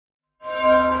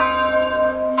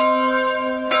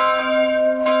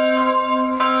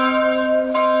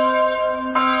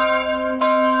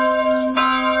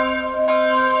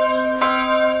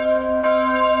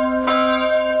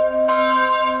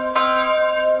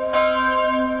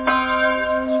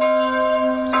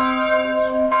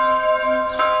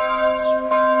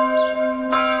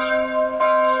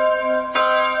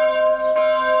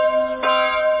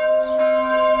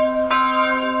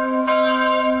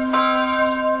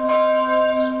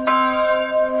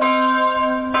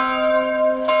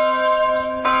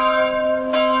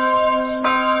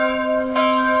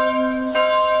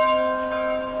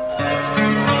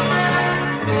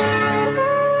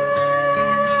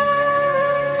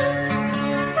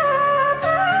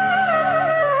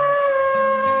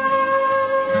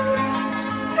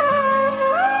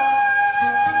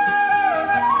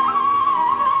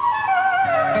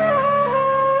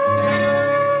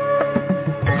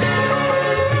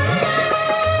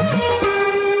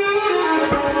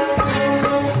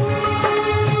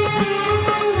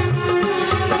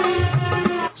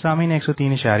सामीन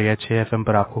 103.6 FM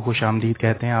पर आपको खुश आमदीद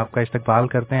कहते हैं, आपका इस्तकबाल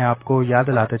करते हैं। आपको याद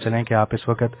दिलाते चलें कि आप इस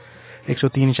वक्त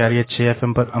 103.6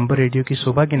 FM पर अंबर रेडियो की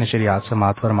सुबह की नशरियात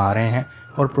समाअत फरमा रहे हैं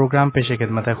और प्रोग्राम पेश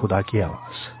खिदमत है खुदा की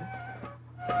आवाज़।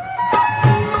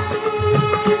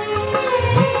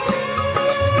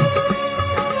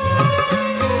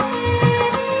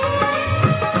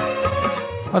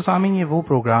 और सामीन ये वो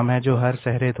प्रोग्राम है जो हर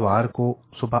सहर इतवार को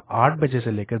सुबह 8 बजे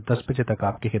से लेकर 10 बजे तक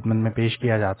आपकी खिदमत में पेश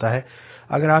किया जाता है।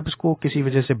 अगर आप इसको किसी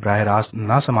वजह से बराह रास्त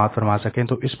ना समाअत फरमा सकें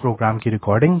तो इस प्रोग्राम की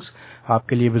रिकॉर्डिंग्स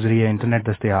आपके लिए बज़रिए इंटरनेट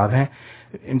दस्तयाब हैं।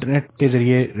 इंटरनेट के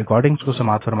जरिए रिकॉर्डिंग्स को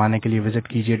समाअत फरमाने के लिए विजिट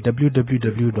कीजिए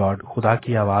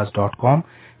www.khudakiawaz.com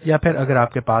या फिर अगर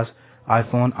आपके पास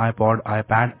iPhone, iPod,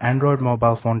 iPad, Android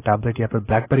mobile phone, tablet या फिर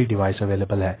ब्लैकबेरी डिवाइस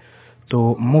अवेलेबल है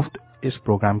तो मुफ्त इस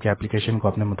प्रोग्राम के एप्लीकेशन को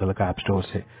अपने मुतल्लिका ऐप स्टोर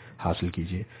से हासिल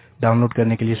कीजिए। डाउनलोड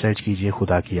करने के लिए सर्च कीजिए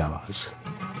खुदा की आवाज़।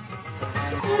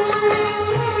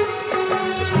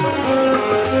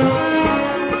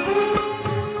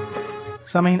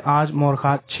 सामीन आज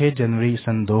मोरखा 6 जनवरी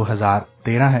सन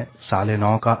 2013 है। साल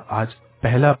नौ का आज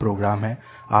पहला प्रोग्राम है।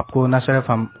 आपको न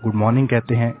सिर्फ हम गुड मॉर्निंग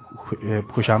कहते हैं,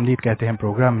 खुशामदीद कहते हैं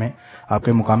प्रोग्राम में,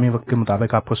 आपके मुकामी वक्त के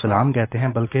मुताबिक आपको सलाम कहते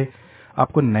हैं, बल्कि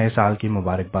आपको नए साल की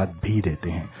मुबारकबाद भी देते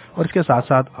हैं। और इसके साथ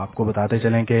साथ आपको बताते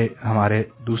चलें कि हमारे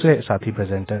दूसरे साथी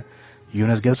प्रेजेंटर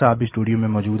यूनुस गिल साहब भी स्टूडियो में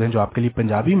मौजूद हैं जो आपके लिए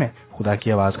पंजाबी में खुदा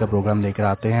की आवाज़ का प्रोग्राम लेकर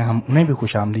आते हैं। हम उन्हें भी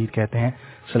खुशामदीद कहते हैं,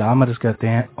 सलाम अर्ज़ करते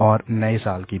हैं और नए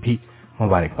साल की भी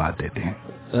मुबारकबाद देते हैं।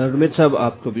 रुमित साहब,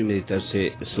 आपको भी मेरी तरफ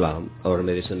से सलाम और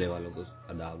मेरे सुनने वालों को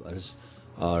आदाब अर्ज़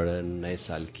और नए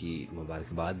साल की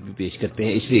मुबारकबाद भी पेश करते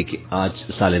हैं, इसलिए कि आज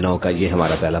साल नौ का ये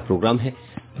हमारा पहला प्रोग्राम है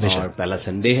और पहला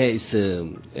संडे है इस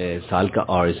साल का।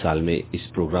 और इस साल में इस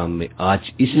प्रोग्राम में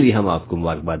आज इसलिए हम आपको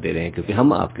मुबारकबाद दे रहे हैं क्योंकि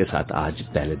हम आपके साथ आज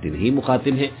पहले दिन ही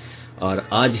मुखातिब हैं और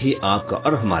आज ही आपका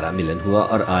और हमारा मिलन हुआ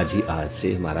और आज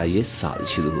से हमारा ये साल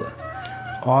शुरू हुआ।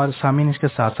 और सामीन इसके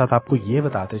साथ साथ आपको ये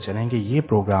बताते चलें कि ये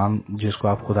प्रोग्राम जिसको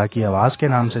आप खुदा की आवाज़ के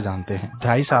नाम से जानते हैं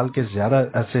 2.5 साल के ज़्यादा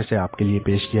अरसे से आपके लिए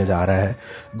पेश किया जा रहा है।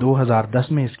 2010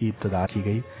 में इसकी इब्तिदा की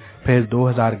गई, फिर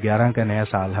 2011 का नया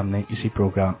साल हमने इसी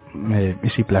प्रोग्राम में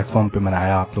इसी प्लेटफॉर्म पे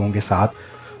मनाया आप लोगों के साथ,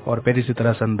 और फिर इसी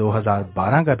तरह सन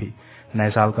 2012 का भी नए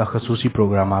साल का खसूसी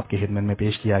प्रोग्राम आपकी खिदमत में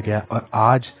पेश किया गया और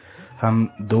आज हम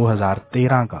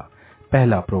 2013 का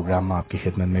पहला प्रोग्राम आपकी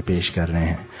खिदमत में पेश कर रहे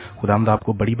हैं। खुदावंद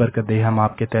आपको बड़ी बरकत दे। हम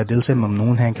आपके तहे दिल से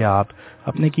ममनून हैं कि आप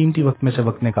अपने कीमती वक्त में से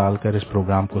वक्त निकाल कर इस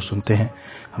प्रोग्राम को सुनते हैं।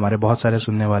 हमारे बहुत सारे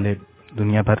सुनने वाले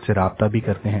दुनिया भर से राब्ता भी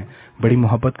करते हैं, बड़ी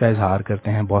मोहब्बत का इजहार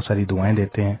करते हैं, बहुत सारी दुआएं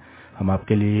देते हैं। हम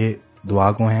आपके लिए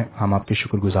दुआगो हैं, हम आपके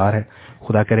शुक्रगुजार हैं।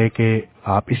 खुदा करे कि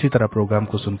आप इसी तरह प्रोग्राम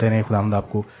को सुनते रहें। खुदावंद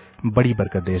आपको बड़ी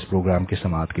बरकत दे इस प्रोग्राम की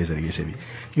समाअत के जरिए से भी।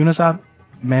 यूनुस साहब,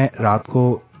 मैं रात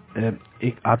को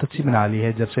एक आदत सी बना ली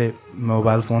है, जब से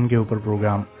मोबाइल फ़ोन के ऊपर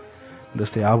प्रोग्राम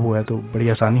दस्तयाब हुआ है तो बड़ी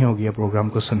आसानी हो गई है प्रोग्राम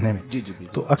को सुनने में। जी जी।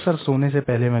 तो अक्सर सोने से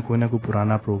पहले मैं कोई ना कोई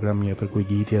पुराना प्रोग्राम या फिर कोई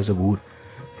गीत या ज़बूर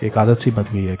एक आदत सी बन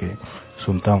गई है कि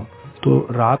सुनता हूँ। तो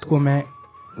रात को मैं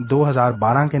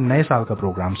 2012 के नए साल का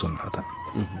प्रोग्राम सुन रहा था।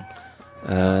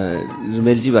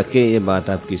 मेरी जी वाकई ये बात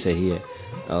आपकी सही है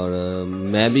और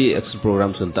मैं भी अक्सर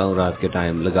प्रोग्राम सुनता हूँ रात के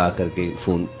टाइम लगा करके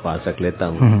फ़ोन पास रख लेता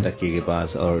हूँ तकिए के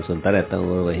पास और सुनता रहता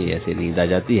हूँ और वही ऐसे नींद आ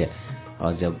जाती है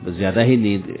और जब ज़्यादा ही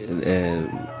नींद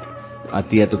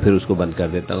आती है तो फिर उसको बंद कर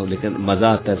देता हूँ, लेकिन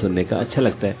मज़ा आता है सुनने का, अच्छा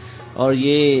लगता है। और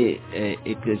ये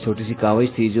एक छोटी सी कावज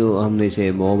थी जो हमने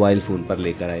इसे मोबाइल फ़ोन पर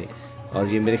लेकर आए और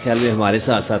ये मेरे ख्याल में हमारे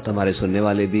साथ साथ हमारे सुनने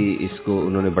वाले भी इसको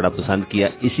उन्होंने बड़ा पसंद किया,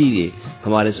 इसीलिए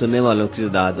हमारे सुनने वालों की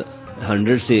तादाद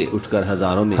 100 से उठकर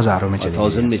हज़ारों में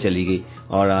 1000 में चली गई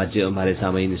और आज हमारे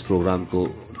सामईन इस प्रोग्राम को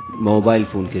मोबाइल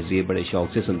फ़ोन के जरिए बड़े शौक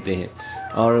से सुनते हैं।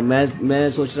 और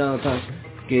मैं सोच रहा था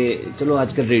कि चलो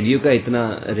आजकल रेडियो का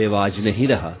इतना रिवाज नहीं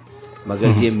रहा, मगर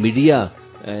ये मीडिया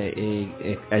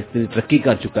इतनी तरक्की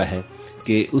कर चुका है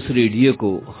कि उस रेडियो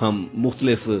को हम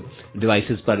मुख्तलिफ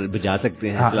डिवाइसेस पर बजा सकते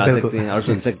हैं, चला सकते हैं और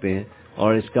सुन सकते हैं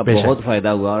और इसका बहुत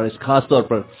फ़ायदा हुआ। और इस खास तौर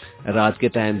पर रात के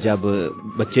टाइम जब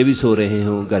बच्चे भी सो रहे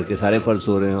हों, घर के सारे फर्द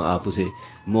सो रहे हों, आप उसे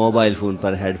मोबाइल फ़ोन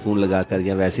पर हेडफोन लगाकर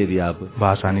या वैसे भी आप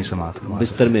आसानी से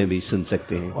बिस्तर में भी सुन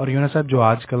सकते हैं। और यूनुस साहब, जो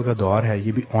आजकल का दौर है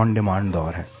ये भी ऑन डिमांड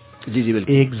दौर है। जी जी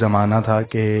बिल्कुल। एक ज़माना था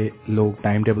कि लोग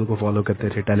टाइम टेबल को फॉलो करते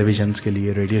थे टेलीविजन के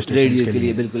लिए, रेडियो स्टेशन के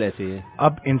लिए, बिल्कुल ऐसे ही है।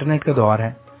 अब इंटरनेट का दौर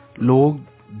है, लोग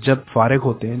जब फारिग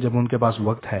होते हैं, जब उनके पास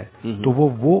वक्त है तो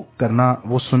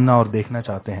वो सुनना और देखना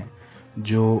चाहते हैं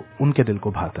जो उनके दिल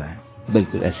को भाता है।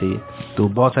 बिल्कुल ऐसे ही है। तो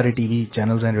बहुत सारे टीवी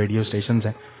चैनल्स हैं, रेडियो स्टेशंस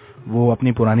हैं, वो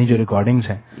अपनी पुरानी जो रिकॉर्डिंग्स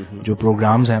हैं, जो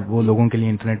प्रोग्राम्स हैं, वो लोगों के लिए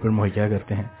इंटरनेट पर मुहैया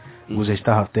करते हैं।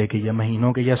 गुज़िश्ता हफ्ते के या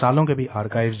महीनों के या सालों के भी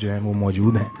आर्काइव्स जो हैं वो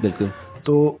मौजूद हैं। बिल्कुल।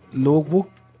 तो लोग वो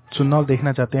सुनना और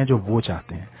देखना चाहते हैं जो वो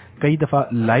चाहते हैं। کئی دفعہ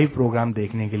لائیو پروگرام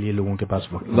دیکھنے کے لیے لوگوں کے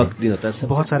پاس وقت نہیں ہوتا.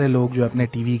 بہت سارے لوگ جو اپنے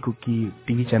ٹی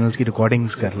وی چینلز کی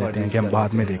ریکارڈنگز کر لیتے ہیں کہ ہم بعد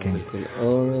میں دیکھیں گے.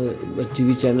 اور ٹی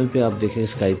وی چینل پہ آپ دیکھیں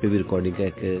اسکائپ پہ بھی ریکارڈنگ کا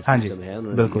ایک سسٹم ہے.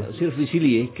 بالکل, صرف اسی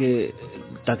لیے کہ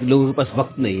تاکہ لوگوں کے پاس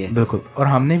وقت نہیں ہے. بالکل, اور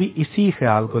ہم نے بھی اسی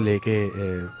خیال کو لے کے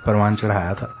پروان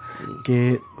چڑھایا تھا کہ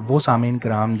وہ سامعین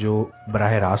کرام جو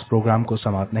براہ راست پروگرام کو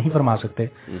سماعت نہیں فرما سکتے,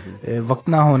 وقت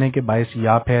نہ ہونے کے باعث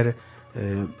یا پھر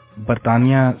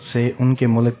برطانیہ سے ان کے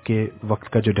ملک کے وقت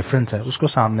کا جو ڈفرنس ہے اس کو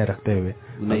سامنے رکھتے ہوئے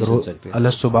اگر وہ الگ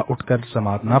صبح اٹھ کر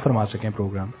سماعت نہ فرما سکیں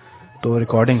پروگرام, تو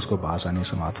ریکارڈنگز کو بآسانی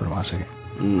سماعت فرما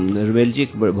سکیں. رویل جی,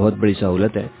 ایک بہت بڑی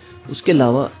سہولت ہے. اس کے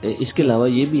علاوہ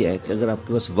یہ بھی ہے کہ اگر آپ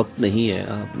کے پاس وقت نہیں ہے,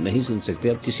 آپ نہیں سن سکتے,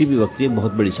 آپ کسی بھی وقت, یہ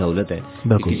بہت بڑی سہولت ہے,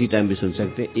 کسی ٹائم بھی سن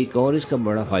سکتے ہیں. ایک اور اس کا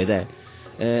بڑا فائدہ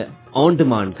ہے آن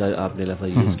ڈیمانڈ کا. آپ نے لفظ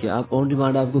یوز کیا, آپ آن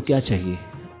ڈیمانڈ, آپ کو کیا چاہیے,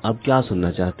 آپ کیا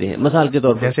سننا چاہتے ہیں. مثال کے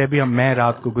طور پر جیسے ابھی میں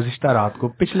گزشتہ رات کو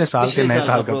پچھلے سال کے نئے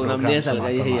سال کا پروگرام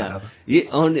یہ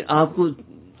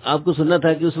آپ کو سننا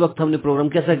تھا کہ اس وقت ہم نے پروگرام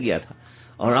کیسا کیا تھا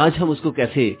اور آج ہم اس کو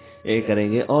کیسے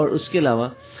کریں گے. اور اس کے علاوہ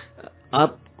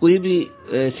آپ کوئی بھی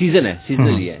سیزن ہے,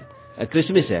 سیزنلی ہے,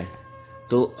 کرسمس ہے,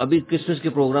 تو ابھی کرسمس کے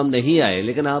پروگرام نہیں آئے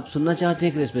لیکن آپ سننا چاہتے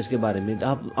ہیں کرسمس کے بارے میں,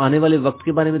 آپ آنے والے وقت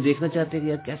کے بارے میں دیکھنا چاہتے ہیں کہ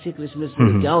یار کیسے کرسمس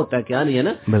کیا ہوتا ہے کیا نہیں ہے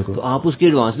نا, تو آپ اس کے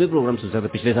ایڈوانس میں پروگرام سن سکتے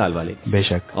ہیں پچھلے سال والے. بے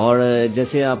شک. اور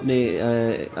جیسے آپ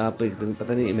ایک دن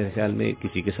پتہ نہیں میرے خیال میں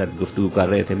کسی کے ساتھ گفتگو کر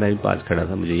رہے تھے, میں بھی پاس کھڑا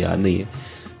تھا, مجھے یاد نہیں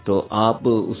ہے, تو آپ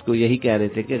اس کو یہی کہہ رہے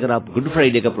تھے کہ اگر آپ گڈ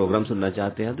فرائیڈے کا پروگرام سننا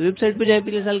چاہتے ہیں تو ویب سائٹ پہ جائیں,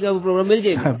 پچھلے سال کا پروگرام مل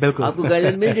جائے گا, آپ کو گائیڈ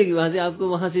لائن مل جائے گی, وہاں سے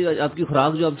آپ کی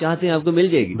خوراک جو آپ چاہتے ہیں آپ کو مل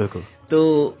جائے گی. بالکل. تو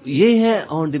یہ ہے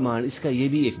آن ڈیمانڈ, اس کا یہ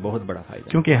بھی ایک بہت بڑا فائدہ,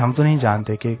 کیونکہ ہم تو نہیں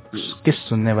جانتے کہ کس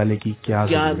سننے والے کی کیا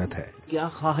ضرورت ہے, کیا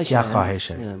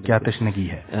خواہش ہے, کیا تشنگی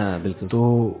ہے. بالکل. تو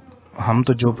ہم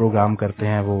تو جو پروگرام کرتے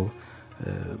ہیں وہ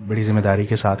بڑی ذمہ داری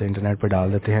کے ساتھ انٹرنیٹ پہ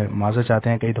ڈال دیتے ہیں. معذرت چاہتے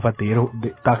ہیں, کئی دفعہ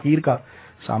تاخیر کا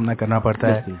سامنا کرنا پڑتا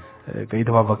ہے, کئی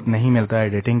دفعہ وقت نہیں ملتا ہے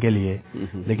ایڈیٹنگ کے لیے,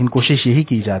 لیکن کوشش یہی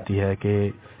کی جاتی ہے کہ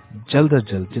جلد از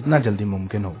جلد, جتنا جلدی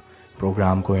ممکن ہو,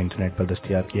 پروگرام کو انٹرنیٹ پر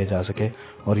دستیاب کیا جا سکے.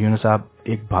 اور یونس صاحب,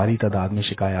 ایک بھاری تعداد میں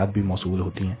شکایات بھی موصول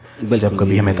ہوتی ہیں جب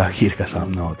کبھی ہمیں تاخیر کا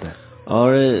سامنا ہوتا ہے.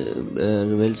 اور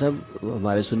رویل صاحب,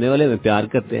 ہمارے سننے والے ہمیں پیار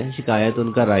کرتے ہیں, شکایت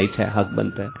ان کا رائٹ ہے, حق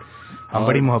بنتا ہے, ہم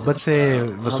بڑی محبت سے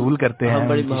وصول کرتے ہیں,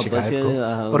 بڑی محبت سے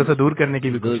اور اسے دور کرنے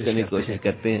کی کوشش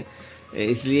کرتے ہیں,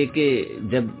 اس لیے کہ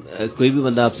جب کوئی بھی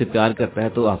بندہ آپ سے پیار کرتا ہے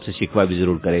تو آپ سے شکوہ بھی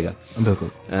ضرور کرے گا. بالکل.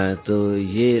 تو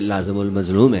یہ لازم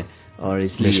المظلوم ہے, اور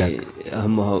اس لیے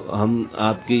ہم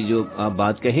آپ کی جو آپ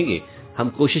بات کہیں گے ہم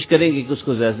کوشش کریں گے کہ اس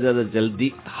کو زیادہ سے زیادہ جلدی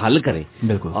حل کریں.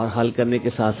 بالکل. اور حل کرنے کے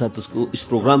ساتھ ساتھ اس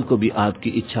پروگرام کو بھی آپ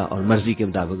کی اچھا اور مرضی کے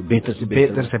مطابق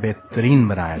بہتر سے بہترین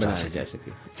بنایا جا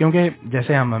سکے. کیونکہ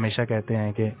جیسے ہم ہمیشہ کہتے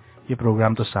ہیں کہ یہ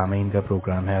پروگرام تو سامعین کا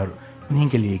پروگرام ہے اور انہیں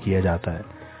کے لیے کیا جاتا ہے.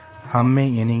 ہم میں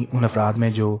یعنی ان افراد میں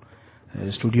جو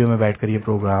اسٹوڈیو میں بیٹھ کر یہ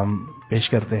پروگرام پیش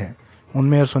کرتے ہیں, ان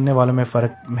میں اور سننے والوں میں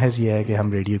فرق محض یہ ہے کہ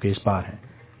ہم ریڈیو کے اس پار ہیں,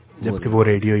 جبکہ وہ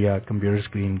ریڈیو یا کمپیوٹر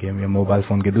اسکرین کے یا موبائل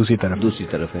فون کے دوسری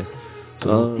طرف ہے.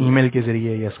 تو ای میل کے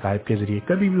ذریعے یا اسکائپ کے ذریعے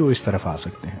کبھی بھی وہ اس طرف آ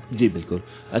سکتے ہیں. جی بالکل.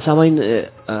 سامعین,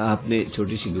 آپ نے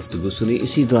چھوٹی سی گفتگو سنی,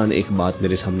 اسی دوران ایک بات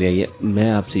میرے سامنے آئی ہے. میں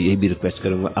آپ سے یہی بھی ریکویسٹ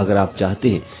کروں گا, اگر آپ چاہتے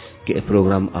ہیں کہ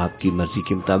پروگرام آپ کی مرضی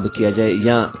کے مطابق کیا جائے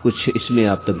یا کچھ اس میں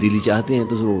آپ تبدیلی چاہتے ہیں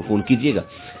تو ضرور فون کیجیے گا,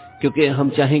 کیونکہ ہم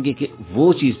چاہیں گے کہ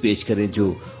وہ چیز پیش کریں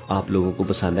جو آپ لوگوں کو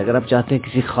پسند ہے. اگر آپ چاہتے ہیں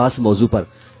کسی خاص موضوع پر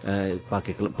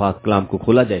پاک کلام کو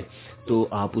کھولا جائے تو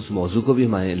آپ اس موضوع کو بھی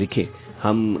ہمارے لکھیں.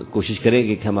 ہم کوشش کریں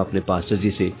گے کہ ہم اپنے پاسٹر جی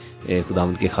سے,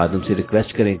 خداوند کے خادم سے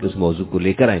ریکویسٹ کریں کہ اس موضوع کو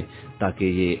لے کر آئیں تاکہ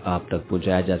یہ آپ تک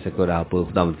پہنچایا جا سکے اور آپ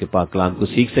خداوند کے پاک کلام کو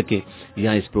سیکھ سکیں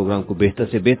یا اس پروگرام کو بہتر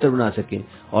سے بہتر بنا سکیں.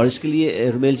 اور اس کے لیے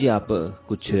رومیل جی آپ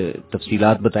کچھ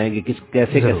تفصیلات بتائیں گے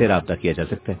کیسے رابطہ کیا جا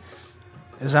سکتا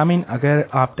ہے. سامعین, اگر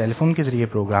آپ ٹیلی فون کے ذریعے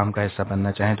پروگرام کا حصہ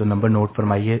بننا چاہیں تو نمبر نوٹ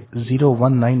فرمائیے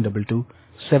 01922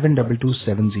 722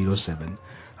 707.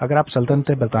 اگر آپ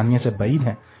سلطنت برطانیہ سے بعید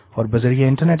ہیں اور بذریعہ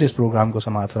انٹرنیٹ اس پروگرام کو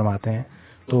سماعت فرماتے ہیں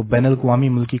تو بین الاقوامی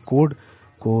ملکی کوڈ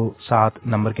کو ساتھ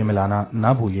نمبر کے ملانا نہ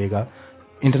بھولیے گا.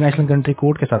 انٹرنیشنل کنٹری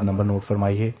کوڈ کے ساتھ نمبر نوٹ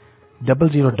فرمائیے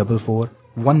 0044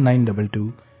 1922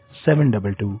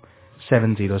 722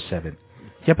 707.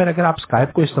 یا پھر اگر آپ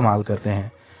اسکائپ کو استعمال کرتے ہیں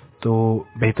تو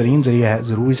بہترین ذریعہ ہے,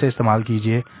 ضرور اسے استعمال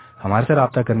کیجیے. ہمارے سے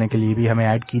رابطہ کرنے کے لیے بھی ہمیں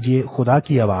ایڈ کیجیے. خدا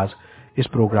کی آواز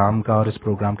اس پروگرام کا اور اس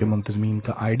پروگرام کے منتظمین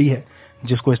کا آئی ڈی ہے,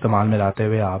 جس کو استعمال میں لاتے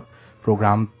ہوئے آپ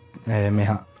پروگرام میں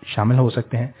شامل ہو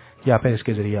سکتے ہیں, یا پھر اس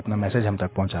کے ذریعے اپنا میسج ہم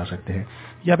تک پہنچا سکتے ہیں.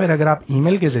 یا پھر اگر آپ ای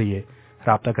میل کے ذریعے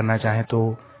رابطہ کرنا چاہیں تو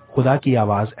خدا کی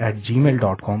آواز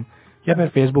 @gmail.com, یا پھر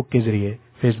فیس بک کے ذریعے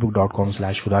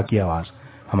facebook.com/خدا کی آواز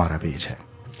ہمارا پیج ہے.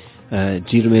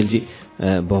 جی رومیل جی،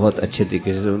 بہت اچھے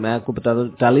طریقے سے میں آپ کو بتا دوں،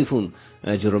 ٹیلی فون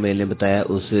جو رومیل نے بتایا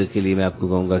اس کے لیے میں آپ کو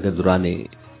کہوں گا کہ دوران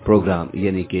پروگرام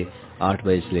یعنی کہ 8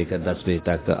 بجے سے لے کر 10 بجے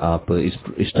تک آپ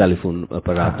اس ٹیلی فون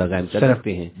پر رابطہ قائم کر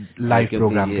سکتے ہیں لائیو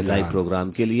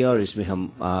پروگرام کے لیے، اور اس میں ہم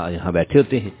یہاں بیٹھے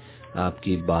ہوتے ہیں آپ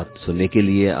کی بات سننے کے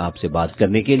لیے، آپ سے بات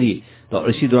کرنے کے لیے، تو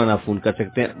اسی دوران آپ فون کر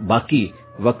سکتے ہیں۔ باقی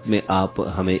وقت میں آپ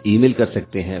ہمیں ای میل کر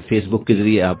سکتے ہیں، فیس بک کے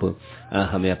ذریعے آپ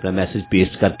ہمیں اپنا میسج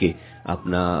پیسٹ کر کے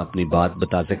اپنی بات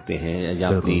بتا سکتے ہیں یا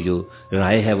اپنی جو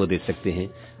رائے ہے وہ دے سکتے ہیں۔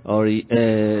 اور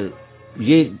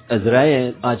یہ ذرائع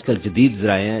ہیں آج کل جدید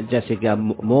ذرائع ہیں، جیسے کہ آپ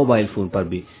موبائل فون پر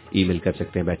بھی ای میل کر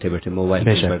سکتے ہیں، بیٹھے بیٹھے موبائل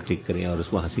فون پر کلک کریں اور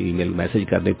وہاں سے ای میل میسج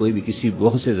کر دیں، کوئی بھی کسی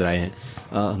بہت سے ذرائع ہیں۔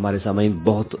 ہمارے سامعین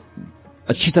بہت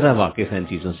اچھی طرح واقف ہیں ان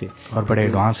چیزوں سے اور بڑے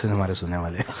ایڈوانس ہیں ہمارے سننے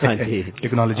والے۔ ہاں جی،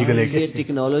 ٹیکنالوجی کو لے کے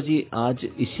ٹیکنالوجی آج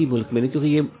اسی ملک میں نہیں، کیونکہ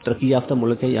یہ ترقی یافتہ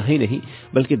ملک ہے، یہاں ہی نہیں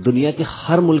بلکہ دنیا کے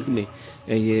ہر ملک میں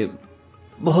یہ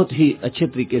بہت ہی اچھے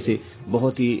طریقے سے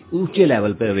بہت ہی اونچے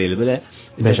لیول پہ اویلیبل ہے۔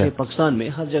 جیسے پاکستان میں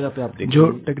ہر جگہ پہ آپ دیکھیں جو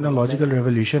ٹیکنالوجیکل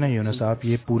ریولیوشن ہے یونس صاحب،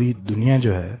 یہ پوری دنیا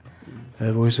جو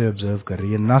ہے وہ اسے آبزرو کر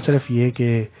رہی ہے۔ نہ صرف یہ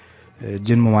کہ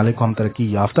جن ممالک کو ہم ترقی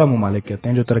یافتہ ممالک کہتے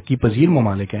ہیں، جو ترقی پذیر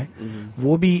ممالک ہیں،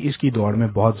 وہ بھی اس کی دوڑ میں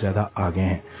بہت زیادہ آگے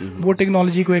ہیں۔ وہ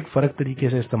ٹیکنالوجی کو ایک فرق طریقے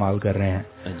سے استعمال کر رہے ہیں۔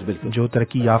 جو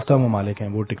ترقی یافتہ ممالک ہیں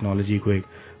وہ ٹیکنالوجی کو ایک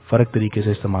فرق طریقے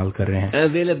سے استعمال کر رہے ہیں۔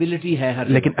 اویلیبلٹی ہے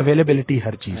لیکن اویلیبلٹی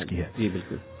ہر چیز کی ہے۔ جی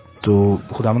بالکل۔ تو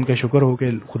خداوند کا شکر ہو کہ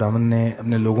خداوند نے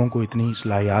اپنے لوگوں کو اتنی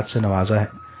صلاحیات سے نوازا ہے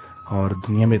اور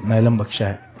دنیا میں اتنا علم بخشا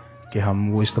ہے کہ ہم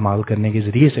وہ استعمال کرنے کے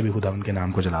ذریعے سے بھی خداوند کے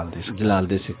نام کو جلال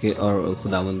دے سکے اور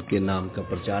خداوند کے نام کا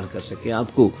پرچار کر سکے،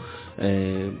 آپ کو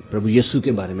پربھو یسوع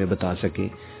کے بارے میں بتا سکے۔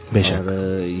 اور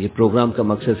یہ پروگرام کا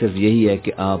مقصد صرف یہی ہے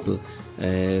کہ آپ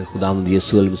خداوند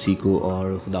یسوع المسیح کو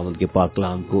اور خداوند کے پاک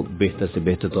کلام کو بہتر سے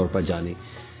بہتر طور پر جانیں۔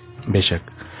 بے شک۔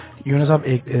 یونس صاحب،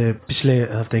 ایک پچھلے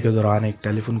ہفتے کے دوران ایک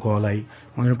ٹیلی فون کال آئی،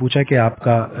 انہوں نے پوچھا کہ آپ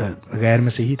کا غیر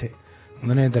مسیحی تھے،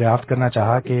 انہوں نے دریافت کرنا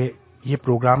چاہا کہ یہ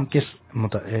پروگرام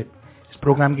اس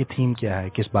پروگرام کی تھیم کیا ہے،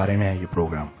 کس بارے میں ہے یہ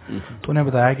پروگرام۔ تو انہیں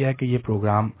بتایا گیا کہ یہ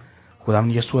پروگرام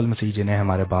خداوند یسوع المسیح، جنہیں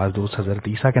ہمارے بعض دوست حضرت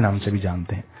عیسیٰ کے نام سے بھی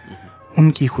جانتے ہیں،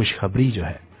 ان کی خوشخبری جو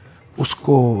ہے اس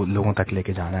کو لوگوں تک لے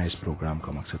کے جانا ہے، اس پروگرام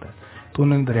کا مقصد ہے۔ تو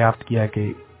انہوں نے دریافت کیا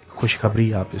کہ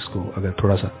خوشخبری، آپ اس کو اگر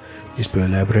تھوڑا سا اس پہ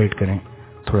الیبوریٹ کریں،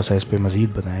 تھوڑا سا اس پہ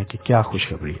مزید بتائیں کہ کیا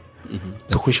خوشخبری ہے۔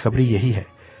 تو خوشخبری یہی ہے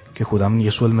کہ خداوند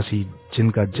یسوع المسیح،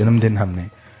 جن کا جنم دن ہم نے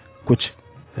کچھ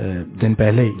دن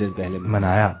پہلے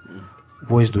منایا،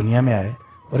 وہ اس دنیا میں آئے،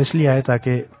 اور اس لیے آئے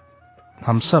تاکہ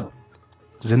ہم سب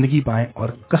زندگی پائیں اور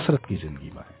کثرت کی زندگی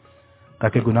پائیں،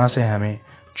 تاکہ گناہ سے ہمیں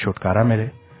چھٹکارا ملے،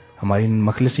 ہماری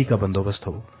مخلصی کا بندوبست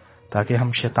ہو، تاکہ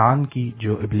ہم شیطان کی،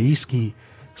 جو ابلیس کی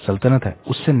سلطنت ہے،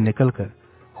 اس سے نکل کر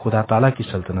خدا تعالیٰ کی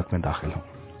سلطنت میں داخل ہوں۔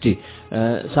 جی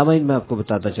سامعین، میں آپ کو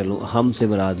بتاتا چلوں، ہم سے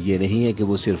مراد یہ نہیں ہے کہ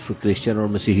وہ صرف کرسچن اور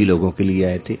مسیحی لوگوں کے لیے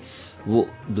آئے تھے، وہ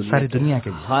ساری دنیا کے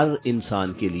لیے، ہر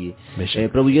انسان کے لیے۔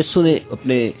 پربھو یسوع نے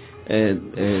اپنے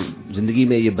زندگی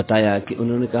میں یہ بتایا کہ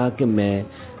انہوں نے کہا کہ میں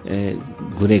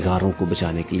گنہگاروں کو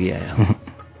بچانے کے لیے آیا ہوں۔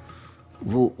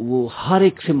 وہ ہر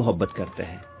ایک سے محبت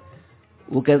کرتا ہے۔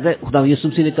 وہ کہتا ہے، خدا یسوع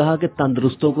مسیح نے کہا کہ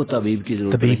تندرستوں کو طبیب کی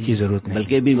ضرورت نہیں،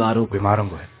 بلکہ بیماروں کو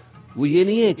ہے۔ وہ یہ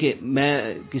نہیں ہے کہ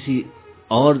میں کسی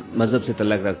اور مذہب سے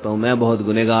تعلق رکھتا ہوں، میں بہت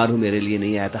گنہگار ہوں، میرے لیے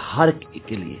نہیں آیا تھا، ہر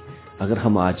کے لیے۔ اگر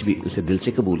ہم آج بھی اسے دل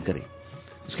سے قبول کریں،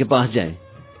 اس کے پاس جائیں،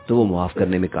 تو وہ معاف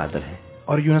کرنے میں قادر ہے۔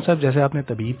 اور یونس صاحب، جیسے آپ نے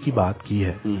طبیب کی بات کی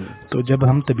ہے، تو جب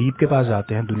ہم طبیب کے پاس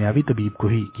جاتے ہیں، دنیاوی طبیب کو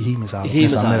ہی مثال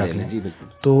سامنے رکھ لیں،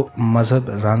 تو مذہب،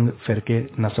 رنگ، فرقے،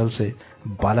 نسل سے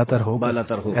بالاتر ہو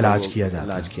علاج کیا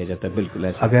جاتا ہے۔ بالکل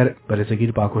ایسا۔ اگر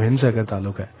برصغیر پاک و ہند سے اگر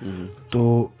تعلق ہے،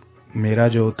 تو میرا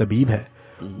جو طبیب ہے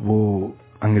وہ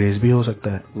انگریز بھی ہو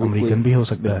سکتا ہے، امریکن بھی ہو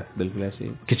سکتا ہے، بالکل ایسے،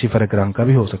 کسی فرق رنگ کا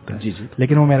بھی ہو سکتا ہے،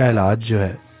 لیکن وہ میرا علاج جو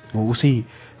ہے وہ اسی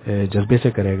جذبے سے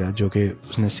کرے گا جو کہ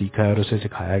اس نے سیکھا ہے اور اسے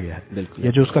سکھایا گیا ہے،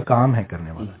 یا جو اس کا کام ہے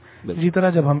کرنے والا۔ اسی طرح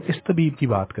جب ہم اس طبیب کی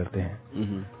بات کرتے ہیں،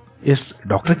 اس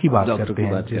ڈاکٹر کی بات کرتے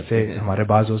ہیں، جیسے ہمارے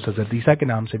بعض دوست حضرت عیسیٰ کے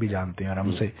نام سے بھی جانتے ہیں اور ہم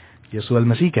اسے یسوع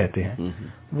المسیح کہتے ہیں،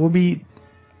 وہ بھی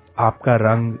آپ کا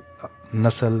رنگ،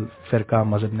 نسل، فرقہ،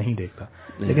 مذہب نہیں دیکھتا،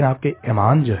 لیکن آپ کے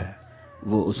ایمان جو ہے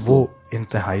وہ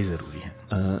انتہائی ضروری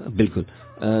ہے۔ بالکل۔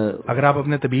 اگر آپ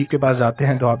اپنے طبیب کے پاس جاتے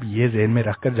ہیں تو آپ یہ ذہن میں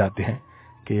رکھ کر جاتے ہیں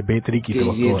کہ بہتری کی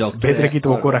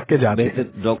توقع رکھ کے جاتے ہیں،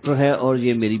 ڈاکٹر ہے اور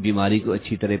یہ میری بیماری کو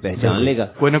اچھی طرح پہچان لے گا،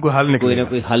 کوئی نہ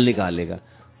کوئی حل نکالے گا۔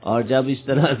 اور جب اس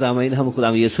طرح سامعین ہم خدا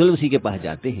یسوع المسیح کے پاس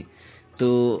جاتے ہیں تو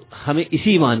ہمیں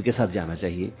اسی ایمان کے ساتھ جانا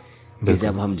چاہیے کہ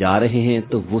جب ہم جا رہے ہیں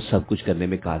تو وہ سب کچھ کرنے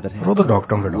میں قادر ہے۔ وہ تو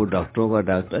ڈاکٹروں کا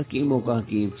ڈاکٹر، حکیموں کا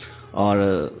حکیم، اور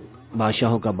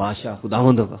بادشاہوں کا بادشاہ،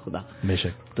 خداوندوں کا خدا۔ بے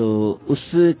شک۔ تو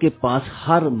اس کے پاس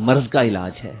ہر مرض کا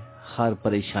علاج ہے، ہر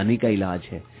پریشانی کا علاج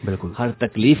ہے, بالکل ہر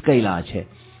تکلیف کا علاج ہے,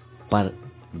 پر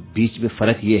بیچ میں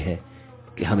فرق یہ ہے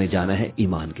کہ ہمیں جانا ہے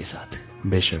ایمان کے ساتھ.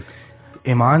 بے شک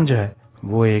ایمان جو ہے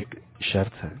وہ ایک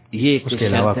شرط ہے, یہ ایک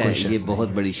شرط ہے, یہ بہت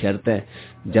بڑی شرط ہے.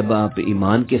 جب آپ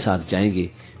ایمان کے ساتھ جائیں گے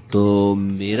تو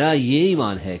میرا یہ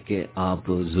ایمان ہے کہ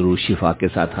آپ ضرور شفا کے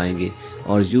ساتھ آئیں گے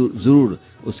اور ضرور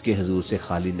اس کے حضور سے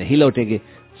خالی نہیں لوٹیں گے,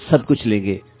 سب کچھ لیں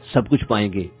گے, سب کچھ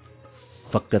پائیں گے,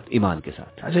 فقط ایمان کے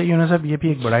ساتھ. اچھا یونس صاحب, یہ بھی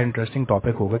ایک بڑا انٹرسٹنگ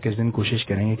ٹاپک ہوگا, کس دن کوشش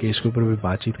کریں گے کہ اس کے اوپر بھی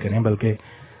بات چیت کریں, بلکہ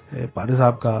پادری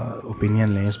صاحب کا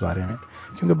اوپینین لیں اس بارے میں,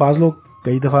 کیونکہ بعض لوگ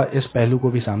کئی دفعہ اس پہلو کو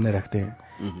بھی سامنے رکھتے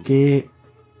ہیں کہ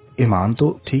ایمان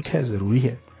تو ٹھیک ہے, ضروری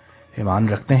ہے, ایمان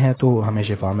رکھتے ہیں تو ہمیں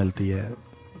شفا ملتی ہے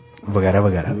وغیرہ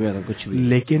وغیرہ کچھ بھی,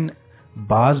 لیکن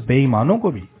بعض بے ایمانوں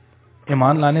کو بھی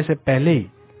ایمان لانے سے پہلے ہی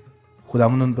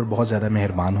خداوند ان پر بہت زیادہ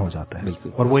مہربان ہو جاتا ہے,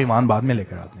 اور وہ ایمان بعد میں لے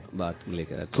کر آتے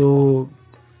ہیں. تو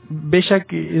بے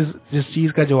شک اس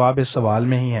چیز کا جواب اس سوال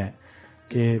میں ہی ہے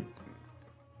کہ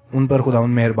ان پر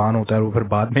خداوند مہربان ہوتا ہے, وہ پھر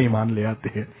بعد میں ایمان لے آتے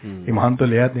ہیں, ایمان تو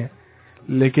لے آتے ہیں,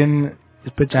 لیکن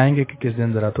اس پہ چاہیں گے کہ کس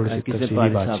دن ذرا تھوڑی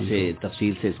سی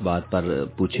تفصیل سے اس بات پر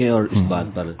پوچھیں اور اس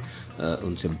بات پر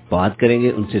ان سے بات کریں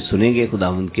گے, ان سے سنیں گے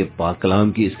خداوند کے پاک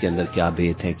کلام کی, اس کے اندر کیا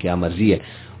بیت ہے, کیا مرضی ہے.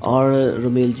 اور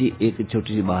رومیل جی ایک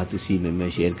چھوٹی سی بات اسی میں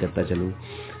شیئر کرتا چلوں,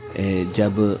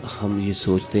 جب ہم یہ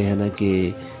سوچتے ہیں نا کہ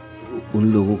ان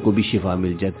لوگوں کو بھی شفا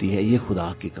مل جاتی ہے, یہ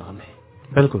خدا کے کام ہے.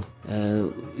 بالکل,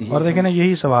 اور دیکھیں نا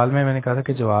یہی سوال میں نے کہا تھا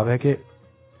کہ جواب ہے کہ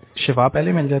شفا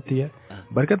پہلے مل جاتی ہے,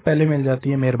 برکت پہلے مل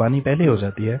جاتی ہے, مہربانی پہلے ہو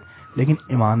جاتی ہے, لیکن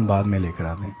ایمان بعد میں لے کر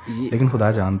آتے ہیں. لیکن خدا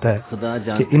جانتا ہے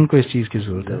کہ ان کو اس چیز کی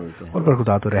ضرورت ہے, اور پر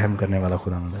خدا تو رحم کرنے والا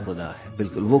خدا ہے.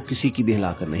 بالکل, وہ کسی کی بھی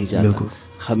ہلاکت نہیں چاہتا.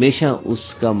 ہمیشہ اس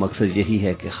کا مقصد یہی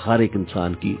ہے کہ ہر ایک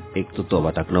انسان کی ایک تو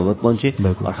توبہ تک نوبت پہنچے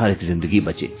اور ہر ایک زندگی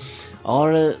بچے,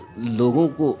 اور لوگوں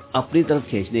کو اپنی طرف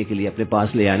کھینچنے کے لیے, اپنے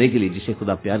پاس لے آنے کے لیے, جسے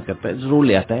خدا پیار کرتا ہے ضرور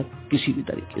لے آتا ہے کسی بھی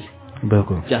طریقے سے.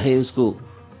 بالکل, چاہے اس کو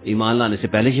ایمان لانے سے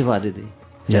پہلے شفا دے دے,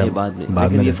 چاہے بعد میں,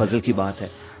 لیکن یہ فضل کی بات ہے.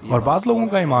 اور بعض لوگوں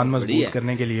کا ایمان مضبوط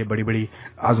کرنے کے لیے بڑی بڑی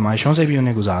آزمائشوں سے بھی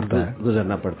انہیں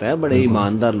گزرنا پڑتا ہے. بڑے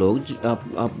ایماندار لوگ,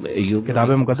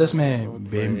 کتاب مقدس میں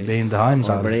بے انتہا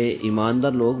انسان, بڑے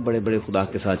ایماندار لوگ, بڑے بڑے خدا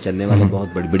کے ساتھ چلنے والے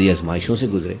بہت بڑی بڑی آزمائشوں سے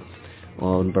گزرے,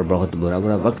 اور ان پر بہت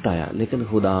برا وقت آیا, لیکن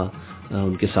خدا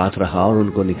ان کے ساتھ رہا اور ان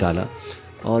کو نکالا.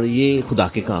 اور یہ خدا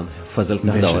کے کام ہے, فضل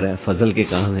کا دور ہے, فضل کے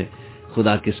کام ہے.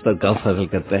 خدا کس پر کب فضل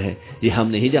کرتا ہے یہ ہم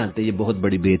نہیں جانتے, یہ بہت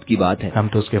بڑی بیت کی بات ہے. ہم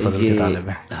تو اس کے فضل کے طالب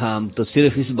ہیں, ہم تو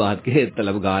صرف اس بات کے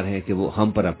طلبگار ہیں کہ وہ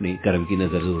ہم پر اپنی کرم کی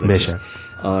نظر ضرور رکھیں.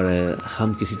 اور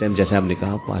ہم کسی ٹائم, جیسے آپ نے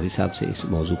کہا, پادری صاحب سے اس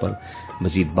موضوع پر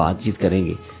مزید بات چیت کریں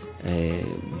گے.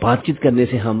 بات چیت کرنے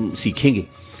سے ہم سیکھیں گے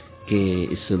کہ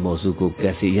اس موضوع کو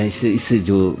کیسے, یا اس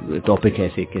جو ٹاپک ہے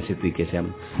اسے کیسے طریقے سے ہم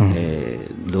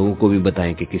لوگوں کو بھی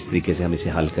بتائیں کہ کس طریقے سے ہم اسے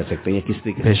حل کر سکتے ہیں یا کس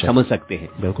طریقے سے سمجھ سکتے ہیں.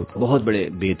 بہت بڑے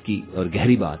بیت کی اور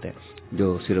گہری بات ہے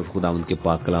جو صرف خدا ان کے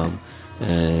پاک کلام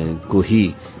کو ہی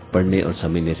پڑھنے اور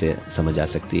سمجھنے سے سمجھ آ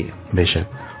سکتی ہے. بے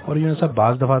شک, اور یہ سب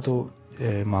بعض دفعہ تو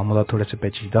معاملات تھوڑے سے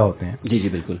پیچیدہ ہوتے ہیں. جی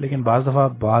بالکل, لیکن بعض دفعہ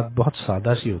بات بہت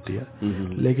سادہ سی ہوتی ہے,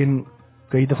 لیکن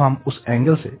کئی دفعہ ہم اس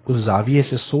اینگل سے, اس زاویے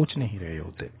سے سوچ نہیں رہے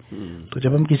ہوتے. تو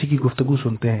جب ہم کسی کی گفتگو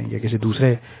سنتے ہیں یا کسی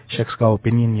دوسرے شخص کا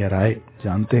اوپینین یا رائے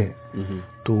جانتے ہیں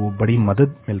تو بڑی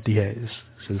مدد ملتی ہے اس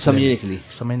سلسلے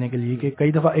سمجھنے کے لیے کہ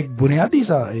کئی دفعہ ایک بنیادی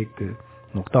سا ایک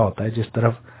نقطہ ہوتا ہے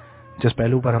جس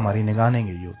پہلو پر ہماری نگاہ نہیں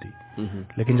گئی ہوتی,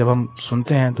 لیکن جب ہم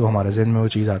سنتے ہیں تو ہمارے ذہن میں وہ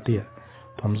چیز آتی ہے,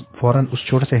 تو ہم فوراً اس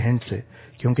چھوٹے سے ہنٹ سے,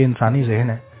 کیونکہ انسانی ذہن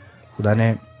ہے, خدا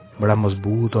نے بڑا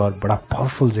مضبوط اور بڑا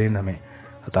پاورفل ذہن ہمیں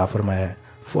عطا فرمایا ہے,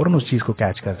 فوراً اس چیز کو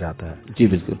کیچ کر جاتا ہے. جی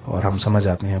بالکل, اور ہم سمجھ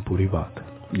آتے ہیں پوری بات.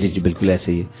 جی بالکل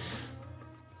ایسے ہی.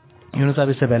 یونس صاحب,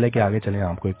 اس سے پہلے کہ آگے چلیں,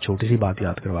 آپ کو ایک چھوٹی سی بات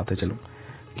یاد کرواتے چلوں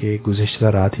کہ گزشتہ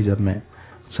رات ہی جب میں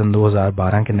سن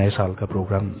 2012 کے نئے سال کا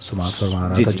پروگرام سماعت فرما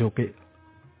رہا تھا, جو کہ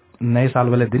نئے سال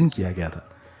والے دن کیا گیا تھا,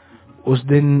 اس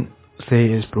دن سے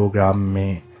اس پروگرام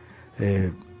میں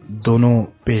دونوں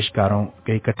پیشکاروں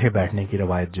کے اکٹھے بیٹھنے کی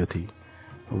روایت جو تھی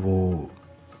وہ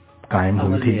قائم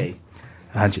ہوئی تھی.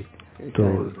 ہاں جی, تو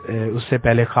اس سے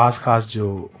پہلے خاص جو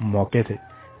موقع تھے,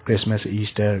 کرسمس,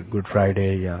 ایسٹر, گڈ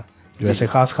فرائیڈے, یا جو ایسے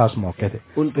خاص موقع تھے,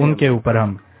 ان کے اوپر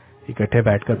ہم اکٹھے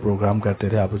بیٹھ کر پروگرام کرتے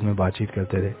تھے, آپس میں بات چیت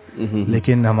کرتے تھے.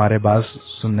 لیکن ہمارے بعض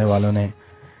سننے والوں نے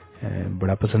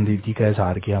بڑا پسندیدگی کا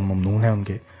اظہار کیا, ممنون ہے ان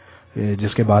کے,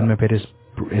 جس کے بعد میں پھر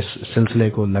اس سلسلے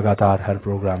کو لگاتار ہر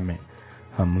پروگرام میں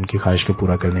ہم ان کی خواہش کو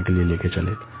پورا کرنے کے لیے لے کے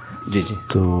چلے. جی,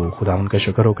 تو خدا ان کا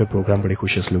شکر ہو کہ پروگرام بڑی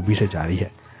خوش اسلوبی سے جاری ہے,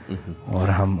 اور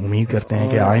ہم امید کرتے ہیں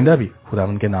کہ آئندہ بھی خدا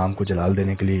ان کے نام کو جلال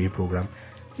دینے کے لیے یہ پروگرام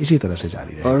اسی طرح سے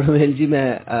جاری رہے. اور جی,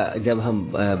 میں جب ہم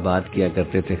بات کیا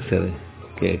کرتے تھے اکثر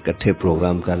کہ اکٹھے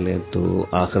پروگرام کر لیں تو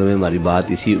آخر میں ہماری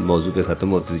بات اسی موضوع پہ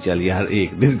ختم ہوتی تھی. چل یار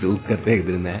ایک دن ضرور کرتے, ایک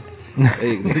دن میں,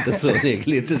 ایک دن تو سونے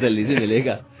کے لیے تسلی سے ملے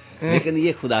گا. لیکن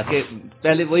یہ خدا کے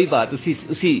پہلے وہی بات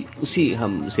اسی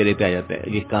ہم سرے پہ آ جاتا ہے,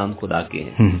 یہ کام خدا کے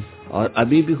ہیں اور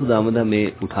ابھی بھی خداوند ہمیں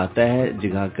اٹھاتا ہے,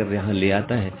 جگا کر یہاں لے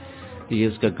آتا ہے, یہ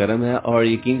اس کا کرم ہے. اور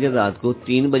یقین کہ رات کو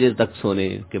 3 بجے تک سونے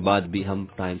کے بعد بھی ہم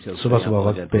ٹائم سے صبح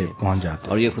وقت پہ پہنچ جاتے ہیں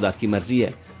اور یہ خدا کی مرضی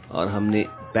ہے. اور ہم نے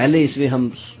پہلے اس میں ہم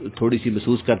تھوڑی سی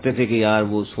محسوس کرتے تھے کہ یار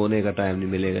وہ سونے کا ٹائم نہیں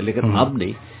ملے گا, لیکن اب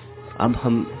نہیں, اب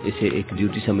ہم اسے ایک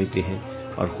ڈیوٹی سمجھتے ہیں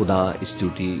اور خدا اس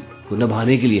ڈیوٹی کو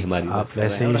نبھانے کے لیے ہماری.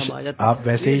 آپ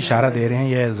ویسے ہی اشارہ دے رہے ہیں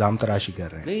یا الزام تراشی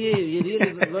کر رہے ہیں؟ نہیں, یہ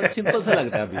سمپل سا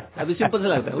لگتا ہے, ابھی سمپل سا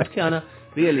لگتا ہے اٹھ کے آنا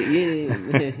ریئلی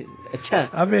یہ اچھا.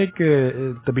 اب ایک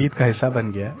طبیعت کا حصہ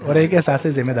بن گیا اور ایک احساس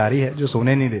ذمہ داری ہے جو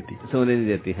سونے نہیں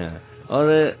دیتی. ہاں, اور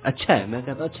اچھا ہے, میں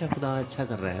کہتا ہوں اچھا, خدا اچھا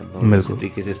کر رہا ہے, بالکل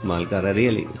طریقے سے استعمال کر رہا ہے,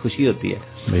 ریئلی خوشی ہوتی ہے.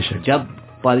 جب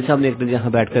پادری صاحب نے ایک دن یہاں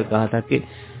بیٹھ کر کہا تھا کہ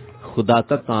خدا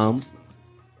کا کام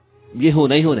یہ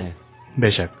ہونا ہی ہونا ہے,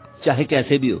 بے شک چاہے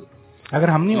کیسے بھی ہو, اگر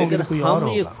ہم نہیں ہوگے کوئی اور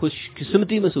ہوگا. یہ خوش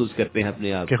قسمتی محسوس کرتے ہیں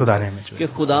اپنے آپ کہ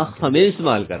خدا ہمیں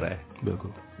استعمال کر رہا ہے. بالکل,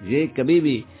 یہ کبھی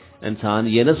بھی انسان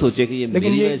یہ نہ سوچے کہ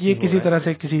یہ کسی طرح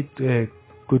سے کسی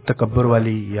کوئی تکبر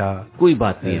والی یا کوئی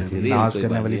بات نہیں ہے, ناز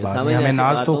کرنے والی بات نہیں. ہمیں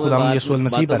ناز تو خدا یسوع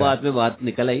المسیح پر بات میں بات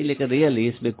نکل آئی, لیکن ریئلی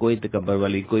اس میں کوئی تکبر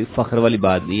والی کوئی فخر والی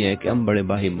بات نہیں ہے کہ ہم بڑے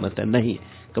باہمت ہیں, نہیں,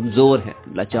 کمزور ہیں,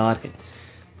 لاچار ہیں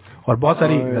اور بہت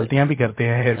ساری غلطیاں بھی کرتے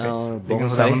ہیں,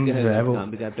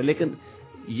 لیکن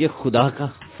یہ خدا کا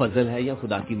فضل ہے یا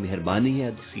خدا کی مہربانی ہے,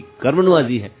 اس کی کرم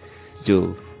نوازی ہے جو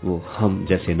وہ ہم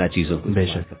جیسے ناچیزوں کو بے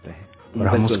شک کرتے ہیں. اور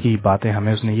ہم اس کی باتیں,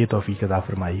 ہمیں اس نے یہ توفیق عطا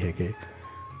فرمائی ہے کہ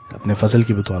اپنے فضل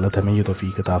کی بدولت ہمیں یہ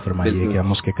توفیق عطا فرمائی ہے کہ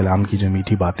ہم اس کے کلام کی جو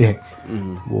میٹھی باتیں ہیں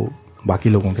وہ باقی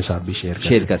لوگوں کے ساتھ بھی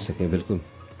شیئر کر سکیں. بالکل.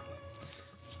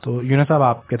 تو یونس صاحب,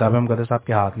 آپ کتاب مقدس صاحب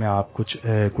کے ہاتھ میں, آپ کچھ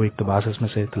کوئی اقتباس اس میں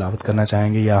سے تلاوت کرنا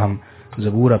چاہیں گے یا ہم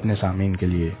زبور اپنے سامعین کے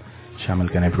لیے شامل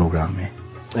کریں پروگرام میں؟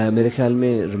 میرے خیال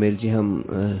میں رمیل جی ہم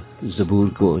زبور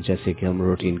کو جیسے کہ ہم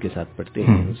روٹین کے ساتھ پڑھتے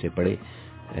ہیں اسے پڑھے.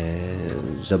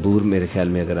 زبور میرے خیال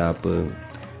میں اگر آپ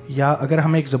یا اگر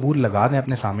ہم ایک زبور لگا دیں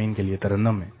اپنے سامعین کے لیے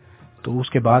ترنم میں, تو اس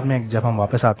کے بعد میں جب ہم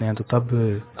واپس آتے ہیں تو تب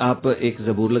آپ ایک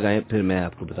زبور لگائیں, پھر میں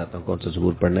آپ کو بتاتا ہوں کون سا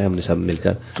زبور پڑھنا ہے, ہم نے سب مل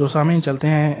کر. تو سامعین چلتے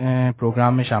ہیں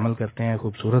پروگرام میں شامل کرتے ہیں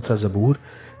خوبصورت سا زبور,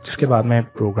 جس کے بعد میں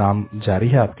پروگرام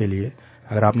جاری ہے آپ کے لیے.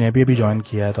 اگر آپ نے ابھی جوائن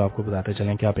کیا ہے تو آپ کو بتاتے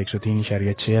چلیں کہ آپ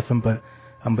 103.6 FM پر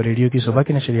ہم ریڈیو کی صبح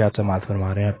کی نشریات سماعت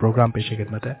فرما رہے ہیں. پروگرام پیش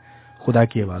خدمت ہے خدا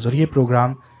کی آواز, اور یہ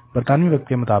پروگرام برطانوی وقت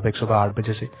کے مطابق صبح 8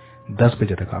 بجے سے 10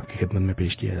 بجے تک آپ کی خدمت میں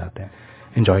پیش کیے جاتے ہیں.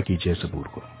 انجوائے کیجیے زبور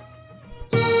کو.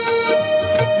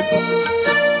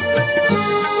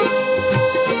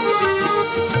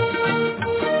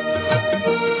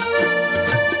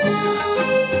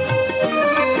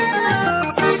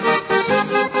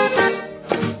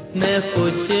 میں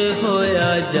خوش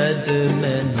ہویا جد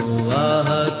مینوں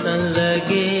آہتن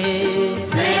لگے,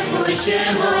 میں خوش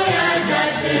ہویا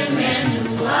جد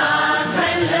مینوں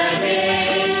آہتن لگے,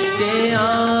 کہ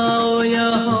آؤ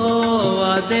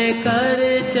یہوہ دے کر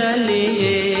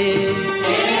چلیے,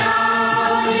 کہ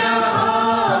آؤ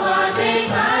یہوہ دے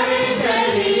کر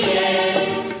چلیے,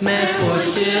 میں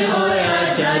خوش ہویا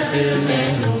جد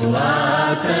مینوں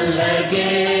آہتن لگے.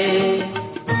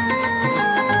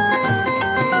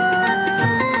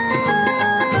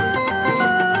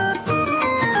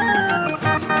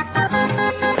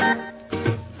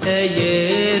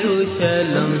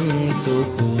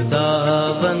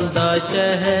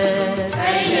 شہر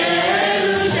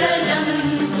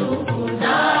تو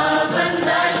خدا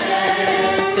بندہ شہر,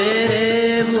 تیرے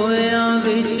بویاں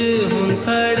وچ ہن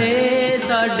کھڑے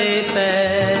ساڈے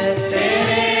پیر,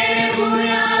 تیرے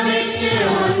بویاں وچ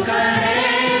ہن کھڑے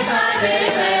ساڈے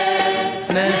پیر,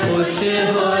 میں خوش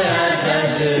ہویا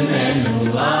جد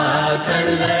مینوں آکھن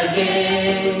لگے.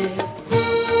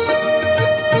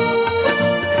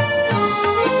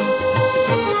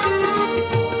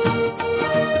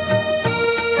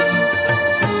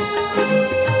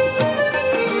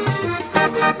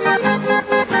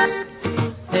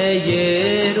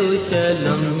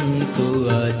 یروشلم تو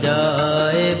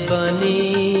عجائب بنی,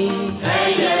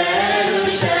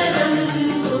 یروشلم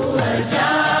تو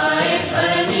عجائب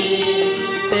بنی,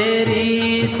 تیری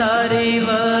ساری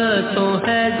وسوں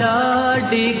ہے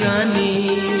ڈاڈی گنی,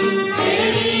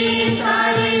 تیری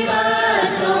ساری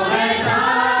وسوں ہے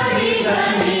ڈاڈی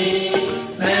گنی,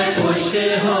 میں خوش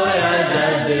ہویا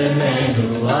جد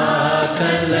مینوں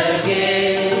آکھن لگے.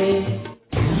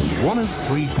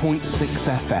 103.6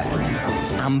 FM,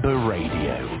 Amber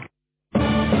Radio.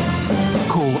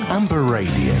 Call Amber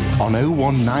Radio on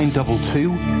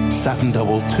 01922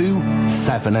 722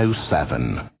 707.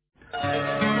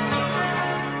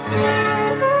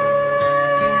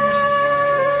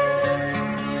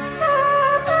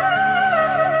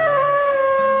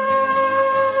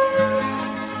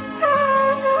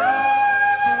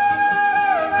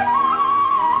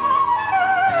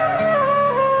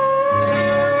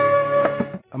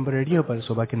 Radio पर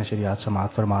सुबह की नशरियात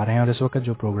समाअत फरमा रहे हैं और इस वक्त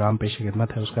जो प्रोग्राम पेश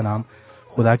खिदमत है उसका नाम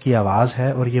खुदा की आवाज़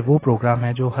है और ये वो प्रोग्राम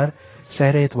है जो हर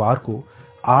सहर इतवार को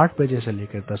 8 बजे से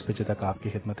लेकर 10 बजे तक आपकी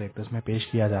खिदमत इक़्तिदास में पेश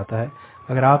किया जाता है।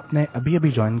 अगर आपने अभी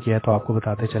अभी ज्वाइन किया है तो आपको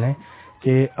बताते चलें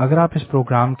कि अगर आप इस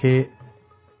प्रोग्राम के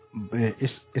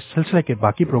इस सिलसिले के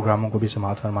बाकी प्रोग्रामों को भी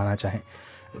समाअत फरमाना चाहें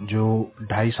जो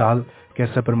 2.5 साल के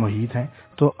अरसे पर मुहित हैं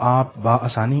तो आप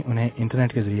बाआसानी उन्हें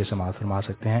इंटरनेट के ज़रिए समाअत फरमा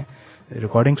सकते हैं।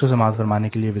 रिकॉर्डिंग्स को समाअत फरमाने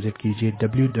के लिए विजिट कीजिए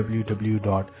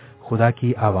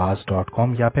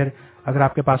www.khudakiawaz.com या फिर अगर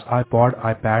आपके पास iPod,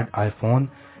 iPad, iPhone,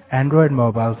 Android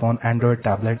mobile phone, Android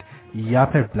tablet या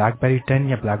फिर ब्लैकबेरी 10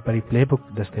 या ब्लैकबेरी प्लेबुक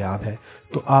दस्तयाब है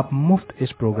तो आप मुफ्त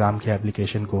इस प्रोग्राम के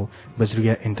एप्लीकेशन को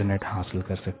बजरिया इंटरनेट हासिल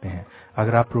कर सकते हैं।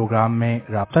 अगर आप प्रोग्राम में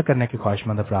राब्ता करने के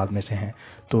ख्वाहिशमंद अफराद में से हैं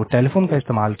तो टेलीफोन का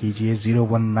इस्तेमाल कीजिए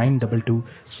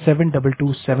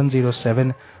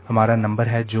 01922 हमारा नंबर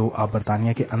है जो आप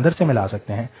बरतानिया के अंदर से मिला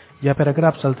सकते हैं या फिर अगर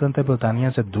आप सल्तनत बरतानिया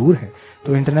से दूर हैं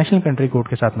तो इंटरनेशनल कंट्री कोड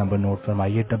के साथ नंबर नोट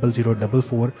फरमाइए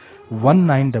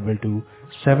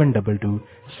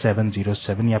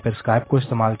 00441922722707 या फिर स्काइप को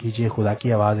इस्तेमाल कीजिए। खुदा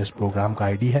की आवाज़ इस प्रोग्राम का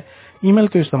आईडी है। ईमेल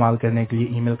को इस्तेमाल करने के लिए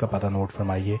ईमेल का पता नोट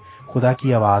फरमाइए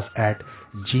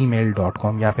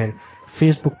khudakiawaz@gmail.com या फिर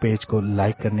फेसबुक पेज को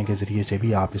लाइक करने के जरिए से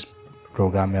भी आप इस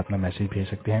प्रोग्राम में अपना मैसेज भेज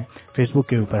सकते हैं। फेसबुक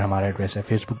के ऊपर हमारा एड्रेस है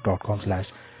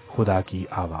facebook.com/खुदा की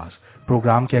आवाज़।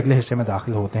 प्रोग्राम के अगले हिस्से में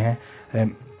दाखिल होते हैं।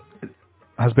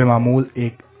 हस्बे मामूल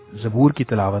एक ज़बूर की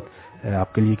तिलावत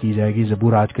आपके लिए की जाएगी।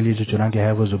 ज़बूर आज के लिए जो चुना गया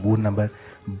है वो ज़बूर नंबर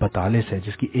 42 है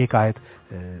जिसकी एक आयत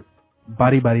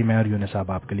बारी बारी मैं और यूनुस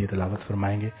साहब आपके लिए तिलावत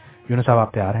फरमाएंगे। यूनुस साहब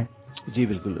आप तैयार हैं? जी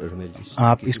बिल्कुल रमेश जी।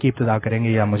 आप इसकी इब्तिदा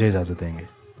करेंगे या मुझे इजाज़त देंगे?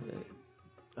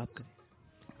 आप करें।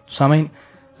 सामीन,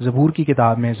 ज़बूर की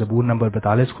किताब में ज़बूर नंबर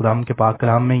 42 खुदावंद के पाक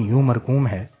कलाम में यूं मरकूम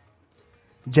है,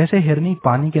 जैसे हिरनी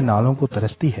पानी के नालों को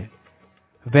तरसती है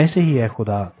वैसे ही है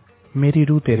खुदा मेरी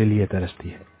रूह तेरे लिए तरसती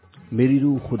है। मेरी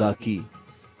रूह खुदा की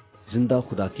जिंदा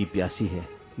खुदा की प्यासी है,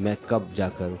 मैं कब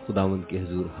जाकर खुदावंद के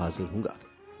हुजूर हाजिर हूँगा।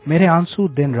 मेरे आंसू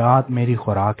दिन रात मेरी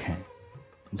खुराक हैं,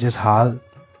 जिस हाल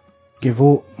कि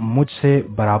वो मुझसे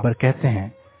बराबर कहते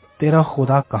हैं तेरा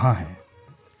खुदा कहाँ है।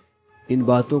 इन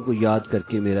बातों को याद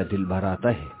करके मेरा दिल भर आता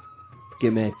है कि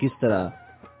मैं किस तरह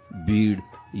भीड़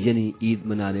यानी ईद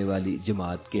मनाने वाली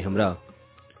जमात के हमरा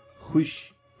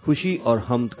खुशी और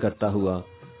हम्द करता हुआ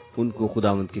उनको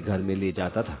खुदावंद के घर में ले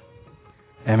जाता था।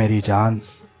 ऐ मेरी जान,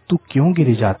 तू क्यों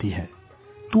गिरी जाती है,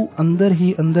 तू अंदर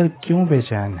ही अंदर क्यों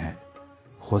बेचैन है।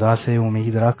 खुदा से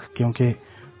उम्मीद रख, क्योंकि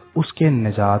उसके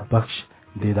निजात बख्श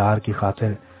दीदार की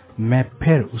खातिर मैं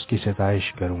फिर उसकी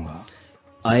सताइश करूंगा।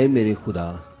 आए मेरे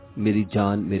खुदा, मेरी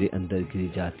जान मेरे अंदर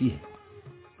गिरी जाती है,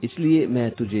 इसलिए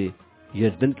मैं तुझे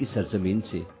यरदन की सरजमीन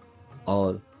से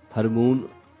और हरमून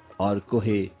और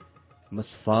कोहे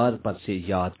मसफार पर से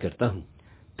याद करता हूँ।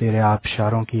 तेरे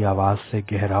आबशारों की आवाज से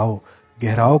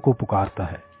गहराओं को पुकारता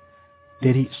है।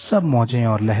 तेरी सब मौजें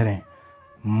और लहरें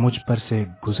मुझ पर से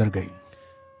गुजर गई।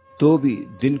 तो भी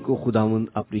दिन को खुदावंद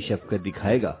अपनी शफकत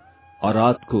दिखाएगा और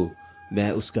रात को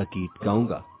मैं उसका गीत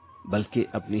गाऊंगा, बल्कि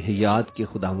अपनी हयात के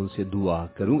खुदावंद से दुआ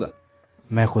करूंगा।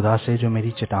 मैं खुदा से जो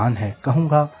मेरी चट्टान है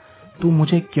कहूंगा, तू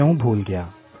मुझे क्यों भूल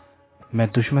गया। मैं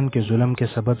दुश्मन के जुल्म के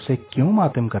सबब से क्यों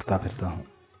मातम करता फिरता हूँ।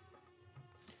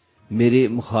 मेरे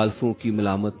मुखालफों की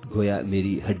मलामत गोया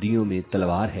मेरी हड्डियों में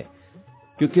तलवार है,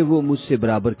 क्योंकि वो मुझसे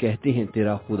बराबर कहते हैं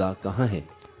तेरा खुदा कहाँ है।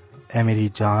 ऐ मेरी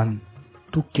जान,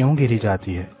 तू क्यों गिरी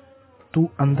जाती है, तू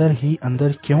अंदर ही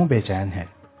अंदर क्यों बेचैन है।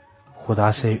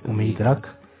 खुदा से उम्मीद रख,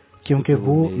 क्योंकि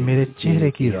वो मेरे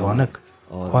चेहरे की रौनक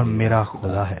और मेरा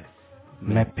खुदा है,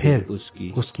 मैं फिर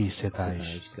उसकी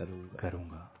सताइश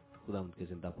करूंगा। खुदा उनके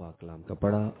जिंदा पाक कलाम का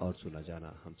पढ़ा और सुना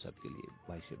जाना हम सब के लिए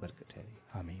बाइस बरकत है।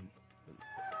 आमीन।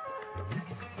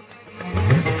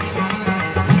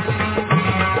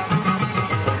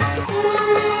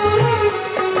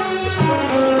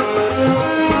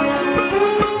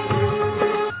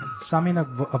 सामीन,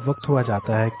 अब वक्त हुआ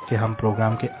जाता है कि हम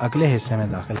प्रोग्राम के अगले हिस्से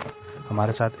में दाखिल हैं।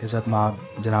 हमारे साथ इज़्ज़त माब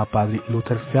जनाब पादरी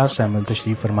लूथर फयाज सैमुअल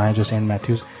तशरीफ फरमाए, जो Saint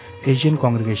Matthew's Asian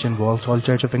congregation Walsall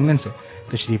Church of England से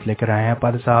तशरीफ लेकर आए हैं।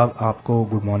 पादरी साहब आपको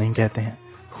गुड मॉर्निंग कहते हैं,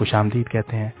 खुश आमदीद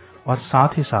कहते हैं और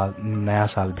साथ ही साथ नया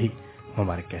साल भी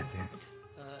मुबारक कहते हैं।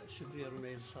 शुक्रिया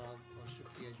रमेश साहब और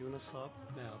शुक्रिया यूनुस साहब।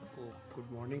 मैं आपको गुड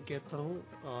मॉर्निंग कहता हूँ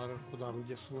और खुदा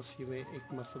यीशु मसीह में एक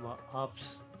मरतबा आप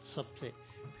سب سے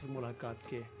پھر ملاقات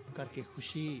کر کے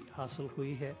خوشی حاصل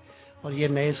ہوئی ہے اور یہ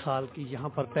نئے سال کی یہاں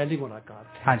پر پہلی ملاقات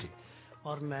ہے. ہاں جی.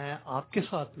 اور میں آپ کے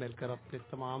ساتھ مل کر اپنے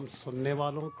تمام سننے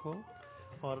والوں کو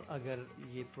اور اگر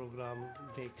یہ پروگرام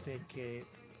دیکھنے کے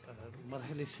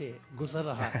مرحلے سے گزر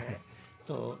رہا ہے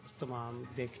تو تمام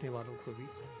دیکھنے والوں کو بھی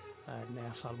نیا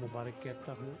سال مبارک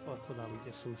کہتا ہوں اور خدا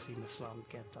یسوع مسیح میں سلام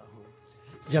کہتا ہوں.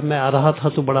 جب میں آ رہا تھا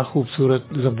تو بڑا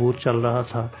خوبصورت زبور چل رہا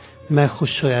تھا. میں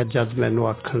خوش ہویا جد مینوں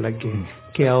آکھن لگے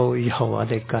کہ آؤ یہوہ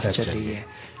دے گھر چلیے.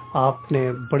 آپ نے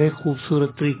بڑے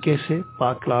خوبصورت طریقے سے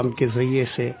پاک کلام کے ذریعے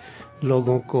سے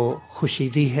لوگوں کو خوشی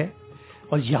دی ہے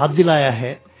اور یاد دلایا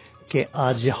ہے کہ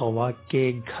آج یہوہ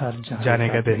کے گھر جانے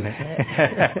کا دن ہے.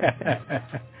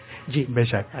 جی بے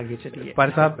شک. آگے چلیے. پر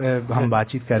صاحب ہم بات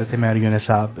چیت کر رہے تھے میں اور یونس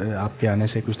صاحب آپ کے آنے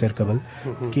سے کچھ دیر قبل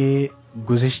کہ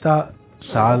گزشتہ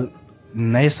سال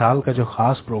نئے سال کا جو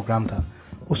خاص پروگرام تھا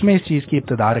اس میں اس چیز کی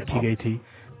ابتدا رکھی گئی تھی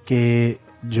کہ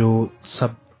جو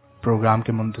سب پروگرام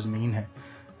کے منتظمین ہیں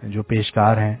جو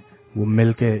پیشکار ہیں وہ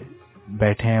مل کے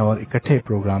بیٹھیں اور اکٹھے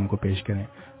پروگرام کو پیش کریں.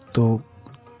 تو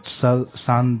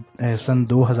سن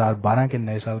 2012 کے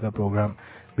نئے سال کا پروگرام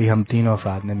بھی ہم تینوں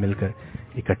افراد نے مل کر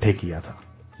اکٹھے کیا تھا.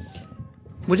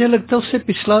 مجھے لگتا ہے اس سے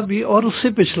پچھلا بھی اور اس سے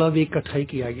پچھلا بھی اکٹھا ہی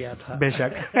کیا گیا تھا. بے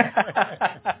شک.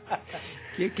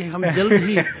 کہ ہم جلد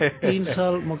ہی 3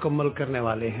 سال مکمل کرنے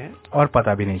والے ہیں اور پتہ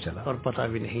بھی نہیں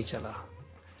چلا.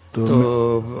 تو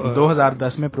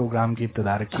 2010 میں پروگرام کی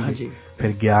ابتدا رکھی گئی.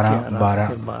 پھر 11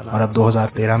 12 اور اب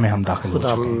 2013 میں ہم داخل ہو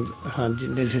چکے ہیں. ہاں جی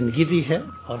نے زندگی دی ہے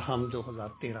اور ہم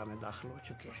 2013 میں داخل ہو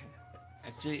چکے ہیں.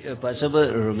 ایکچولی پاسب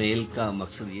رومیل کا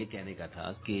مقصد یہ کہنے کا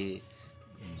تھا کہ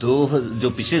جو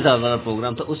پچھلے سال والا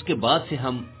پروگرام تھا اس کے بعد سے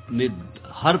ہم نے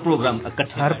ہر پروگرام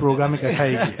اکٹھا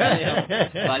ہی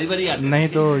کیا. باری نہیں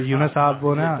تو یونس صاحب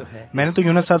وہ نا میں نے تو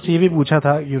یونس صاحب سے یہ بھی پوچھا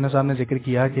تھا. یونس صاحب نے ذکر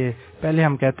کیا کہ پہلے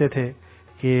ہم کہتے تھے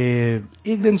کہ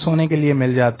ایک دن سونے کے لیے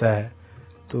مل جاتا ہے.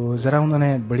 تو ذرا انہوں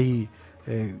نے بڑی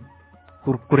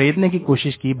کریدنے کی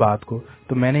کوشش کی بات کو.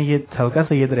 تو میں نے یہ ہلکا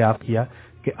سا یہ دریافت کیا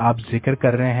کہ آپ ذکر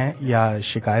کر رہے ہیں یا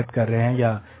شکایت کر رہے ہیں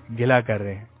یا گلہ کر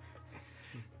رہے ہیں.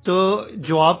 تو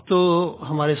جواب تو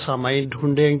ہمارے سامعین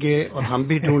ڈھونڈیں گے اور ہم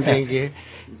بھی ڈھونڈیں گے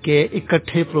کہ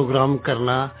اکٹھے پروگرام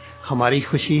کرنا ہماری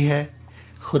خوشی ہے,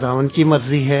 خداوند کی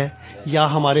مرضی ہے, یا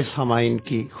ہمارے سامعین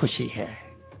کی خوشی ہے.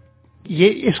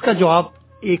 یہ اس کا جواب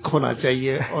ایک ہونا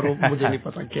چاہیے اور وہ مجھے نہیں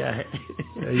پتا کیا ہے.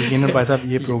 یقیناً بھائی صاحب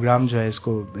یہ پروگرام جو ہے اس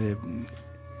کو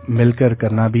مل کر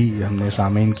کرنا بھی ہم نے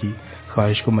سامعین کی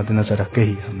خواہش کو مد نظر رکھ کے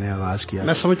ہی ہم نے آغاز کیا.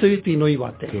 میں سمجھتا ہوں یہ تینوں ہی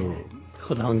باتیں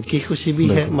خداوند کی خوشی بھی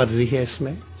ہے, مرضی ہے اس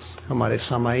میں, ہمارے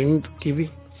سامعین کی بھی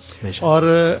اور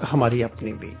ہماری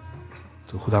اپنی بھی.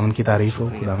 تو خداوند کی تعریف ہو,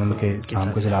 خداوند کے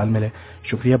نام کو جلال ملے.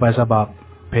 شکریہ بھائی صاحب, آپ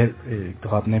پھر ایک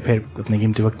دفعہ آپ نے پھر اپنے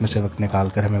قیمتی وقت میں سے وقت نکال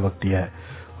کر ہمیں وقت دیا ہے.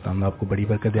 خداوند آپ کو بڑی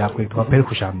برکت دے. آپ کو ایک دفعہ پھر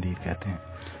خوش آمدید کہتے ہیں.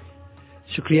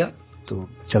 شکریہ. تو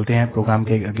چلتے ہیں پروگرام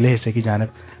کے اگلے حصے کی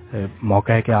جانب.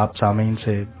 موقع ہے کہ آپ سامعین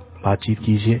سے بات چیت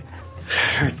کیجیے.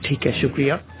 ٹھیک ہے,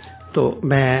 شکریہ. تو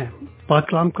میں پاک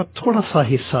کلام کا تھوڑا سا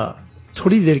حصہ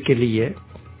تھوڑی دیر کے لیے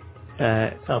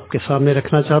آپ کے سامنے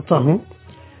رکھنا چاہتا ہوں.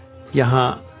 یہاں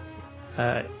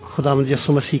خداوند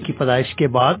یسوع مسیح کی پیدائش کے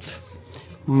بعد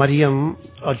مریم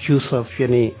اور یوسف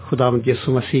یعنی خداوند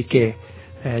یسوع مسیح کے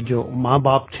جو ماں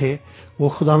باپ تھے وہ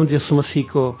خداوند یسوع مسیح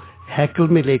کو ہیکل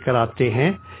میں لے کر آتے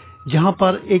ہیں, جہاں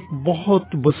پر ایک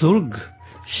بہت بزرگ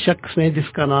شخص نے جس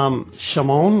کا نام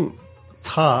شمعون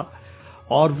تھا,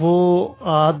 اور وہ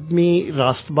آدمی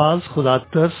راست باز, خدا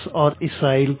ترس اور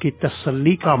اسرائیل کی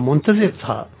تسلی کا منتظر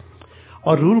تھا,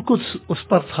 اور روح القدس اس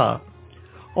پر تھا,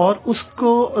 اور اس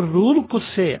کو روح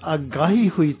القدس سے آگاہی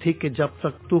ہوئی تھی کہ جب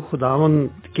تک تو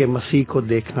خداوند کے مسیح کو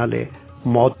دیکھ نہ لے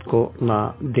موت کو نہ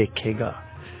دیکھے گا.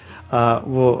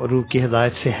 وہ روح کی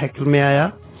ہدایت سے ہیکل میں آیا,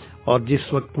 اور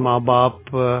جس وقت ماں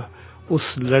باپ اس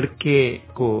لڑکے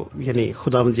کو یعنی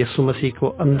خداوند یسوع مسیح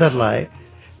کو اندر لائے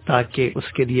تاکہ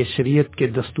اس کے لیے شریعت کے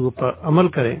دستور پر عمل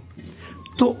کریں,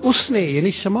 تو اس نے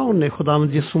یعنی شمعون نے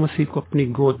خداوند یسوع مسیح کو اپنی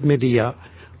گود میں لیا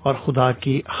اور خدا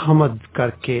کی حمد کر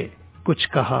کے کچھ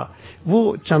کہا.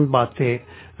 وہ چند باتیں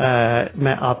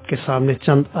میں آپ کے سامنے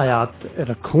چند آیات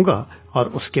رکھوں گا اور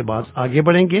اس کے بعد آگے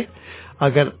بڑھیں گے.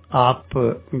 اگر آپ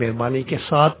مہربانی کے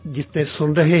ساتھ جتنے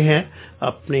سن رہے ہیں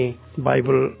اپنی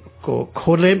بائبل کو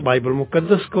کھولیں, بائبل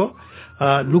مقدس کو,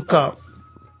 لوکا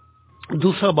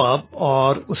 2 باب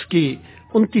اور اس کی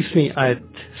 29ویں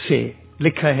آیت سے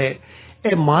لکھا ہے,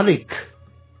 اے مالک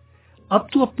اب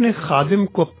تو اپنے خادم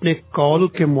کو اپنے قول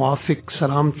کے موافق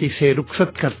سلامتی سے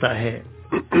رخصت کرتا ہے,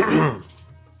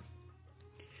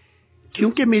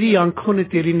 کیونکہ میری آنکھوں نے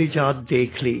تیری نجات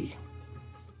دیکھ لی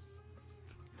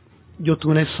جو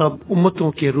تو نے سب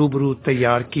امتوں کے روبرو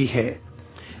تیار کی ہے.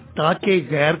 تاکہ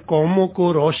غیر قوموں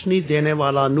کو روشنی دینے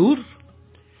والا نور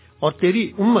اور تیری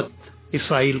امت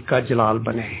اسرائیل کا جلال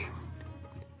بنے.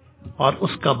 اور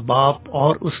اس کا باپ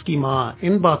اور اس کی ماں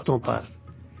ان باتوں پر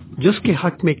جس کے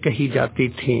حق میں کہی جاتی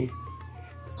تھیں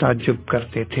تعجب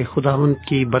کرتے تھے. خداوند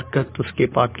کی برکت اس کے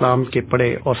پاک کلام کے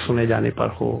پڑھے اور سنے جانے پر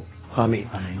ہو. آمین.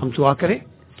 ہم دعا کریں.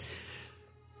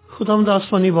 خداوند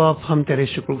آسمانی باپ، ہم تیرے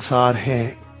شکر گزار ہیں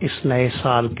اس نئے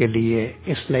سال کے لیے،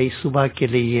 اس نئی صبح کے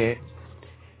لیے،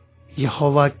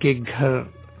 یہوہ کے گھر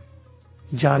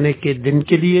جانے کے دن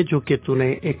کے لیے جو کہ تو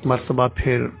نے ایک مرتبہ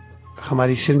پھر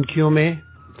ہماری زندگیوں میں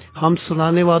ہم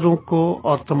سنانے والوں کو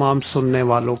اور تمام سننے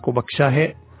والوں کو بخشا ہے.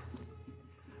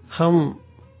 ہم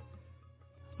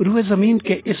روئے زمین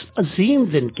کے اس عظیم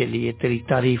دن کے لیے تیری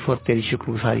تعریف اور تیری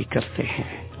شکر گزاری کرتے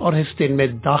ہیں، اور اس دن میں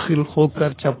داخل ہو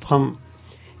کر جب ہم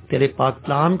تیرے پاک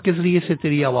کلام کے ذریعے سے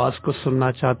تیری آواز کو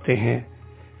سننا چاہتے ہیں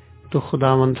تو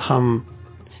خداوند ہم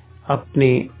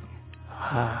اپنی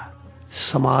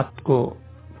سماعت کو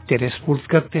تیرے سپرد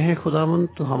کرتے ہیں. خداوند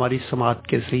تو ہماری سماعت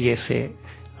کے ذریعے سے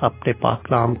اپنے پاک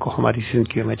کلام کو ہماری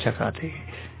زندگیوں میں جگا دے.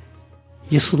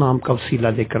 یسوع نام کا وسیلہ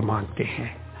دے کر مانگتے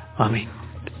ہیں، آمین.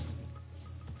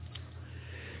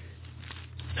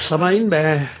 سامعین،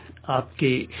 میں آپ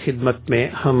کی خدمت میں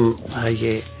ہم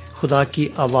یہ خدا کی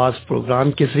آواز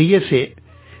پروگرام کے ذریعے سے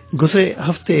گزرے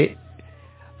ہفتے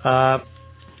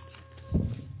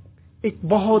ایک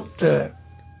بہت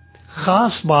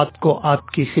خاص بات کو آپ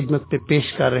کی خدمت میں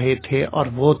پیش کر رہے تھے، اور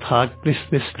وہ تھا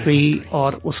کرسمس ٹری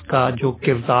اور اس کا جو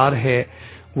کردار ہے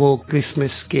وہ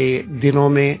کرسمس کے دنوں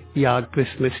میں یا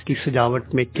کرسمس کی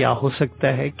سجاوٹ میں کیا ہو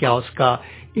سکتا ہے، کیا اس کا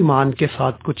ایمان کے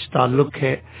ساتھ کچھ تعلق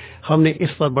ہے. ہم نے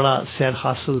اس پر بڑا سیر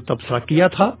حاصل تبصرہ کیا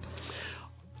تھا،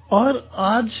 اور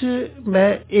آج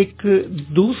میں ایک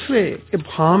دوسرے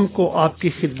ابہام کو آپ کی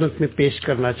خدمت میں پیش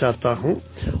کرنا چاہتا ہوں.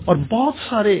 اور بہت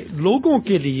سارے لوگوں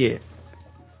کے لیے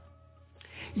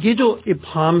یہ جو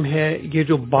ابہام ہے، یہ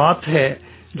جو بات ہے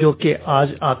جو کہ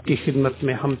آج آپ کی خدمت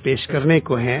میں ہم پیش کرنے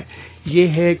کو ہیں، یہ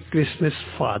ہے کرسمس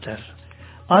فادر.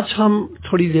 آج ہم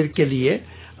تھوڑی دیر کے لیے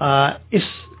اس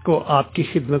کو آپ کی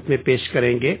خدمت میں پیش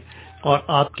کریں گے، اور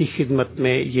آپ کی خدمت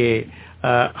میں یہ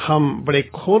ہم بڑے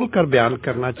کھول کر بیان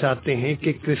کرنا چاہتے ہیں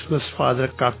کہ کرسمس فادر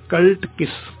کا کلٹ،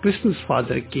 کرسمس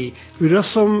فادر کی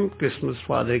رسم، کرسمس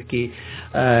فادر کی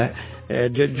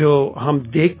جو ہم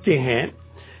دیکھتے ہیں،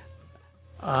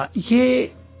 یہ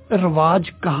رواج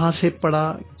کہاں سے پڑا،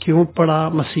 کیوں پڑا،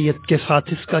 مسیحیت کے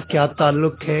ساتھ اس کا کیا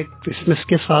تعلق ہے، کرسمس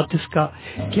کے ساتھ اس کا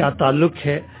کیا تعلق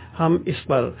ہے. ہم اس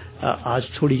پر آج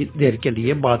تھوڑی دیر کے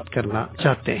لیے بات کرنا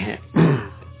چاہتے ہیں.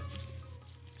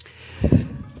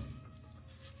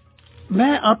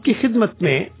 میں آپ کی خدمت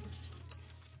میں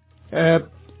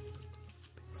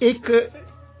ایک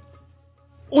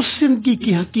اس زندگی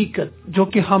کی حقیقت جو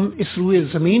کہ ہم اس روئے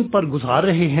زمین پر گزار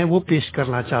رہے ہیں وہ پیش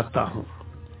کرنا چاہتا ہوں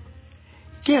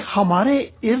کہ ہمارے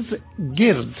ارد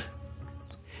گرد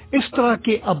اس طرح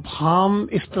کے ابہام،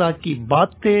 اس طرح کی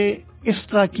باتیں، اس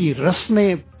طرح کی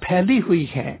رسمیں پھیلی ہوئی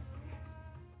ہیں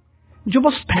جو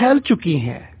بس پھیل چکی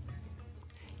ہیں.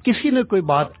 کسی نے کوئی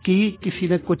بات کی، کسی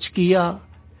نے کچھ کیا،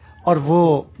 اور وہ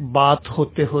بات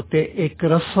ہوتے ہوتے ایک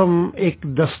رسم، ایک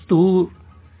دستور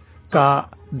کا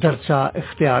درجہ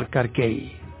اختیار کر گئی.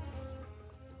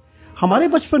 ہمارے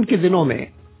بچپن کے دنوں میں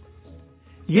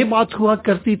یہ بات ہوا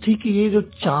کرتی تھی کہ یہ جو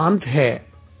چاند ہے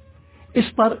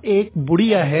اس پر ایک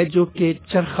بڑھیا ہے جو کہ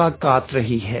چرخہ کاٹ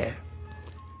رہی ہے،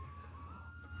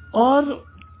 اور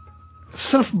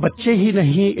صرف بچے ہی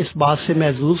نہیں اس بات سے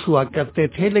محظوظ ہوا کرتے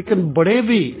تھے، لیکن بڑے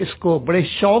بھی اس کو بڑے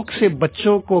شوق سے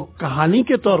بچوں کو کہانی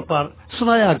کے طور پر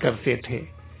سنایا کرتے تھے.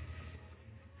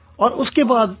 اور اس کے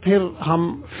بعد پھر ہم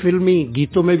فلمی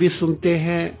گیتوں میں بھی سنتے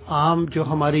ہیں، عام جو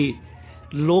ہماری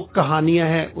لوک کہانیاں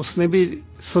ہیں اس میں بھی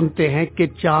سنتے ہیں کہ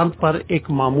چاند پر ایک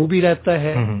ماموں بھی رہتا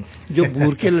ہے جو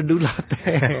بور کے لڈو لاتا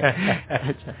ہے.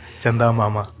 چندا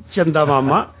ماما. چندا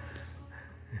ماما.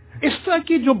 اس طرح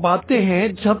کی جو باتیں ہیں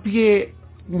جب یہ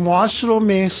معاشروں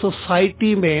میں،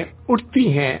 سوسائٹی میں اٹھتی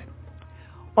ہیں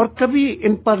اور کبھی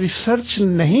ان پر ریسرچ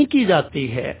نہیں کی جاتی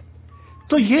ہے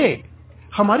تو یہ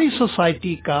ہماری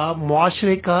سوسائٹی کا،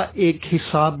 معاشرے کا ایک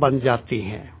حصہ بن جاتی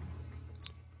ہیں.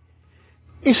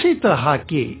 اسی طرح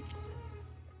کی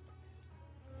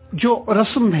جو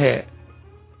رسم ہے،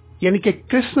 یعنی کہ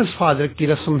کرسمس فادر کی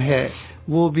رسم ہے،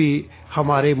 وہ بھی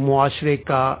ہمارے معاشرے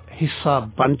کا حصہ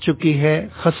بن چکی ہے،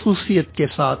 خصوصیت کے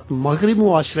ساتھ مغربی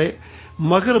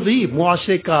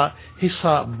معاشرے کا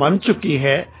حصہ بن چکی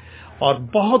ہے. اور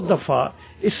بہت دفعہ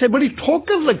اس سے بڑی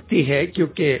ٹھوکر لگتی ہے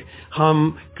کیونکہ ہم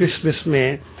کرسمس میں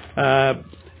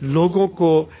لوگوں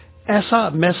کو ایسا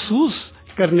محسوس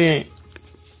کرنے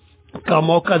کا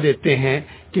موقع دیتے ہیں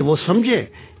کہ وہ سمجھے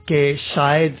کہ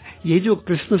شاید یہ جو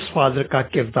کرسمس فادر کا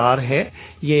کردار ہے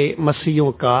یہ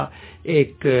مسیحیوں کا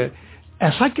ایک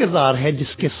ایسا کردار ہے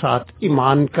جس کے ساتھ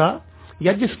ایمان کا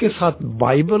یا جس کے ساتھ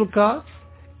بائبل کا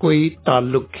کوئی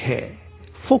تعلق ہے.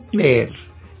 فولکلور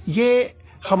یہ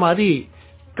ہماری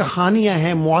کہانیاں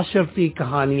ہیں، معاشرتی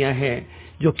کہانیاں ہیں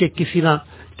جو کہ کسی نہ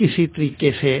کسی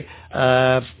طریقے سے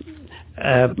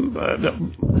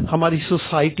ہماری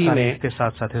سوسائٹی میں کے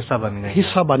ساتھ ساتھ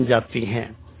حصہ بن جاتی ہیں،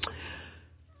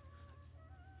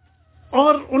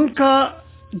 اور ان کا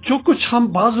جو کچھ ہم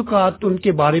بعض اوقات ان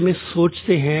کے بارے میں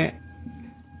سوچتے ہیں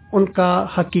ان کا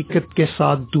حقیقت کے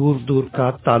ساتھ دور دور کا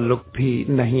تعلق بھی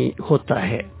نہیں ہوتا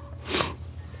ہے.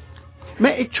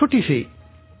 میں ایک چھوٹی سی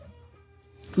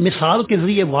مثال کے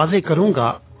ذریعے واضح کروں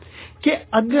گا کہ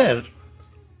اگر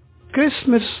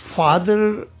کرسمس فادر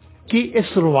کی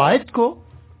اس روایت کو،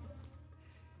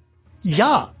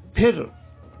 یا پھر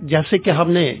جیسے کہ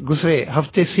ہم نے گزرے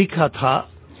ہفتے سیکھا تھا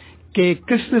کہ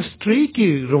کرسمس ٹری کی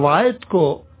روایت کو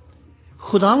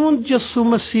خداوند یسوع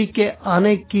مسیح کے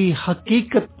آنے کی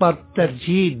حقیقت پر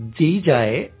ترجیح دی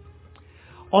جائے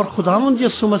اور خداوند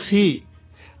یسوع مسیح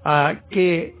کے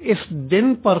اس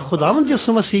دن پر خداوند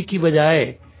یسوع مسیح کی بجائے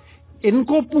ان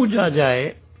کو پوجا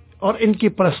جائے اور ان کی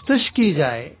پرستش کی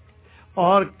جائے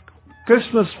اور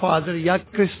کرسمس فادر یا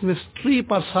کرسمس ٹری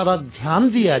پر سارا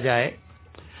دھیان دیا جائے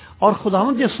اور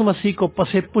خداوند یسوع مسیح کو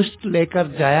پس پشت لے کر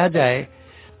جایا جائے،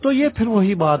 تو یہ پھر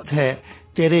وہی بات ہے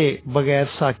تیرے بغیر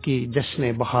ساکی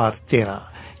جشن بہار تیرا،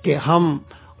 کہ ہم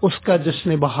اس کا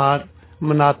جشن بہار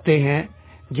مناتے ہیں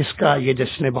جس کا یہ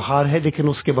جشن بہار ہے، لیکن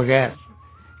اس کے بغیر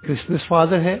کرسمس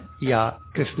فادر ہے یا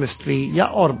کرسمس ٹری یا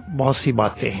اور بہت سی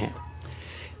باتیں ہیں.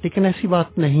 لیکن ایسی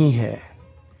بات نہیں ہے.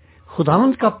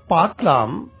 خداوند کا پاک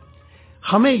کلام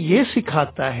ہمیں یہ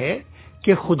سکھاتا ہے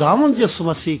کہ خداوند یسوع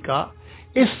مسیح کا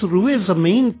اس روئے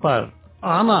زمین پر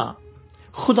آنا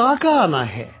خدا کا آنا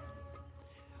ہے.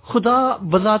 خدا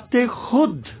بذات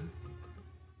خود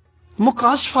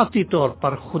مکاشفاتی طور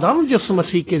پر خداوند یسوع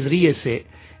مسیح کے ذریعے سے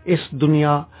اس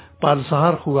دنیا پر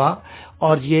ظاہر ہوا،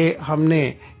 اور یہ ہم نے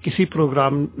کسی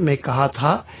پروگرام میں کہا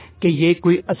تھا کہ یہ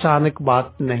کوئی اچانک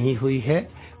بات نہیں ہوئی ہے.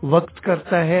 وقت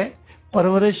کرتا ہے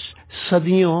پرورش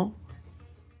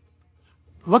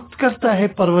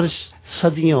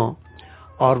صدیوں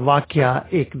اور واقعہ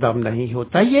ایک دم نہیں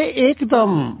ہوتا. یہ ایک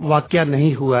دم واقعہ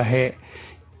نہیں ہوا ہے.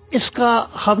 اس کا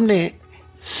ہم نے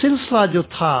سلسلہ جو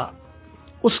تھا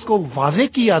اس کو واضح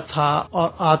کیا تھا اور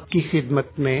آپ کی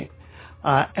خدمت میں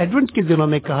ایڈونٹ کے دنوں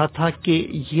میں کہا تھا کہ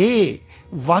یہ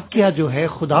واقعہ جو ہے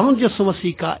خداوند یسوع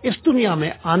مسیح کا اس دنیا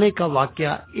میں آنے کا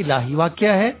واقعہ الہی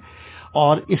واقعہ ہے،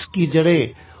 اور اس کی جڑیں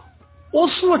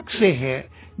اس وقت سے ہے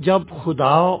جب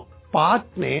خدا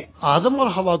پاک نے آدم اور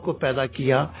حوا کو پیدا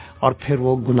کیا اور پھر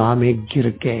وہ گناہ میں گر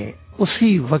گئے.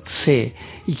 اسی وقت سے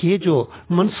یہ جو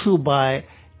منصوبہ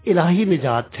الہی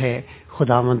نجات ہے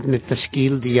خداوند نے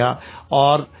تشکیل دیا،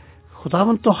 اور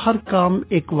خداوند تو ہر کام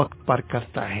ایک وقت پر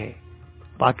کرتا ہے.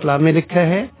 پاک کلام میں لکھا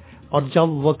ہے اور جب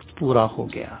وقت پورا ہو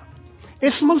گیا،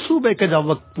 اس منصوبے کا جب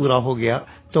وقت پورا ہو گیا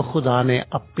تو خدا نے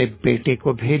اپنے بیٹے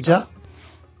کو بھیجا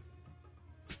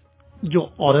جو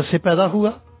عورت سے پیدا ہوا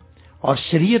اور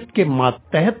شریعت کے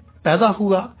ماتحت پیدا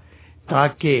ہوا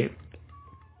تاکہ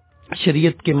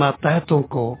شریعت کے ماتحتوں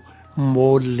کو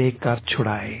مول لے کر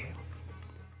چھڑائے.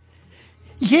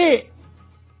 یہ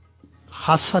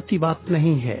حادثاتی بات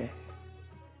نہیں ہے.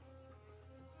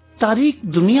 تاریخ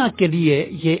دنیا کے لیے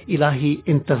یہ الہی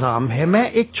انتظام ہے. میں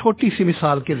ایک چھوٹی سی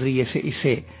مثال کے ذریعے سے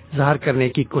اسے ظاہر کرنے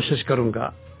کی کوشش کروں گا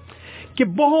کہ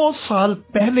بہت سال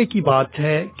پہلے کی بات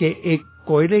ہے کہ ایک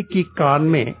کوئلے کی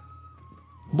کان میں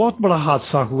بہت بڑا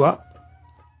حادثہ ہوا.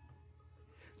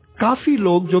 کافی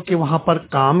لوگ جو کہ وہاں پر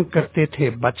کام کرتے تھے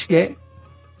بچ گئے،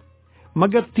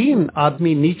 مگر 3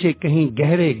 آدمی نیچے کہیں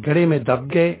گہرے گڑھے میں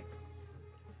دب گئے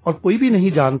اور کوئی بھی نہیں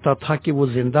جانتا تھا کہ وہ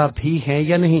زندہ بھی ہیں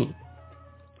یا نہیں.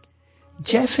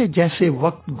 جیسے جیسے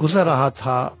وقت گزر رہا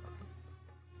تھا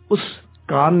اس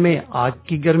کان میں آگ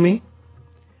کی گرمی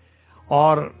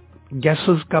اور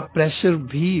گیسز کا پریشر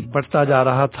بھی بڑھتا جا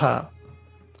رہا تھا.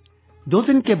 2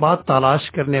 دن کے بعد تلاش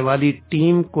کرنے والی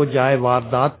ٹیم کو جائے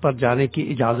واردات پر جانے کی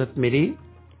اجازت ملی،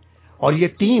 اور یہ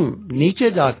ٹیم نیچے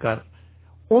جا کر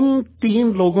ان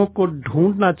 3 لوگوں کو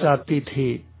ڈھونڈنا چاہتی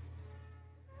تھی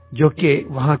جو کہ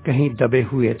وہاں کہیں دبے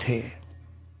ہوئے تھے،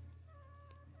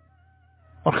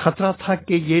 اور خطرہ تھا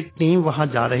کہ یہ ٹیم وہاں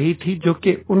جا رہی تھی جو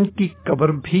کہ ان کی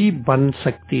قبر بھی بن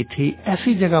سکتی تھی.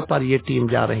 ایسی جگہ پر یہ ٹیم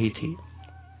جا رہی تھی.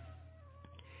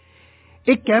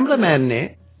 ایک کیمرہ مین نے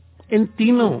ان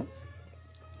 3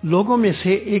 لوگوں میں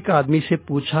سے ایک آدمی سے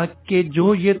پوچھا کہ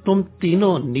جو یہ تم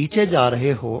 3 نیچے جا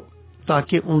رہے ہو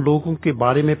تاکہ ان لوگوں کے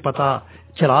بارے میں پتا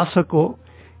چلا سکو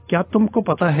کیا تم کو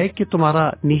پتا ہے کہ تمہارا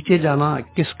نیچے جانا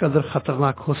کس قدر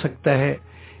خطرناک ہو سکتا ہے؟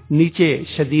 نیچے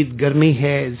شدید گرمی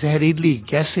ہے، زہریلی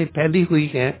گیسیں پھیلی ہوئی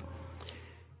ہیں،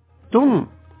 تم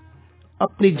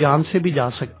اپنی جان سے بھی جا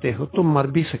سکتے ہو، تم مر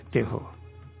بھی سکتے ہو۔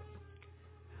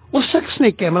 اس شخص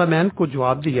نے کیمرہ مین کو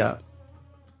جواب دیا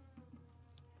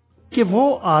کہ وہ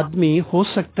آدمی ہو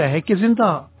سکتا ہے کہ زندہ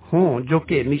ہوں جو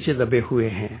کہ نیچے دبے ہوئے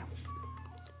ہیں۔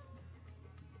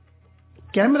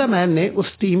 کیمرہ مین نے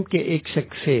اس ٹیم کے ایک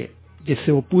شخص سے جس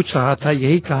سے وہ پوچھ رہا تھا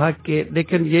یہی کہا کہ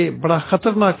لیکن یہ بڑا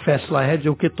خطرناک فیصلہ ہے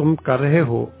جو کہ تم کر رہے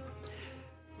ہو۔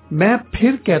 میں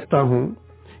پھر کہتا ہوں،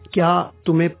 کیا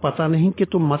تمہیں پتا نہیں کہ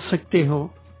تم مر سکتے ہو؟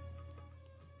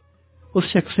 اس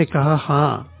شخص نے کہا،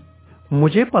 ہاں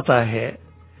مجھے پتا ہے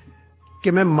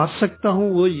کہ میں مر سکتا ہوں۔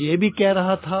 وہ یہ بھی کہہ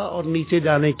رہا تھا اور نیچے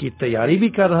جانے کی تیاری بھی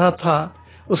کر رہا تھا۔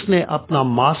 اس نے اپنا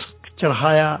ماسک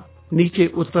چڑھایا، نیچے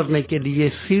اترنے کے لیے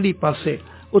سیڑھی پر سے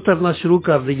اترنا شروع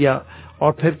کر دیا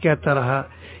اور پھر کہتا رہا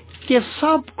کہ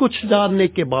سب کچھ جاننے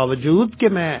کے باوجود کہ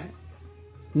میں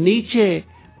نیچے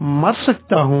مر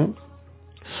سکتا ہوں،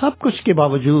 سب کچھ کے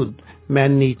باوجود میں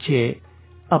نیچے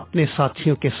اپنے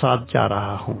ساتھیوں کے ساتھ جا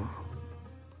رہا ہوں۔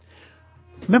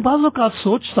 میں بعض اوقات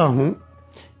سوچتا ہوں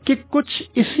کہ کچھ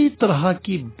اسی طرح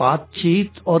کی بات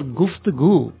چیت اور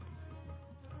گفتگو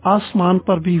آسمان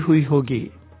پر بھی ہوئی ہوگی۔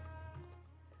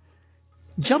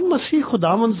 جب مسیح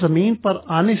خداوند زمین پر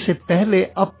آنے سے پہلے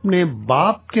اپنے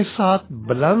باپ کے ساتھ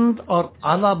بلند اور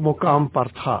اعلیٰ مقام پر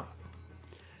تھا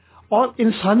اور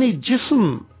انسانی جسم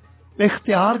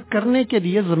اختیار کرنے کے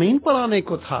لیے زمین پر آنے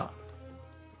کو تھا،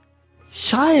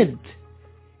 شاید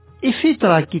اسی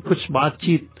طرح کی کچھ بات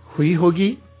چیت ہوئی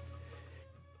ہوگی۔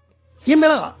 یہ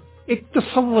میرا ایک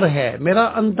تصور ہے، میرا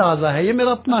اندازہ ہے، یہ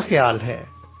میرا اپنا خیال ہے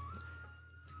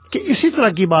کہ اسی طرح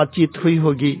کی بات چیت ہوئی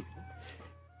ہوگی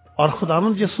اور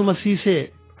خداوند یسوع مسیح سے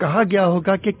کہا گیا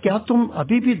ہوگا کہ کیا تم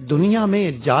ابھی بھی دنیا میں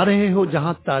جا رہے ہو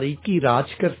جہاں تاریکی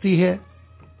راج کرتی ہے؟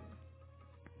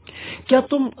 کیا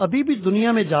تم ابھی بھی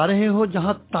دنیا میں جا رہے ہو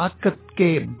جہاں طاقت کے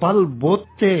بل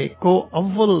بوتے کو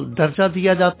اول درجہ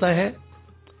دیا جاتا ہے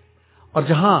اور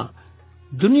جہاں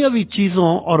دنیاوی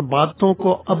چیزوں اور باتوں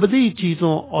کو ابدی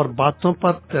چیزوں اور باتوں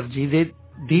پر ترجیح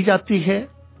دی جاتی ہے؟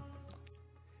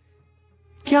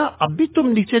 کیا اب بھی تم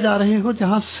نیچے جا رہے ہو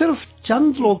جہاں صرف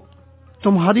چند لوگ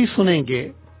تمہاری سنیں گے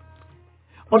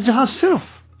اور جہاں صرف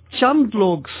چند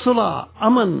لوگ صلح،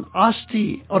 امن، آشتی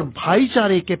اور بھائی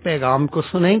چارے کے پیغام کو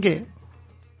سنیں گے؟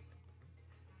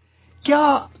 کیا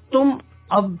تم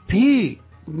اب بھی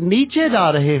نیچے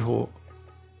جا رہے ہو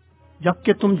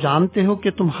جبکہ تم جانتے ہو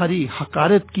کہ تمہاری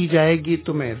حقارت کی جائے گی،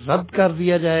 تمہیں رد کر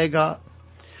دیا جائے گا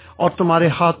اور تمہارے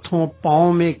ہاتھوں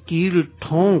پاؤں میں کیل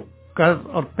ٹھونک کر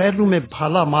اور پیروں میں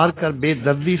بھالا مار کر بے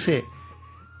دردی سے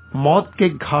موت کے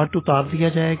گھاٹ اتار دیا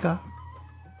جائے گا؟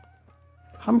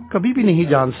 ہم کبھی بھی نہیں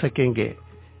جان سکیں گے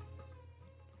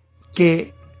کہ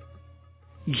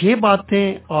یہ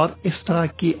باتیں اور اس طرح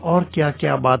کی اور کیا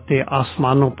کیا باتیں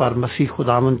آسمانوں پر مسیح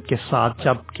خداوند کے ساتھ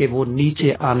جب کہ وہ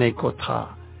نیچے آنے کو تھا،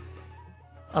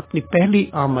 اپنی پہلی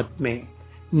آمد میں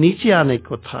نیچے آنے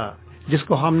کو تھا، جس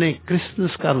کو ہم نے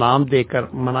کرسمس کا نام دے کر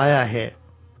منایا ہے۔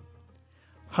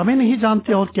 ہمیں نہیں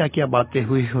جانتے اور کیا کیا باتیں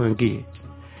ہوئی ہوں گی،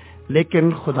 لیکن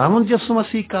خداوند یسوع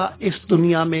مسیح کا اس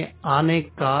دنیا میں آنے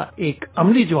کا ایک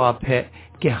عملی جواب ہے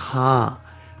کہ ہاں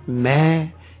میں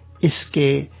اس کے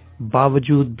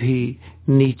باوجود بھی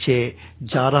نیچے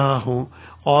جا رہا ہوں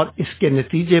اور اس کے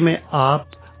نتیجے میں آپ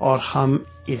اور ہم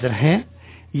ادھر ہیں۔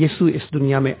 یسوع اس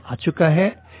دنیا میں آ چکا ہے۔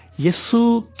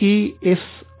 یسوع کی اس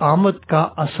آمد کا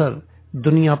اثر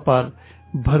دنیا پر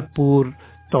بھرپور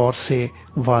طور سے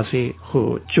واضح ہو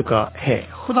چکا ہے۔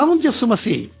 خداوند یسوع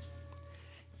مسیح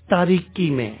تاریکی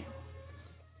میں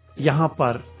یہاں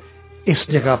پر اس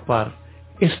جگہ پر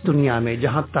اس دنیا میں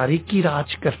جہاں تاریکی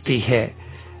راج کرتی ہے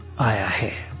آیا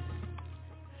ہے،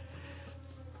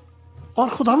 اور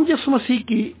خداوند یسوع مسیح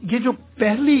کی یہ جو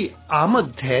پہلی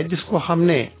آمد ہے جس کو ہم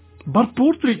نے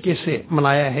بھرپور طریقے سے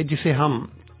منایا ہے، جسے ہم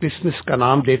کرسمس کا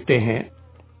نام دیتے ہیں،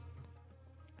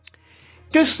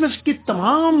 کرسمس کی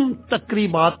تمام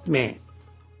تقریبات میں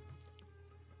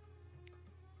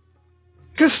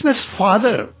کرسمس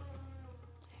فادر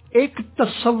ایک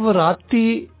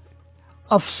تصوراتی،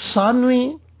 افسانوی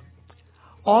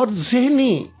اور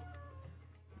ذہنی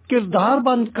کردار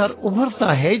بن کر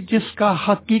ابھرتا ہے جس کا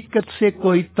حقیقت سے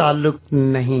کوئی تعلق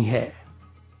نہیں ہے۔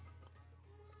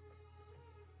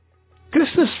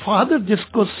 کرسمس فادر جس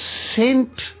کو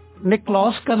سینٹ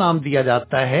نکلاس کا نام دیا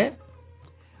جاتا ہے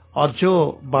اور جو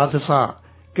بادشاہ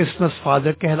کرسمس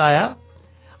فادر کہلایا،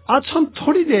 آج ہم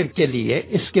تھوڑی دیر کے لیے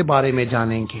اس کے بارے میں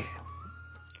جانیں گے۔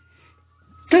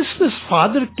 کرسمس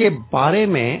فادر کے بارے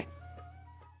میں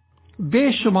بے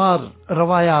شمار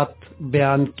روایات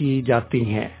بیان کی جاتی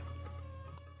ہیں۔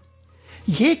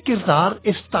 یہ کردار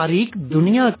اس تاریک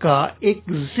دنیا کا ایک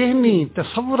ذہنی،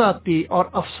 تصوراتی اور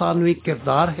افسانوی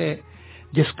کردار ہے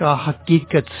جس کا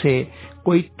حقیقت سے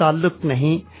کوئی تعلق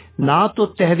نہیں، نہ تو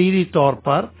تحریری طور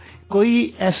پر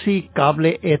کوئی ایسی قابل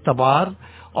اعتبار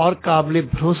اور قابل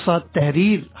بھروسہ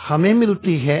تحریر ہمیں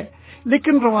ملتی ہے،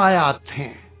 لیکن روایات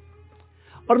ہیں۔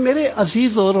 اور میرے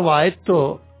عزیز و روایت تو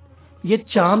یہ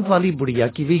چاند والی بڑیا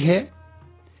کی بھی ہے،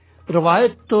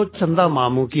 روایت تو چندہ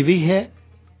ماموں کی بھی ہے۔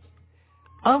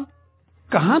 اب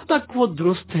کہاں تک وہ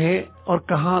درست ہے اور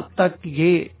کہاں تک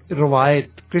یہ روایت،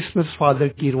 کرسمس فادر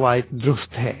کی روایت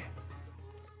درست ہے؟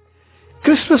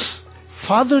 کرسمس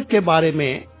فادر کے بارے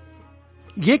میں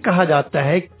یہ کہا جاتا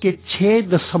ہے کہ 6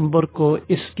 دسمبر کو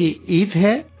اس کی عید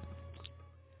ہے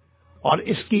اور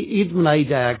اس کی عید منائی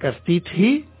جایا کرتی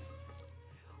تھی،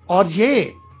 اور یہ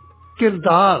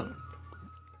کردار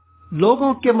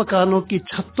لوگوں کے مکانوں کی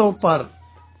چھتوں پر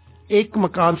ایک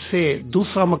مکان سے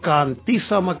دوسرا مکان،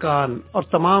 تیسرا مکان اور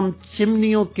تمام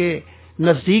چمنیوں کے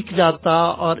نزدیک جاتا،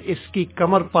 اور اس کی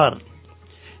کمر پر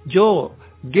جو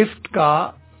گفٹ کا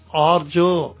اور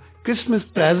جو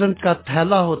کرسمس پریزنٹ کا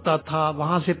تھیلا ہوتا تھا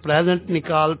وہاں سے پریزنٹ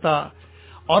نکالتا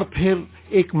اور پھر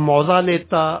ایک موزہ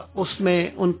لیتا، اس میں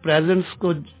ان پریزنٹس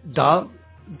کو ڈال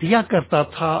دیا کرتا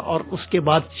تھا اور اس کے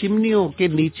بعد چمنیوں کے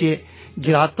نیچے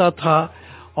گراتا تھا۔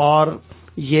 اور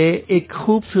یہ ایک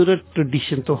خوبصورت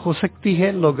ٹریڈیشن تو ہو سکتی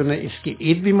ہے، لوگوں نے اس کی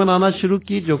عید بھی منانا شروع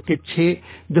کی جو کہ 6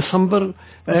 دسمبر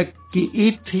کی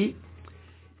عید تھی۔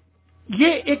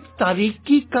 یہ ایک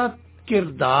تاریکی کا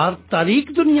کردار، تاریک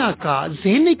دنیا کا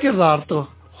ذہنی کردار تو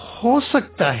ہو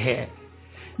سکتا ہے،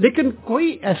 لیکن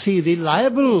کوئی ایسی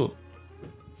ریلائبل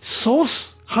سورس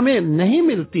ہمیں نہیں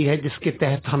ملتی ہے جس کے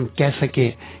تحت ہم کہہ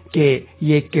سکیں کہ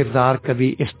یہ کردار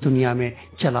کبھی اس دنیا میں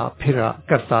چلا پھرا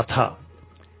کرتا تھا۔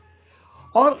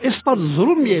 اور اس پر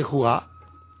ظلم یہ ہوا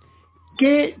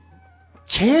کہ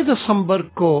 6 دسمبر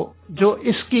کو جو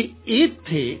اس کی عید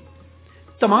تھی،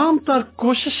 تمام تر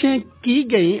کوششیں کی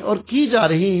گئیں اور کی جا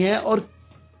رہی ہیں اور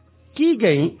کی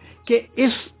گئیں کہ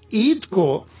اس عید کو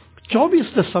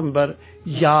 24 دسمبر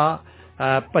یا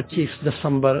 25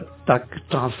 دسمبر تک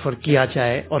ٹرانسفر کیا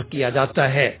جائے، اور کیا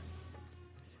جاتا ہے۔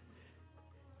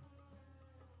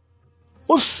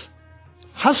 اس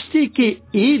ہستی کی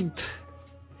عید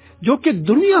جو کہ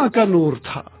دنیا کا نور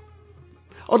تھا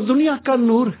اور دنیا کا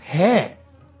نور ہے،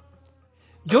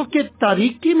 جو کہ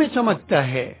تاریکی میں چمکتا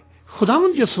ہے،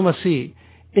 خداوند یسوع مسیح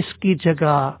اس کی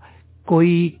جگہ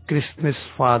کوئی کرسمس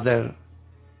فادر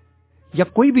یا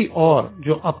کوئی بھی اور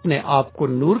جو اپنے آپ کو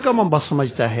نور کا منبع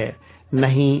سمجھتا ہے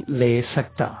نہیں لے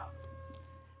سکتا۔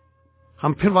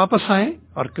 ہم پھر واپس آئیں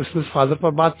اور کرسمس فادر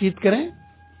پر بات چیت کریں۔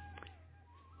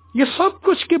 یہ سب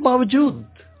کچھ کے باوجود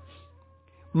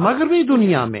مغربی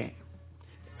دنیا میں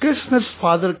کرسمس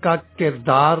فادر کا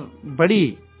کردار بڑی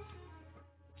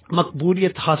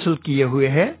مقبولیت حاصل کیے ہوئے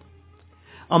ہے۔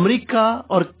 امریکہ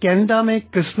اور کینیڈا میں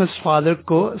کرسمس فادر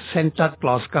کو سینٹا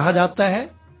کلاس کہا جاتا ہے۔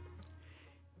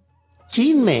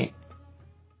 چین میں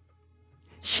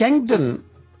شینگڈن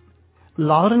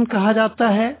لارن کہا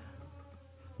جاتا ہے۔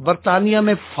 برطانیہ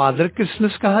میں فادر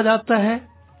کرسمس کہا جاتا ہے۔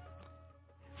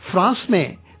 فرانس میں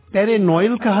پیرے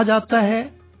نوئل کہا جاتا ہے۔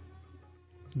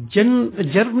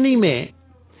 جرمنی میں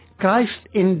کرائسٹ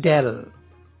ان ڈیل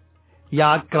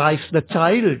یا کرائسٹ دا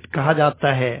چائلڈ کہا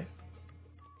جاتا ہے۔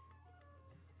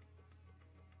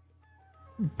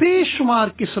 بے شمار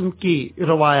قسم کی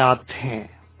روایات ہیں،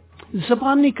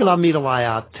 زبانی کلامی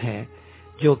روایات ہیں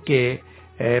جو کہ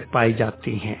پائی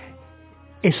جاتی ہیں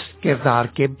اس کردار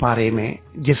کے بارے میں،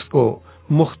 جس کو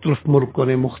مختلف ملکوں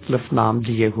نے مختلف نام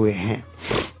دیے ہوئے ہیں۔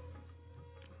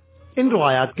 ان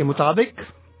روایات کے مطابق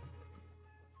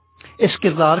اس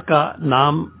کردار کا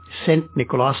نام سینٹ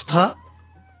نکولاس تھا۔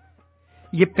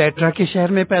 یہ پیٹرا کے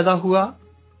شہر میں پیدا ہوا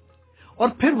اور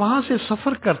پھر وہاں سے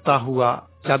سفر کرتا ہوا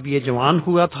جب یہ جوان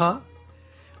ہوا تھا،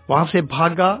 وہاں سے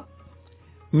بھاگا،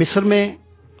 مصر میں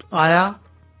آیا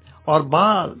اور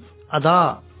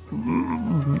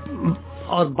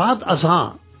بعد ازاں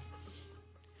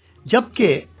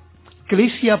جبکہ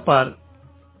کلیسیا پر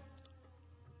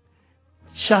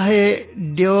شاہ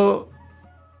ڈیو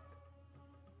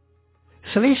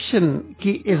سلیشن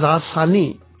کی اعزاز ثانی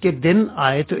کے دن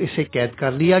آئے تو اسے قید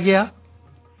کر لیا گیا،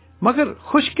 مگر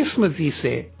خوش قسمتی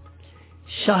سے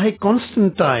شاہ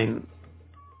کانسٹنٹائن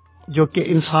جو کہ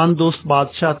انسان دوست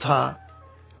بادشاہ تھا،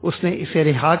 اس نے اسے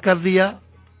رہا کر دیا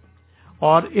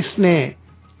اور اس نے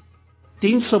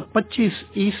 325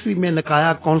 عیسوی میں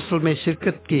نکایا کونسل میں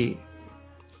شرکت کی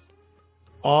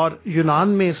اور یونان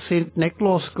میں سینٹ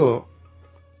نیکلوس کو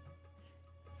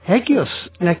ہیکیوس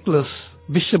necklace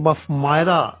bishop of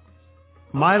Maira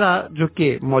Myra, जो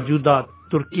कि मौजूदा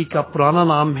तुर्की का पुराना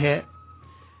नाम है,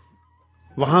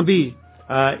 वहां भी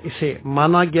इसे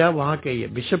माना गया, वहां के ये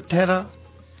बिशप ठहरा।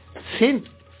 सेंट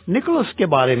निकोलस के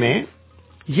बारे में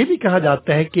ये भी कहा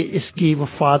जाता है कि इसकी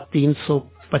वफात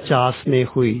 350 में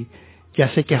हुई,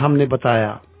 जैसे कि हमने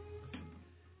बताया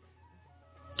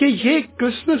कि ये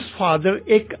क्रिसमस फादर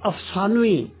एक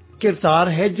अफसानवी किरदार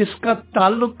है जिसका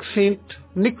ताल्लुक सेंट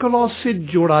निकोलस से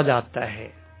जोड़ा जाता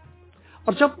है।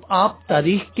 और जब आप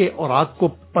तारीख के औराक को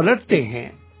पलटते हैं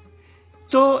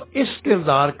तो इस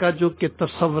किरदार का जो कि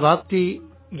तस्वराती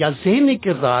या ज़हनी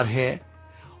किरदार है,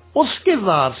 उस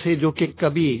किरदार से जो कि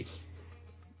कभी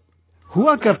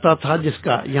हुआ करता था,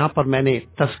 जिसका यहाँ पर मैंने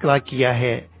तस्करा किया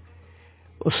है,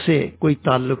 उससे कोई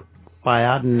ताल्लुक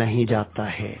पाया नहीं जाता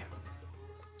है।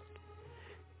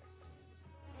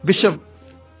 बिशप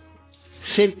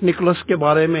सेंट निकोलस के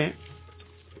बारे में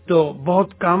तो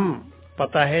बहुत कम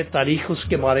पता है, तारीख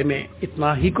उसके बारे में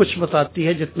इतना ही कुछ बताती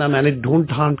है जितना मैंने ढूंढ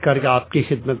ढांड करके आपकी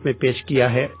खिदमत में पेश किया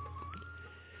है।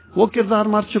 वो किरदार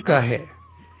मर चुका है,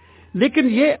 लेकिन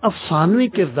ये अफसानवी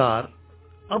किरदार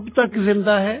अब तक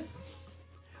जिंदा है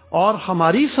और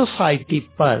हमारी सोसाइटी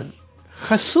पर,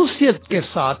 खसूसियत के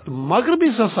साथ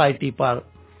मगरबी सोसाइटी पर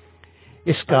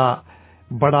इसका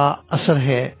बड़ा असर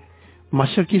है।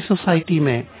 मशरकी सोसाइटी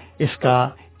में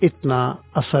इसका इतना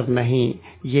असर नहीं।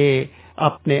 ये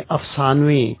अपने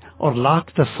अफसानवी और लाख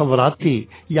तस्वराती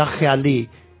या ख्याली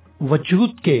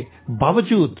वजूद के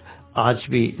बावजूद आज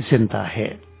भी जिंदा है।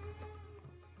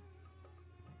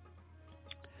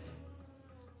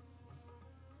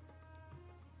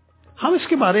 हम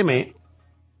इसके बारे में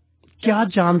क्या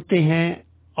जानते हैं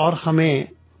और हमें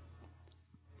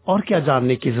और क्या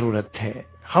जानने की जरूरत है?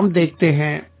 हम देखते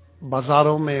हैं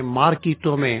बाजारों में,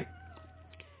 मार्केटों में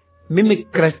मिमिक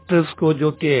कैरेक्टर्स को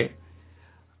जो कि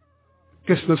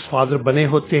क्रिसमस फादर बने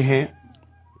होते हैं।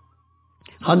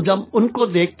 हम जब उनको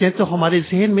देखते हैं तो हमारे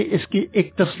जहन में इसकी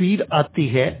एक तस्वीर आती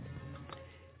है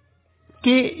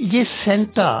कि ये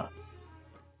सेंटा,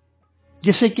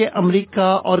 जिसे कि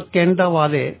अमेरिका और कनाडा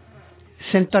वाले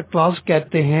सेंटा क्लॉज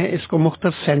कहते हैं, इसको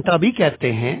मुख्तर सेंटा भी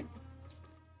कहते हैं।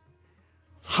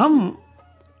 हम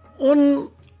उन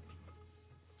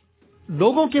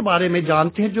लोगों के बारे में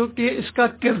जानते हैं जो कि इसका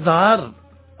किरदार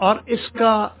और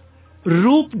इसका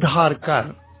रूप धार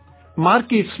कर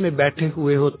मार्केट्स में बैठे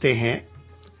हुए होते हैं।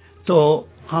 तो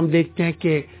हम देखते हैं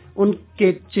कि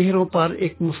उनके चेहरों पर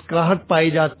एक मुस्कुराहट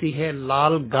पाई जाती है,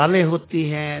 लाल गालें होती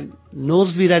हैं,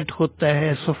 नोज भी रेड होता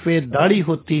है, सफेद दाढ़ी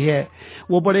होती है।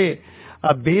 वो बड़े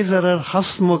बेजरर,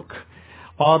 हंसमुख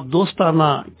और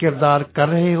दोस्ताना किरदार कर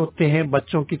रहे होते हैं।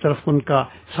 बच्चों की तरफ उनका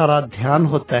सारा ध्यान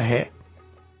होता है।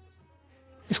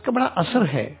 इसका बड़ा असर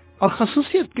है। और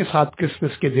खसूसियत के साथ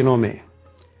क्रिसमस के दिनों में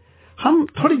हम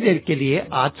थोड़ी देर के लिए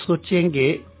आज सोचेंगे,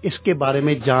 इसके बारे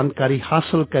में जानकारी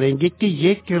हासिल करेंगे कि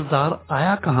ये किरदार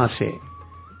आया कहां से।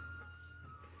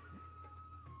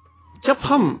 जब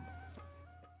हम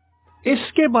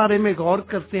इसके बारे में गौर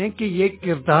करते हैं कि ये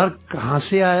किरदार कहां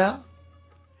से आया,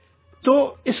 तो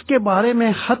इसके बारे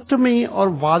में हतमी और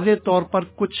वाज़े तौर पर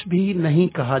कुछ भी नहीं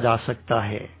कहा जा सकता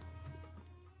है।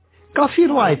 काफी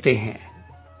रवायतें हैं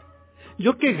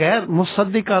जो कि गैर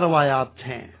मुसद्दिका रवायात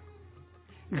हैं।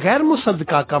 गैर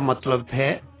मुसद्दिका का मतलब है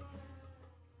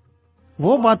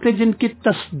वो बातें जिनकी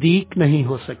तस्दीक नहीं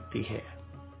हो सकती है।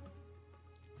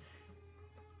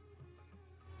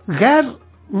 गैर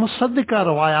मुसद्दिका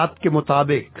रवायात के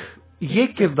मुताबिक ये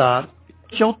किरदार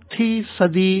 4वीं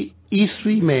सदी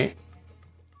ईस्वी में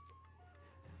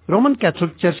रोमन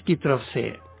कैथोलिक चर्च की तरफ से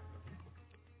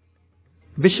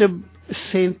बिशप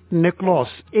सेंट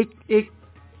निकोलस एक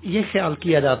ये ख्याल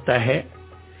किया जाता है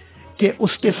कि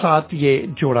उसके साथ ये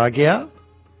जोड़ा गया।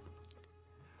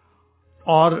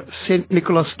 और सेंट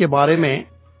निकोलस के बारे में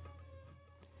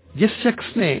जिस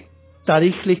शख्स ने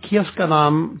तारीख लिखी है उसका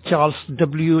नाम चार्ल्स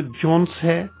डब्ल्यू जोन्स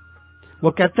है।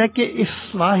 वो कहता है कि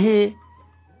इस्लाह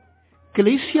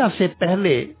कलीसिया से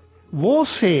पहले वो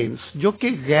सेंट्स जो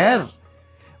कि गैर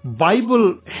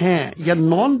बाइबल हैं या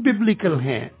नॉन बिब्लिकल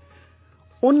हैं,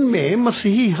 उनमें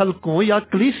मसीही हलकों या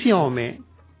कलीसियाओं में,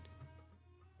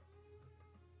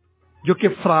 जो कि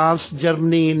France,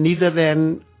 Germany,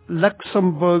 Netherlands,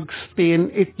 Luxembourg, Spain,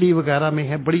 Italy वगैरह में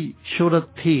है, बड़ी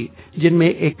शोहरत थी, जिनमें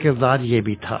एक किरदार ये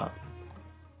भी था।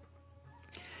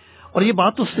 और ये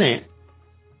बात उसने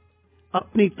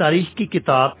अपनी तारीख की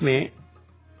किताब में,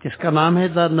 जिसका नाम है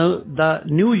the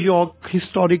New York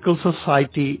historical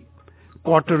society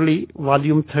quarterly,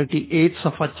 volume 38,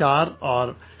 सफा 4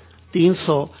 और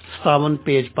 357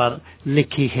 पेज पर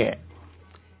लिखी है।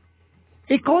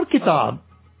 एक और किताब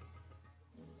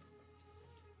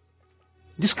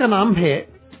जिसका नाम है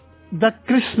द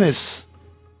क्रिसमस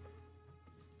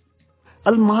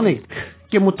अलमानिक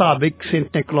के मुताबिक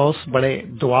सेंट निकोलस बड़े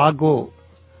दुआगो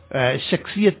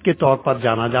शख्सियत के तौर पर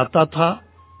जाना जाता था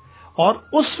और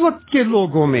उस वक्त के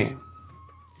लोगों में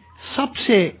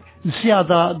सबसे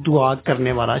ज्यादा दुआ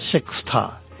करने वाला शख्स था।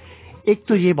 एक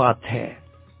तो ये बात है,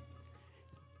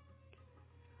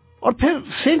 और फिर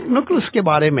सेंट निकोलस के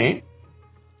बारे में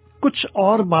कुछ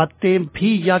और बातें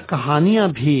भी या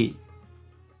कहानियां भी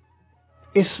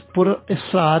इस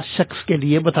पुरअसरार शख्स के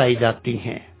लिए बताई जाती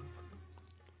हैं।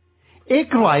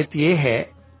 एक रवायत यह है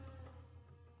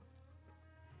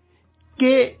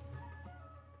कि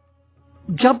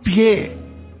जब ये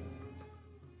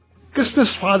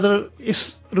क्रिसमस फादर इस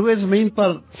रुए जमीन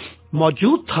पर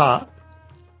मौजूद था,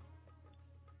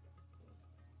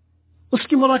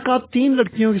 उसकी मुलाकात 3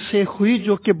 लड़कियों से हुई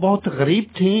जो कि बहुत गरीब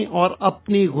थीं और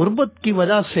अपनी गुर्बत की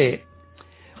वजह से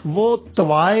वो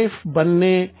तवाइफ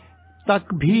बनने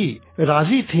तक भी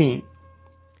राजी थीं।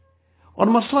 और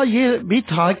मसला ये भी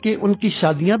था कि उनकी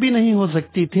शादियां भी नहीं हो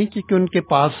सकती थीं क्योंकि उनके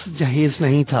पास जहेज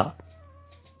नहीं था।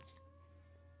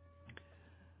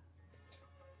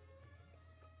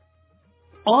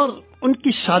 और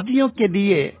उनकी शादियों के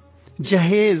लिए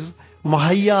जहेज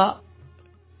मुहैया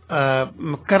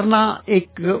करना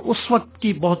एक उस वक्त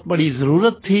की बहुत बड़ी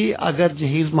जरूरत थी। अगर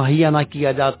जहेज मुहैया ना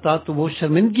किया जाता तो वो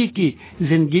शर्मिंदगी की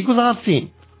जिंदगी गुजारती।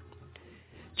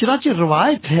 चुनांचे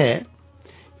रवायत है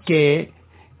कि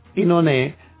इन्होंने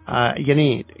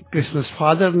यानी क्रिसमस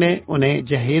फादर ने उन्हें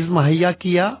जहेज मुहैया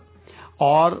किया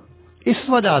और इस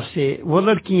वजह से वो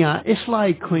लड़कियां इस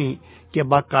लायक हुई कि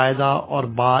बाकायदा और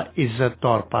बाइज्जत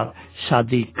तौर पर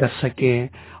शादी कर सकें।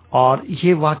 और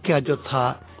ये वाकया जो था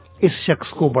इस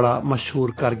शख्स को बड़ा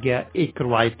मशहूर कर गया। एक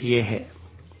रवायत ये है।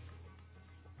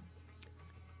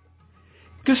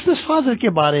 क्रिसमस फादर के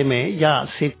बारे में या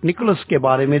सेंट निकोलस के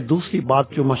बारे में दूसरी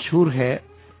बात जो मशहूर है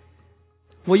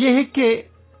वो ये है कि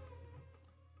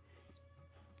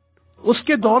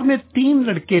उसके दौर में 3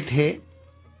 लड़के थे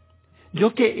जो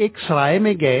कि एक सराय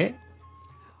में गए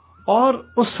और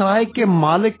उस सराय के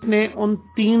मालिक ने उन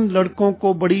 3 लड़कों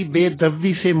को बड़ी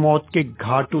बेदर्दी से मौत के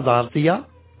घाट उतार दिया।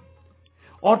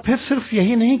 और फिर सिर्फ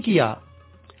यही नहीं किया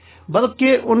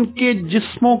बल्कि उनके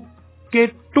जिस्मों के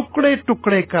टुकड़े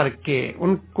टुकड़े करके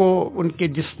उनके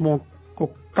जिस्मों को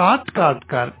काट काट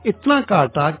कर इतना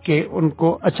काटा कि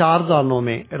उनको अचारदानों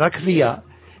में रख दिया।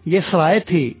 ये सराय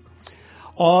थी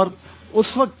और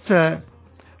उस वक्त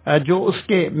जो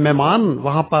उसके मेहमान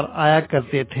वहां पर आया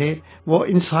करते थे वो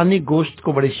इंसानी गोश्त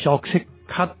को बड़े शौक से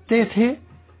खाते थे।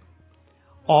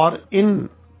 और इन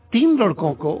 3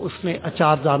 लड़कों को उसने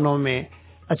अचारदानों में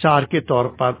अचार के तौर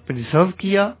पर प्रिजर्व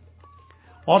किया।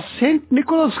 और सेंट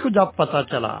निकोलस को जब पता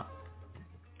चला,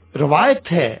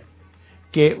 रवायत है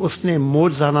कि उसने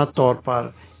मौजज़ाना तौर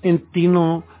पर इन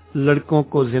 3 लड़कों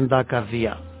को जिंदा कर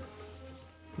दिया।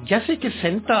 जैसे कि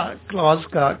सेंटा क्लॉज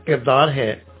का किरदार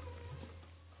है,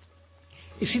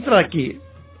 इसी तरह की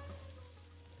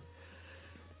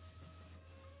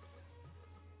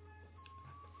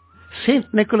सेंट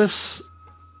निकोलस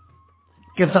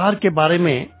किरदार के बारे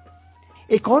में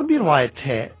एक और भी रवायत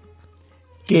है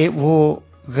कि वो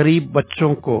गरीब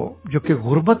बच्चों को जो कि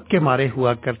गुर्बत के मारे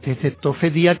हुआ करते थे तोहफे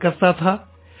दिया करता था।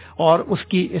 और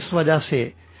उसकी इस वजह से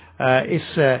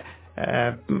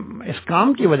इस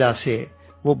काम की वजह से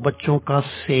वो बच्चों का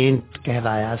सेंट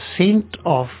कहलाया, सेंट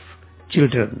ऑफ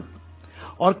चिल्ड्रन।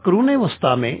 और कुरान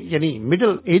वस्ता में यानी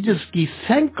मिडिल एजेस की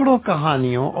सैकड़ों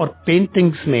कहानियों और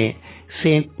पेंटिंग्स में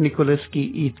सेंट निकोलस की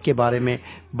ईद के बारे में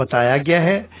बताया गया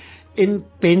है। इन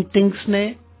पेंटिंग्स ने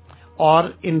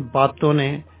और इन बातों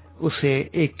ने उसे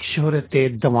एक शोहरत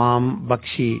दवाम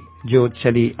बख्शी जो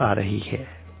चली आ रही है।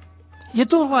 ये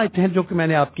 2 रवायत हैं जो कि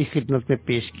मैंने आपकी खिदमत में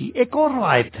पेश की। एक और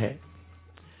रवायत है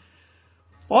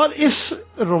और इस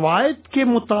रवायत के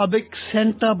मुताबिक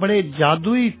सेंटा बड़े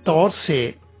जादुई तौर से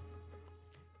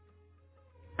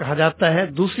कहा जाता है।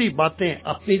 दूसरी बातें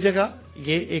अपनी जगह,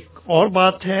 ये एक और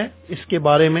बात है इसके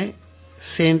बारे में,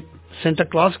 सेंटा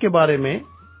क्लॉज के बारे में।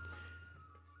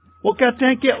 वो कहते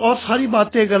हैं कि और सारी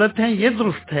बातें गलत हैं, ये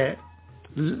दुरुस्त है।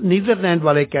 नीदरलैंड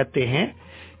वाले कहते हैं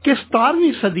कि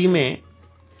 17वीं सदी में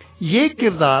ये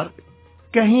किरदार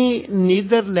कहीं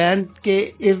नीदरलैंड के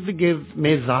इर्द गिर्द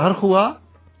में ज़ाहिर हुआ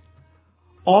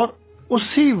और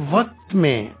उसी वक्त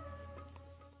में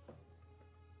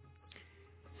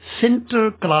सेंटर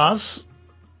क्लॉज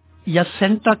या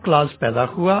सेंटा क्लॉज पैदा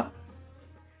हुआ।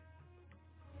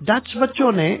 डच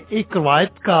बच्चों ने एक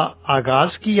रवायत का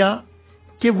आगाज किया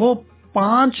कि वो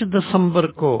 5 दिसंबर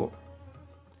को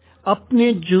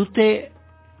अपने जूते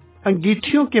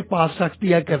अंगीठियों के पास रख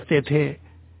दिया करते थे।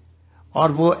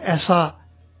 और वो ऐसा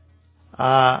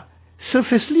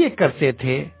सिर्फ इसलिए करते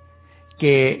थे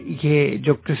کہ یہ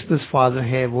جو کرسمس فادر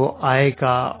ہے وہ آئے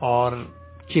گا اور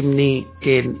چمنی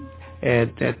کے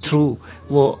تھرو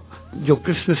وہ جو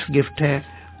کرسمس گفٹ ہے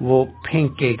وہ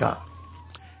پھینکے گا.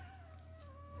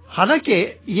 حالانکہ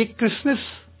یہ کرسمس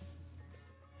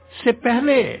سے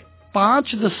پہلے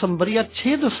 5 دسمبر یا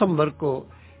 6 دسمبر کو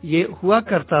یہ ہوا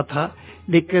کرتا تھا،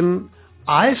 لیکن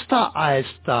آہستہ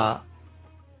آہستہ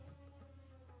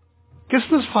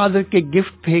کرسمس فادر کے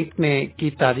گفٹ پھینکنے کی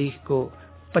تاریخ کو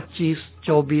 25،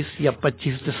 24 یا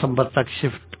 25 دسمبر تک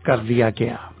شفٹ کر دیا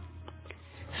گیا.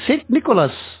 سینٹ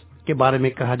نکولس کے بارے میں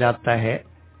کہا جاتا ہے،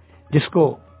 جس کو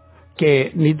کہ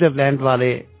نیدرلینڈ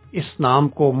والے اس نام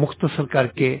کو مختصر کر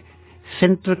کے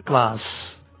سینٹر کلاس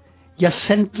یا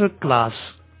سینٹر کلاس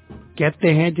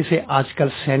کہتے ہیں، جسے آج کل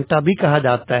سینٹا بھی کہا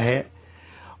جاتا ہے.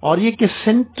 اور یہ کہ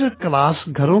سینٹر کلاس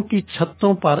گھروں کی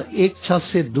چھتوں پر ایک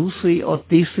چھت سے دوسری اور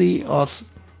تیسری اور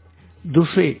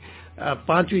دوسری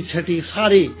 5ویں 6ٹھی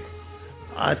ساری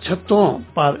چھتوں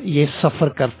پر یہ سفر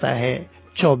کرتا ہے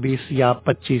 24 یا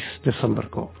 25 دسمبر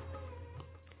کو.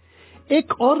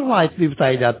 ایک اور روایت بھی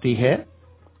بتائی جاتی ہے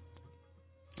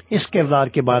اس کردار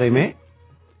کے بارے میں.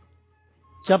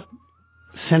 جب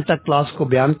سینٹا کلاس کو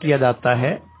بیان کیا جاتا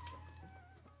ہے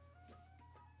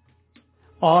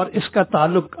اور اس کا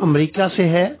تعلق امریکہ سے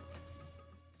ہے،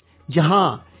 جہاں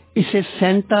اسے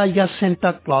سینٹا یا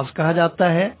سینٹا کلاس کہا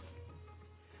جاتا ہے.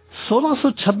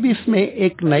 1626 میں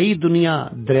ایک نئی دنیا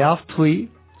دریافت ہوئی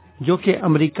جو کہ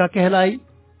امریکہ کہلائی.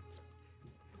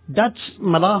 ڈچ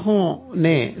ملاحوں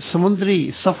نے سمندری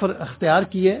سفر اختیار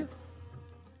کیے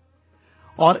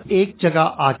اور ایک جگہ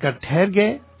آ کر ٹھہر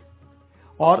گئے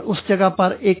اور اس جگہ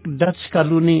پر ایک ڈچ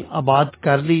کالونی آباد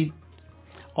کر لی،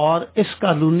 اور اس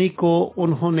کالونی کو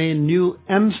انہوں نے نیو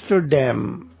ایمسٹرڈیم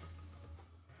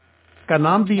کا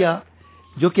نام دیا،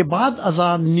 جو کہ بعد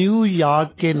ازاں نیو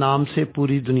یارک کے نام سے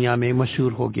پوری دنیا میں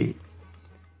مشہور ہو گئی.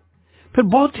 پھر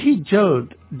بہت ہی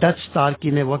جلد ڈچ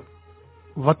تارکین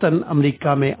وطن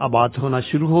امریکہ میں آباد ہونا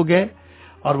شروع ہو گئے،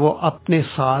 اور وہ اپنے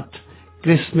ساتھ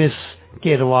کرسمس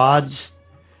کے رواج،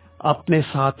 اپنے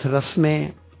ساتھ رسمیں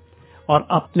اور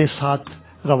اپنے ساتھ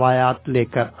روایات لے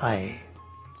کر آئے.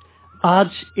 آج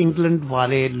انگلینڈ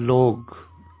والے لوگ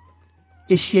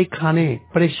ایشیائی کھانے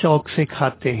بڑے شوق سے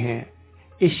کھاتے ہیں،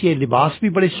 ایشیائی لباس بھی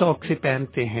بڑے شوق سے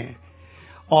پہنتے ہیں،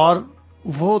 اور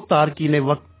وہ تارکین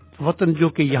وطن جو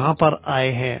کہ یہاں پر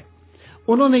آئے ہیں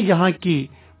انہوں نے یہاں کی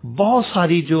بہت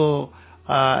ساری جو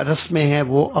رسمیں ہیں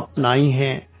وہ اپنائی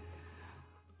ہیں.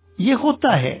 یہ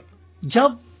ہوتا ہے جب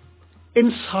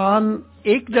انسان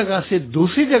ایک جگہ سے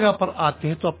دوسری جگہ پر آتے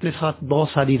ہیں تو اپنے ساتھ بہت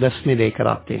ساری رسمیں لے کر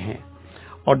آتے ہیں،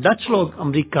 اور ڈچ لوگ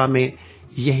امریکہ میں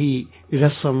یہی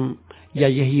رسم یا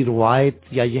یہی روایت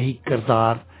یا یہی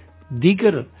کردار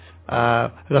دیگر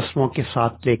رسموں کے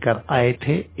ساتھ لے کر آئے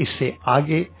تھے.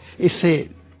 اس سے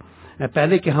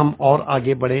پہلے کہ ہم اور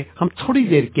آگے بڑھیں، ہم تھوڑی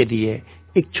دیر کے لیے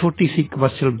ایک چھوٹی سی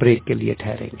کمرشل بریک کے لیے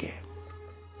ٹھہریں گے.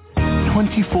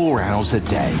 24 hours a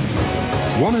day,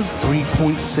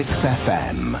 103.6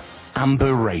 FM,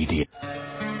 Amber Radio.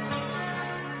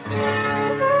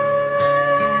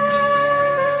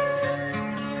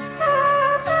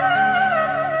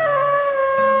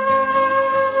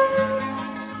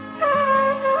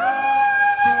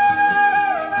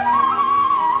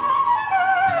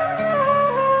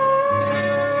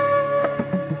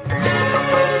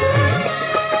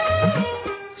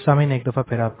 سامعین، ایک دفعہ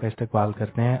پھر آپ کا استقبال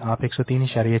کرتے ہیں. آپ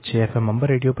 103.6 FM امبر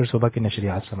ریڈیو پر صبح کی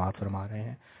نشریات سماعت فرما رہے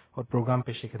ہیں، اور پروگرام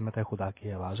پیش خدمت ہے خدا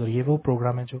کی آواز. اور یہ وہ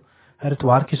پروگرام ہے جو ہر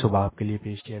اتوار کی صبح آپ کے لیے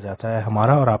پیش کیا جاتا ہے.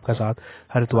 ہمارا اور آپ کا ساتھ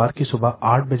ہر اتوار کی صبح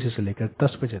 8 بجے سے لے کر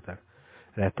 10 بجے تک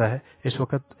رہتا ہے. اس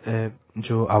وقت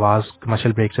جو آواز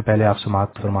کمرشل بریک سے پہلے آپ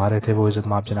سماعت فرما رہے تھے وہ عزت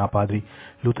مآب جناب پادری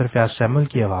لوتھر فیاض سیمول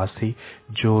کی آواز تھی،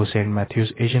 جو Saint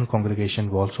Matthews Asian congregation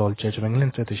والسال church of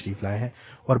England سے تشریف لائے ہیں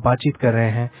اور بات چیت کر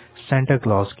رہے ہیں سینٹا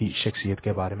کلاس کی شخصیت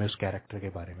کے بارے میں، اس کیریکٹر کے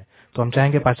بارے میں. تو ہم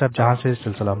چاہیں گے پاس صاحب جہاں سے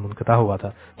سلسلہ منقطع ہوا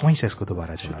تھا وہیں سے اس کو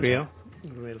دوبارہ شکریہ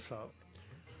صاحب.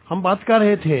 ہم بات کر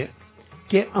رہے تھے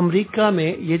کہ امریکہ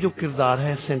میں یہ جو کردار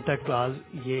ہے سینٹا کلاس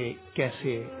یہ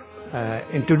کیسے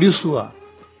انٹروڈیوس ہوا.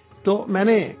 تو میں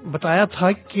نے بتایا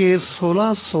تھا کہ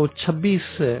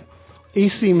 1626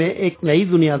 عیسوی میں ایک نئی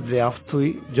دنیا دریافت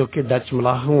ہوئی جو کہ ڈچ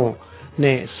ملاحوں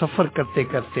نے سفر کرتے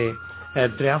کرتے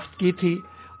دریافت کی تھی،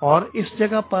 اور اس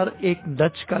جگہ پر ایک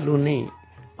ڈچ کالونی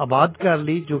آباد کر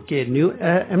لی جو کہ نیو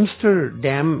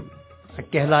ایمسٹرڈیم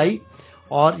کہلائی،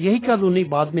 اور یہی کالونی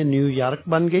بعد میں نیو یارک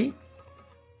بن گئی.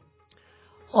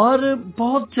 اور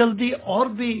بہت جلدی اور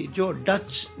بھی جو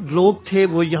ڈچ لوگ تھے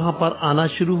وہ یہاں پر آنا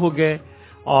شروع ہو گئے،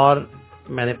 اور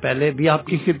میں نے پہلے بھی آپ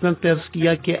کی خدمت میں عرض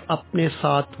کیا کہ اپنے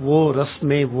ساتھ وہ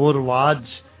رسمیں، وہ رواج،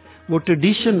 وہ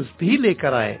ٹریڈیشنز بھی لے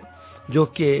کر آئے جو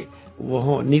کہ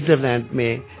वो नीदरलैंड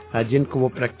में जिनको वो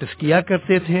प्रैक्टिस किया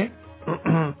करते थे।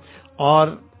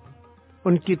 और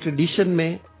उनकी ट्रेडिशन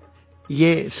में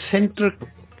ये सेंटर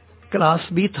क्लास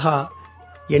भी था,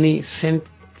 यानी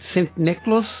सेंट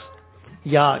निकोलस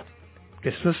या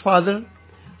क्रिसमस फादर,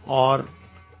 और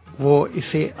वो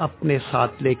इसे अपने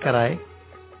साथ लेकर आए।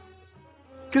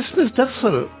 क्रिसमस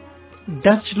दरअसल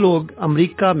डच लोग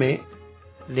अमेरिका में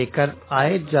लेकर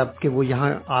आए, जबकि वो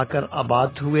यहाँ आकर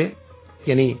आबाद हुए,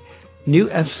 यानी न्यू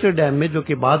एम्स्टरडैम में, जो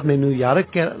कि बाद में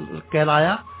न्यूयॉर्क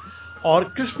कहलाया। और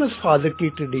क्रिसमस फादर की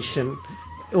ट्रेडिशन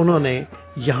उन्होंने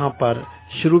यहाँ पर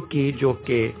शुरू की, जो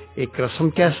कि एक रस्म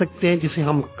कह सकते हैं, जिसे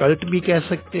हम कल्ट भी कह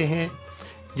सकते हैं,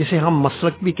 जिसे हम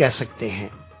मसलक भी कह सकते हैं।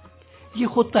 ये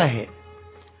होता है,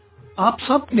 आप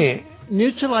सब ने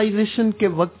न्यूट्रलाइजेशन के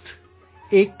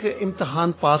वक्त एक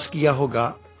इम्तिहान पास किया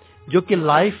होगा जो कि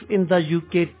life in the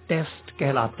UK test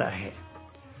कहलाता है।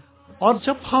 और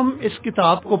जब हम इस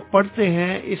किताब को पढ़ते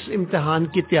हैं, इस इम्तिहान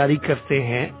की तैयारी करते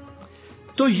हैं,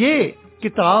 तो ये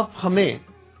किताब हमें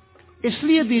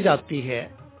इसलिए दी जाती है,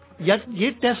 या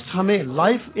ये टेस्ट हमें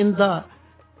life in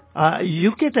the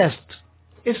UK test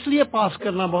इसलिए पास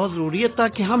करना बहुत जरूरी है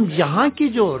ताकि हम यहाँ की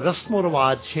जो रस्म और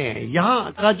रिवाज हैं,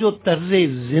 यहाँ का जो तर्ज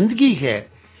जिंदगी है,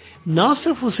 ना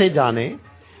सिर्फ उसे जाने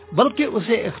बल्कि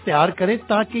उसे इख्तियार करें,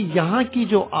 ताकि यहाँ की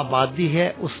जो आबादी है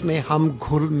उसमें हम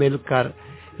घुल मिल कर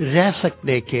रह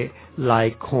सकने के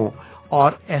लायक हों।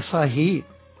 और ऐसा ही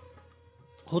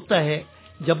होता है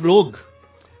जब लोग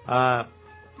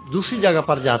दूसरी जगह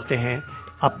पर जाते हैं,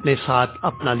 अपने साथ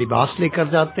अपना लिबास लेकर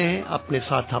जाते हैं, अपने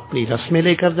साथ अपनी रस्में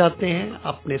लेकर जाते हैं,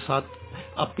 अपने साथ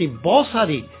अपनी बहुत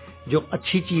सारी जो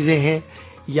अच्छी चीज़ें हैं,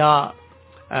 या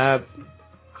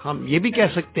हम ये भी कह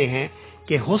सकते हैं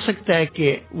कि हो सकता है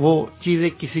कि वो चीज़ें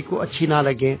किसी को अच्छी ना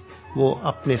लगें, वो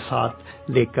अपने साथ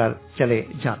लेकर चले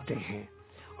जाते हैं।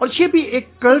 और ये भी एक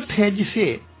कल्ट है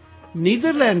जिसे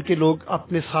नीदरलैंड के लोग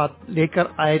अपने साथ लेकर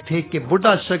आए थे कि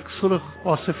बुढ़ा शख्स सुर्ख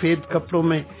और सफेद कपड़ों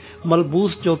में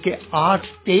मलबूस, जो कि 8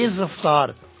 तेज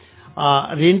रफ्तार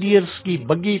रेंडियर्स की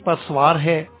बग्गी पर सवार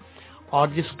है और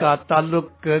जिसका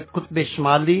ताल्लुक कुतुब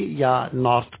शुमाली या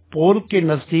नॉर्थ पोल के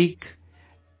नजदीक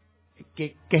के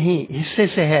कहीं हिस्से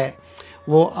से है,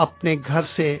 वो अपने घर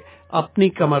से अपनी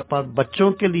कमर पर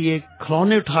बच्चों के लिए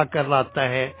खिलौने उठा कर लाता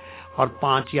है और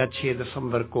 5 या 6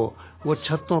 दिसंबर को वो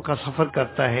छतों का सफर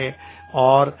करता है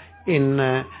और इन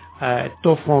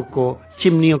तोहफों को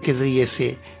चिमनियों के जरिए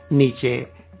से नीचे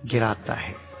गिराता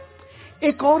है।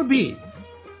 एक और भी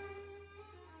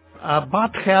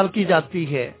बात ख्याल की जाती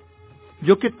है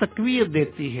जो कि तकवीर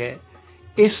देती है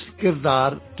इस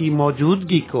किरदार की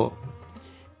मौजूदगी को,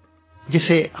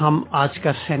 जिसे हम आज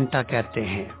का सेंटा कहते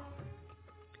हैं।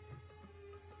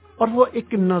 और वो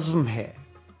एक नज्म है,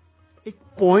 एक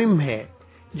पोएम है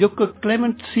जो कि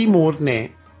क्लेमेंट सीमोर ने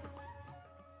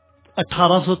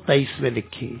 1823 में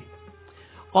लिखी,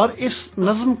 और इस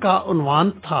नज्म का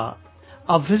उन्वान था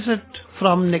अ विजिट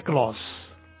फ्रॉम निकोलस।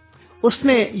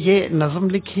 उसने ये नज्म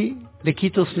लिखी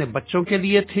तो उसने बच्चों के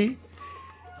लिए थी,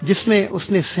 जिसमें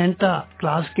उसने सेंटा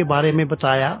क्लॉज के बारे में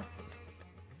बताया,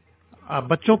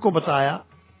 बच्चों को बताया।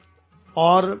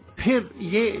 और फिर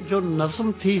ये जो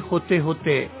नज्म थी होते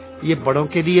होते ये बड़ों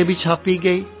के लिए भी छापी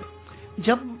गई।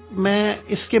 जब मैं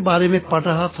इसके बारे में पढ़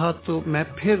रहा था तो मैं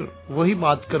फिर वही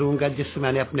बात करूंगा जिससे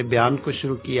मैंने अपने बयान को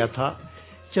शुरू किया था,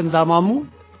 चंदा मामू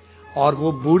और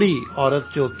वो बूढ़ी औरत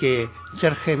जो कि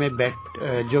चरखे में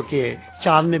जो कि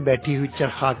चांद में बैठी हुई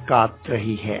चरखा काट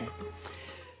रही है।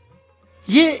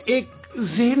 ये एक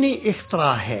ज़हनी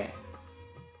इख्तरा है,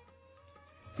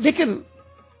 लेकिन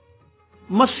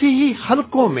मसीही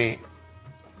हलकों में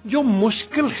जो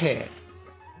मुश्किल है,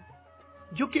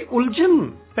 जो कि उलझन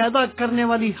पैदा करने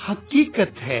वाली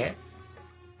हकीकत है,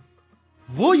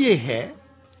 वो ये है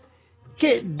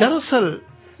कि दरअसल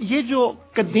ये जो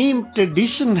कदीम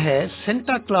ट्रेडिशन है,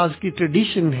 सेंटा क्लॉज की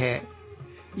ट्रेडिशन है,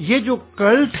 ये जो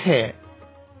कल्ट है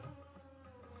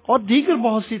और दीगर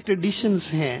बहुत सी ट्रेडिशंस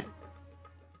हैं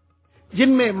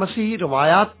जिनमें मसीही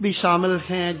रवायात भी शामिल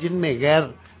हैं, जिनमें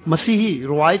गैर मसीही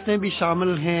रवायतें भी शामिल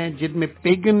हैं, जिनमें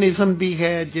पेगनिज्म भी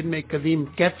है, जिनमें कदीम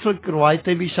कैथोलिक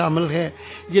रवायतें भी शामिल हैं,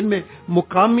 जिनमें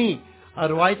मुकामी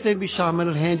रवायतें भी शामिल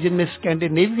हैं, जिनमें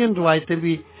स्कैंडिनेवियन रवायतें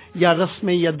भी या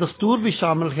रस्में या दस्तूर भी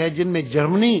शामिल है, जिनमें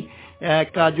जर्मनी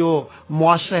का जो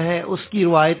मुआशरा है उसकी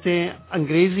रवायतें,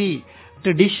 अंग्रेजी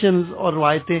ट्रेडिशंस और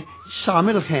रवायतें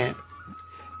शामिल हैं।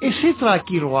 इसी तरह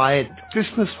की रवायत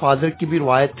क्रिसमस फादर की भी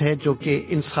रवायत है जो कि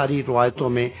इन सारी रवायतों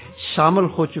में शामिल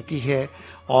हो चुकी है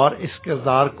और इस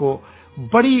किरदार को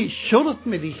बड़ी शोहरत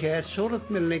मिली है। शोहरत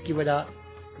मिलने की वजह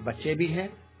बच्चे भी हैं,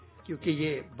 क्योंकि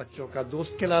ये बच्चों का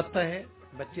दोस्त कहलाता है।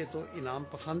 बच्चे तो इनाम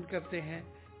पसंद करते हैं,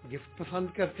 गिफ्ट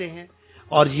पसंद करते हैं,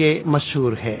 اور یہ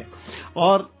مشہور ہے.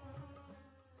 اور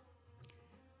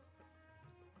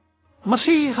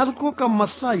مسیحی حلقوں کا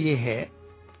مسئلہ یہ ہے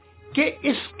کہ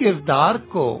اس کردار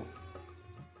کو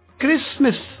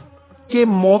کرسمس کے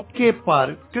موقع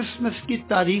پر کرسمس کی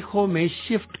تاریخوں میں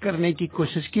شفٹ کرنے کی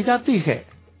کوشش کی جاتی ہے.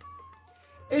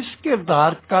 اس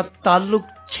کردار کا تعلق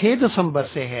 6 دسمبر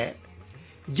سے ہے،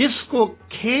 جس کو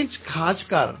کھینچ کھانچ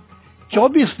کر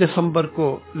 24 دسمبر کو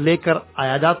لے کر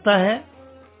آیا جاتا ہے،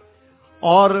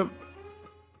 اور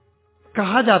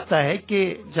کہا جاتا ہے کہ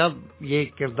جب یہ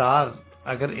کردار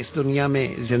اگر اس دنیا میں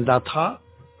زندہ تھا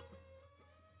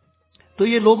تو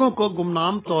یہ لوگوں کو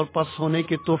گمنام طور پر سونے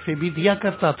کے تحفے بھی دیا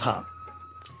کرتا تھا.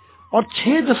 اور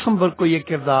 6 دسمبر کو یہ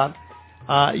کردار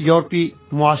یورپی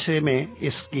معاشرے میں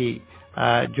اس کی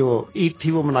جو عید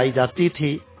تھی وہ منائی جاتی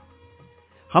تھی.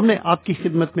 ہم نے آپ کی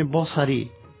خدمت میں بہت ساری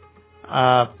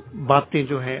باتیں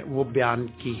جو ہیں وہ بیان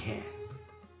کی ہیں.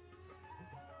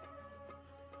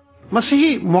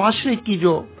 مسیحی معاشرے کی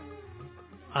جو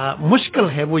مشکل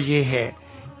ہے وہ یہ ہے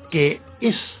کہ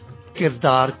اس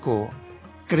کردار کو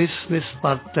کرسمس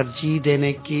پر ترجیح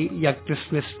دینے کی یا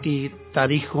کرسمس کی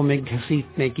تاریخوں میں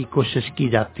گھسیٹنے کی کوشش کی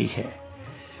جاتی ہے.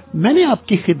 میں نے آپ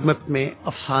کی خدمت میں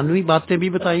افسانوی باتیں بھی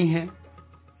بتائی ہیں،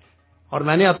 اور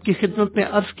میں نے آپ کی خدمت میں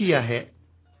عرض کیا ہے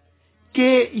کہ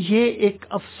یہ ایک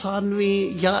افسانوی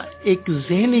یا ایک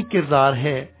ذہنی کردار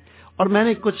ہے، اور میں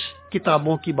نے کچھ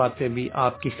کتابوں کی باتیں بھی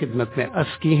آپ کی خدمت میں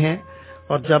عرض کی ہیں.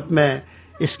 اور جب میں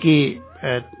اس کی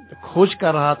کھوج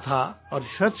کر رہا تھا اور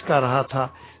ریسرچ کر رہا تھا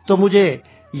تو مجھے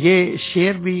یہ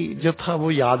شعر بھی جو تھا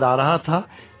وہ یاد آ رہا تھا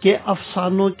کہ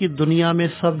افسانوں کی دنیا میں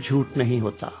سب جھوٹ نہیں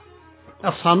ہوتا.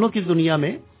 افسانوں کی دنیا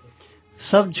میں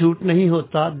سب جھوٹ نہیں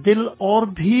ہوتا، دل اور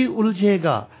بھی الجھے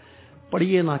گا،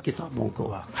 پڑھیے نہ کتابوں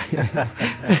کو.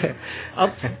 اب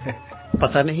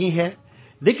پتہ نہیں ہے،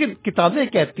 لیکن کتابیں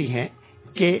کہتی ہیں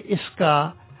کہ اس کا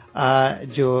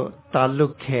جو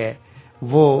تعلق ہے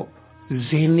وہ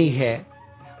ذہنی ہے،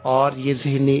 اور یہ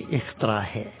ذہنی اختراع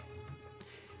ہے.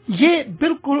 یہ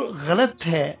بالکل غلط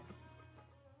ہے،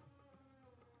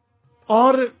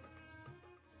 اور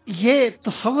یہ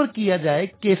تصور کیا جائے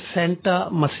کہ سینٹا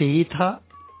مسیحی تھا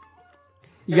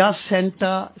یا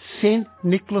سینٹا سینٹ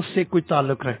نکولس سے کوئی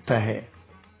تعلق رکھتا ہے.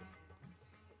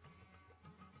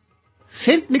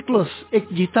 سینٹ نکولس ایک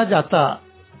جیتا جاتا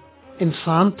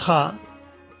انسان تھا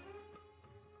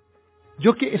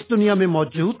جو کہ اس دنیا میں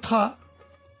موجود تھا،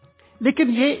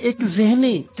 لیکن یہ ایک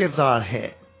ذہنی کردار ہے.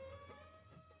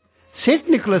 سینٹ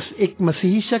نکولس ایک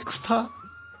مسیحی شخص تھا،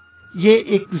 یہ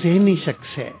ایک ذہنی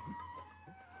شخص ہے،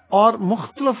 اور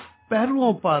مختلف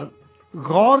پہلوؤں پر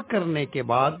غور کرنے کے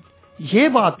بعد یہ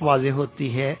بات واضح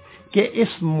ہوتی ہے کہ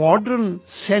اس ماڈرن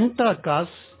سینٹا کا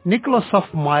نکولس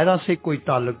آف مائرا سے کوئی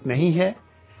تعلق نہیں ہے.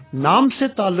 نام سے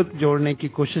تعلق جوڑنے کی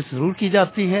کوشش ضرور کی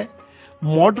جاتی ہے.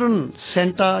 ماڈرن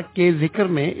سینٹا کے ذکر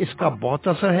میں اس کا بہت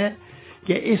اثر ہے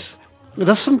کہ اس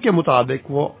رسم کے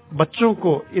مطابق وہ بچوں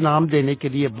کو انعام دینے کے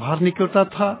لیے باہر نکلتا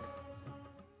تھا،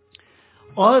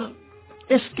 اور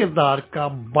اس کردار کا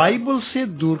بائبل سے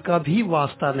دور کا بھی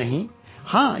واسطہ نہیں.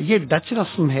 ہاں، یہ ڈچ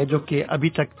رسم ہے جو کہ ابھی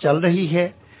تک چل رہی ہے.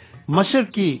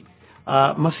 مشرقی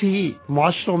مسیحی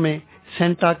معاشروں میں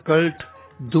سینٹا کلٹ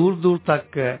دور دور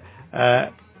تک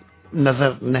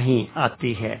نظر نہیں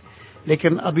آتی ہے.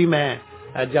 لیکن ابھی میں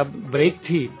جب بریک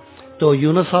تھی تو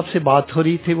یونس صاحب سے بات ہو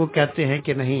رہی تھی، وہ کہتے ہیں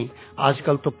کہ نہیں، آج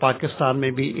کل تو پاکستان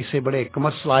میں بھی اسے بڑے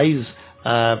کمرشلائز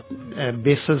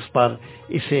بیسس پر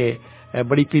اسے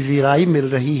بڑی پذیرائی مل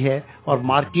رہی ہے، اور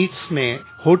مارکیٹس میں،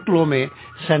 ہوٹلوں میں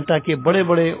سینٹا کے بڑے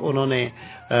بڑے انہوں نے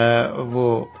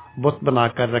وہ بت بنا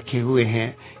کر رکھے ہوئے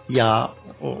ہیں یا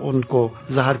ان کو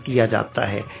ظاہر کیا جاتا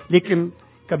ہے. لیکن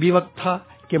کبھی وقت تھا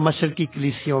کہ مشرقی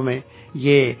کلیسیوں میں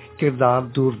یہ کردار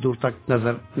دور دور تک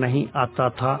نظر نہیں آتا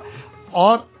تھا،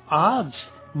 اور آج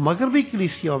مغربی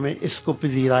کلیسیوں میں اس کو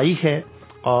پذیرائی ہے،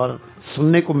 اور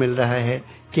سننے کو مل رہا ہے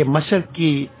کہ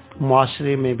مشرقی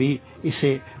معاشرے میں بھی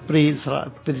اسے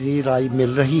پذیرائی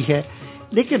مل رہی ہے.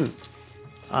 لیکن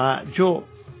جو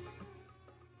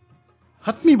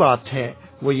حتمی بات ہے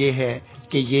وہ یہ ہے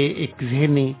کہ یہ ایک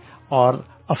ذہنی اور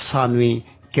افسانوی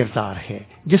کردار ہے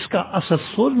جس کا اثر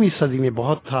 16ویں صدی میں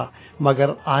بہت تھا، مگر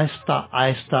آہستہ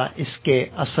آہستہ اس کے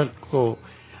اثر کو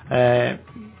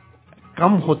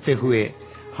کم ہوتے ہوئے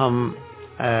ہم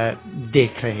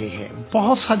دیکھ رہے ہیں.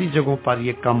 بہت ساری جگہوں پر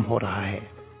یہ کم ہو رہا ہے.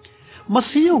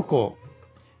 مسیحیوں کو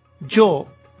جو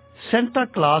سینٹا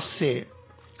کلاس سے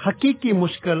حقیقی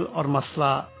مشکل اور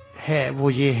مسئلہ ہے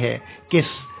وہ یہ ہے کہ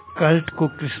اس کلٹ کو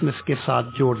کرسمس کے ساتھ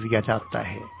جوڑ دیا جاتا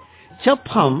ہے. جب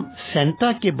ہم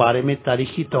سینٹا کے بارے میں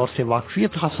تاریخی طور سے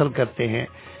واقفیت حاصل کرتے ہیں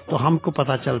تو ہم کو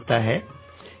پتہ چلتا ہے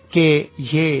کہ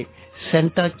یہ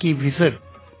سینٹا کی وزٹ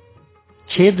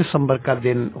 6 दिसंबर का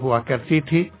दिन हुआ करती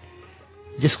थी,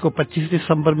 जिसको 25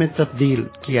 दिसंबर में तब्दील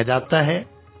किया जाता है।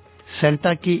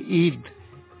 सेंटा की ईद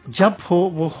जब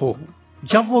हो,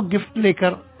 जब वो गिफ्ट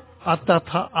लेकर आता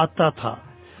था।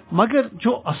 मगर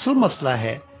जो असल मसला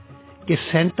है कि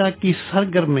सेंटा की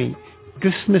सरगर्मी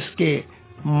क्रिसमस के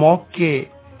मौके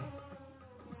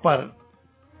पर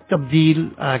तब्दील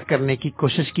करने की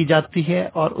कोशिश की जाती है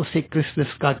और उसे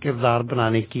क्रिसमस का किरदार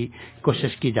बनाने की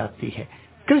कोशिश की जाती है।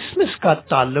 क्रिसमस का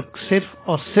ताल्लुक सिर्फ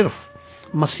और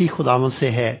सिर्फ मसीह खुदावंद से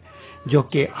है, जो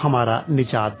कि हमारा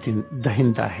निजात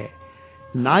दहिंदा है,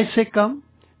 ना इससे कम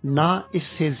ना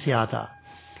इससे ज्यादा।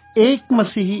 एक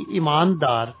मसीही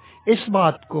ईमानदार इस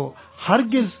बात को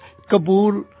हरगिज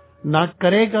कबूल ना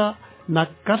करेगा, ना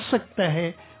कर सकता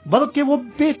है, बल्कि वो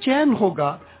बेचैन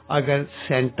होगा अगर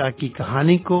सेंटा की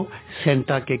कहानी को,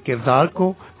 सेंटा के किरदार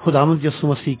को खुदावंद यीशु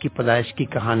मसीह की पैदाइश की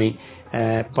कहानी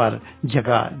पर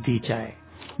जगह दी जाए।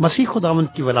 मसीह खुदावंद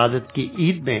की वलादत की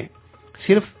ईद में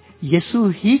सिर्फ यीशु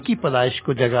ही की पैदाइश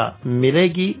को जगह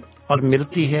मिलेगी और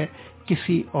मिलती है,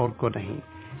 किसी और को नहीं।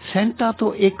 सेंटा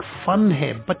तो एक फन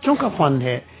है, बच्चों का फन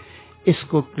है,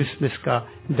 इसको क्रिसमस का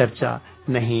दर्जा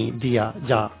नहीं दिया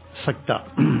जा सकता।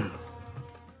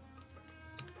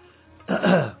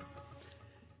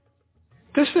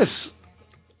 क्रिसमस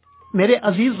मेरे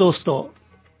अजीज दोस्तों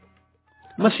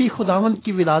मसीह खुदावंद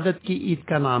की विलादत की ईद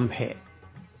का नाम है।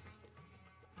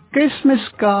 क्रिसमस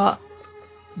का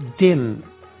दिन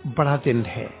बड़ा दिन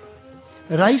है,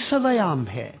 राइस अल-अयाम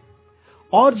है,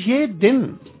 और ये दिन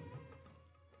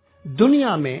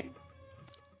दुनिया में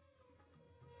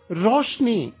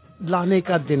रोशनी लाने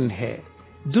का दिन है,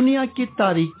 दुनिया की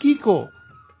तारीकी को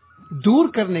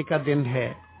दूर करने का दिन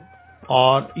है,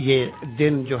 और ये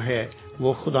दिन जो है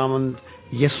वो खुदावंद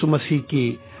यीशु मसीह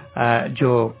की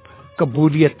जो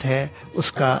कबूलियत है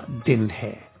उसका दिन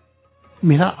है।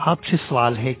 मेरा आपसे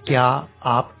सवाल है, क्या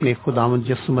आपने खुदावंद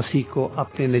यीशु मसीह को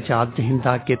अपने निजात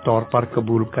दहिंदा के तौर पर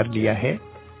कबूल कर लिया है?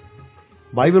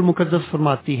 बाइबल मुकद्दस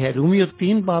फरमाती है, रोमियो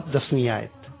 3:10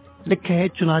 आयत, लिखा है,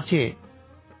 चुनाचे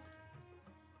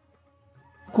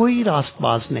कोई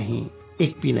रास्तबाज नहीं,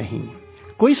 एक भी नहीं,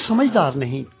 कोई समझदार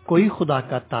नहीं, कोई खुदा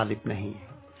का तालिब नहीं।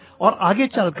 और आगे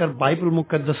चलकर बाइबल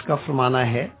मुकद्दस का फरमाना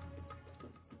है,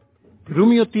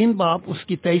 रोमियो 3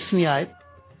 उसकी 23वीं आयत,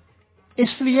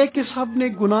 इसलिए कि सब ने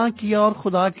गुनाह किया और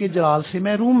खुदा के जलाल से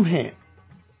महरूम हैं।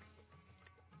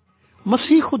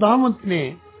 मसीह खुदावंद ने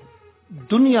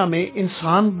दुनिया में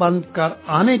इंसान बनकर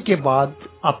आने के बाद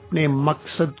अपने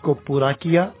मकसद को पूरा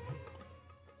किया,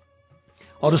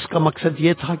 और उसका मकसद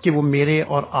ये था कि वो मेरे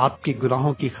और आपके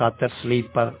गुनाहों की खातिर सलीब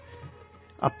पर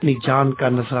अपनी जान का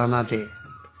नजराना दे।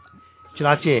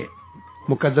 चनाचे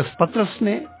मुकद्दस पतरस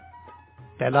ने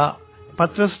पहला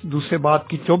पतरस दूसरे बाब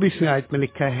की 24वीं आयत में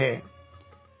लिखा है,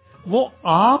 वो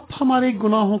आप हमारे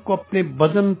गुनाहों को अपने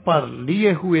बदन पर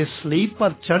लिए हुए सलीब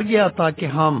पर चढ़ गया ताकि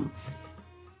हम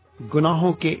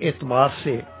गुनाहों के एतबार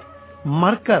से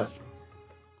मरकर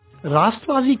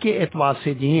रास्तबाजी के एतबार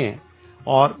से जिए,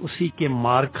 और उसी के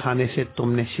मार खाने से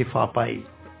तुमने शिफा पाई।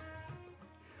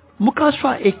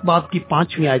 मुकाशवा 1 बाब की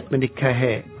 5वीं आयत में लिखा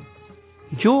है,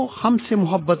 जो हमसे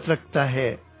मोहब्बत रखता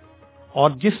है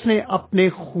और जिसने अपने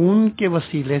खून के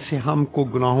वसीले से हमको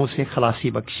गुनाहों से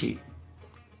खलासी बख्शी,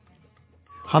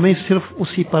 हमें सिर्फ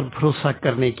उसी पर भरोसा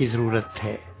करने की जरूरत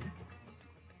है।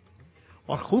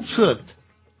 और खूबसूरत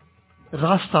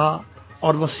रास्ता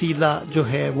और वसीला जो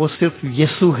है वो सिर्फ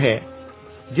यीशु है,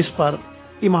 जिस पर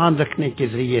ईमान रखने के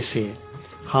जरिए से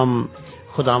हम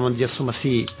खुदावंद यीशु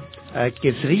मसीह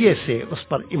के जरिए से, उस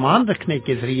पर ईमान रखने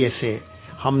के जरिए से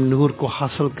हम नूर को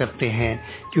हासिल करते हैं,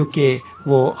 क्योंकि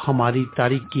वो हमारी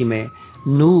तारीकी में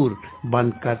नूर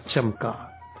बनकर चमका।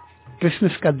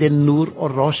 क्रिसमस का दिन नूर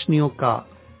और रोशनियों का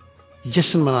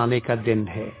जश्न मनाने का दिन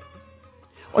है,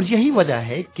 और यही वजह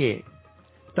है कि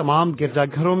तमाम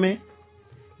गिरजाघरों में,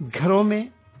 घरों में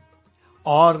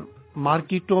और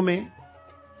मार्केटों में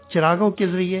चिरागों के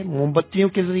जरिए, मोमबत्तियों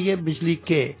के जरिए, बिजली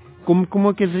के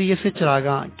कुमकुमों के जरिए से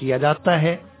चिरागा किया जाता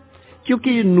है, क्योंकि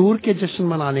ये नूर के जश्न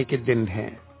मनाने के दिन है।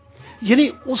 यानी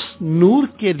उस नूर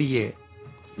के लिए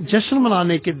जश्न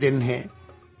मनाने के दिन है,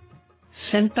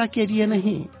 सेंटा के लिए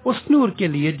नहीं, उस नूर के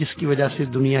लिए जिसकी वजह से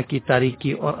दुनिया की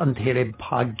तारीकी और अंधेरे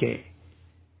भाग गए।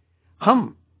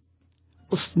 हम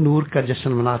उस नूर का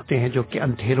जश्न मनाते हैं जो कि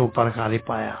अंधेरों पर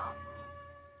गालिब आया।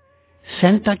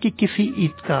 सेंटा की किसी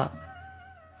ईद का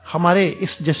हमारे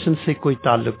इस जश्न से कोई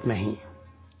ताल्लुक नहीं।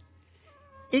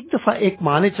 एक दफा एक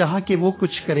माँ ने चाहा कि वो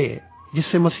कुछ करे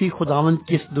जिससे मसीह खुदावंद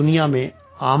की इस दुनिया में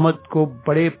आमद को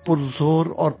बड़े पुरजोर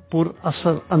और पुर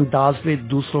असर अंदाज में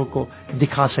दूसरों को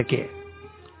दिखा सके।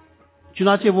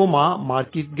 चुनाचे वो माँ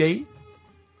मार्केट गई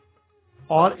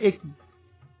और एक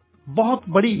بہت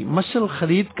بڑی مشل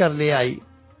خرید کر لے آئی.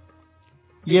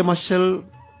 یہ مشل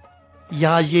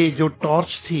یا یہ جو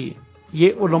ٹارچ تھی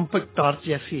یہ اولمپک ٹارچ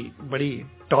جیسی بڑی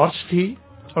ٹارچ تھی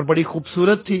اور بڑی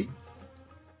خوبصورت تھی.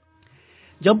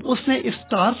 جب اس نے اس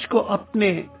ٹارچ کو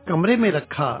اپنے کمرے میں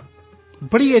رکھا,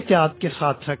 بڑی احتیاط کے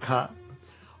ساتھ رکھا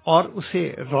اور اسے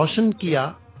روشن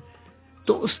کیا,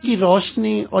 تو اس کی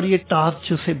روشنی اور یہ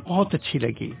ٹارچ اسے بہت اچھی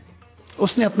لگی.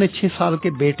 اس نے اپنے 6 سال کے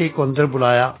بیٹے کو اندر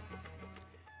بلایا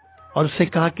اور اسے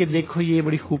کہا کہ دیکھو یہ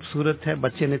بڑی خوبصورت ہے.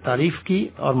 بچے نے تعریف کی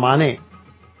اور ماں نے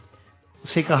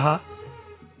اسے کہا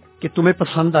کہ تمہیں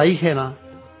پسند آئی ہے نا؟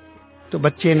 تو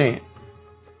بچے نے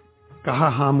کہا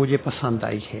ہاں مجھے پسند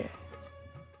آئی ہے.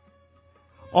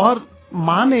 اور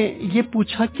ماں نے یہ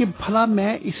پوچھا کہ بھلا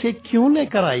میں اسے کیوں لے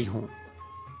کر آئی ہوں؟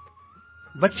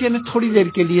 بچے نے تھوڑی دیر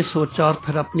کے لیے سوچا اور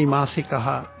پھر اپنی ماں سے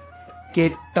کہا کہ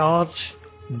ٹارچ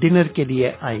ڈنر کے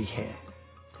لیے آئی ہے.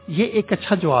 یہ ایک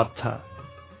اچھا جواب تھا.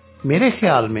 میرے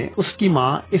خیال میں اس کی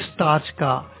ماں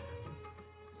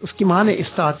نے اس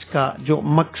ٹارچ کا جو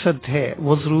مقصد ہے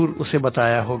وہ ضرور اسے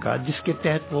بتایا ہوگا جس کے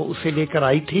تحت وہ اسے لے کر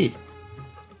آئی تھی.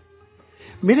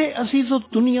 میرے عزیزو,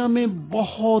 دنیا میں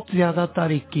بہت زیادہ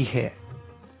تاریکی ہے,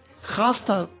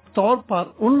 خاص طور پر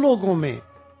ان لوگوں میں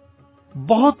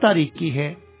بہت تاریکی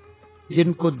ہے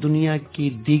جن کو دنیا کی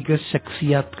دیگر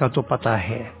شخصیات کا تو پتا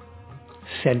ہے,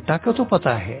 سینٹا کا تو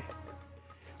پتا ہے,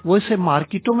 وہ اسے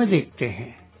مارکیٹوں میں دیکھتے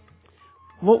ہیں,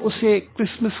 وہ اسے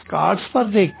کرسمس کارڈز پر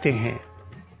دیکھتے ہیں,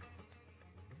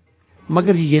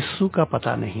 مگر یسوع کا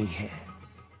پتا نہیں ہے.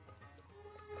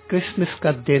 کرسمس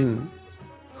کا دن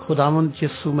خداوند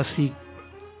یسوع مسیح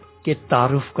کے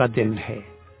تعارف کا دن ہے.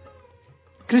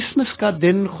 کرسمس کا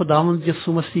دن خداوند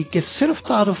یسوع مسیح کے صرف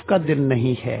تعارف کا دن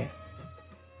نہیں ہے,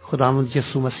 خداوند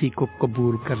یسوع مسیح کو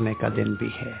قبول کرنے کا دن بھی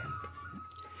ہے.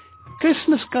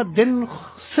 کرسمس کا دن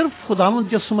صرف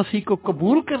خداوند یسوع مسیح کو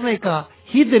قبول کرنے کا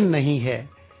ہی دن نہیں ہے,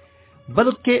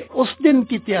 بلکہ اس دن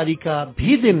کی تیاری کا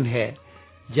بھی دن ہے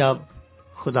جب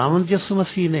خداوند یسوع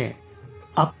مسیح نے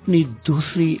اپنی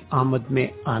دوسری آمد میں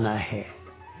آنا ہے,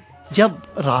 جب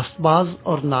راست باز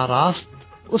اور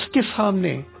ناراست اس کے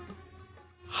سامنے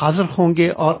حاضر ہوں گے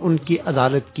اور ان کی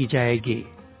عدالت کی جائے گی.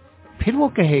 پھر وہ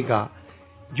کہے گا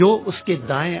جو اس کے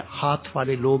دائیں ہاتھ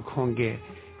والے لوگ ہوں گے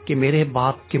کہ میرے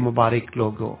باپ کے مبارک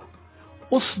لوگوں,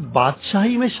 اس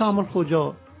بادشاہی میں شامل ہو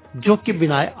جاؤ جو کہ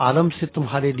بنائے عالم سے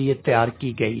تمہارے لیے تیار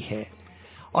کی گئی ہے.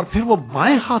 اور پھر وہ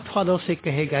بائیں ہاتھ والوں سے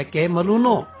کہے گا کہ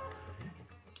ملونو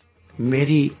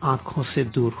میری آنکھوں سے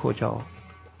دور ہو جاؤ,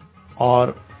 اور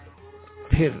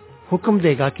پھر حکم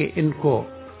دے گا کہ ان کو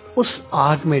اس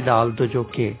آگ میں ڈال دو جو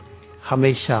کہ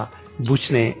ہمیشہ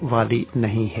بجھنے والی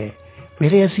نہیں ہے.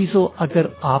 میرے عزیزو, اگر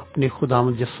آپ نے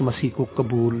خداوند یسوع مسیح کو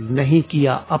قبول نہیں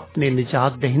کیا اپنے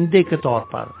نجات دہندے کے طور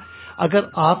پر, اگر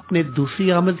آپ نے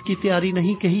دوسری آمد کی تیاری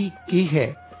نہیں کی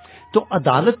ہے, تو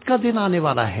عدالت کا دن آنے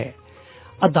والا ہے.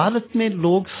 عدالت میں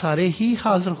لوگ سارے ہی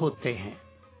حاضر ہوتے ہیں.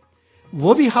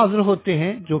 وہ بھی حاضر ہوتے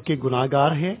ہیں جو کہ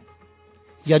گناہگار ہیں,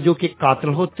 یا جو کہ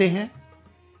قاتل ہوتے ہیں,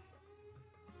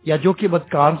 یا جو کہ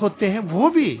بدکار ہوتے ہیں, وہ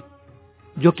بھی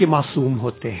جو کہ معصوم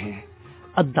ہوتے ہیں.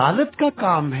 عدالت کا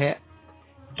کام ہے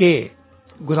کہ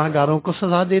گناہگاروں کو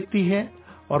سزا دیتی ہے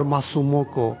اور معصوموں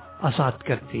کو آزاد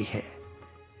کرتی ہے.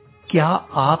 کیا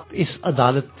آپ اس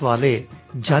عدالت والے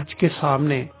جج کے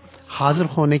سامنے حاضر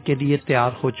ہونے کے لیے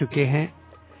تیار ہو چکے ہیں؟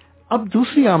 اب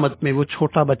دوسری آمد میں وہ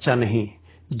چھوٹا بچہ نہیں,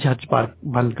 جج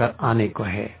بن کر آنے کو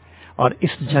ہے, اور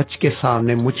اس جج کے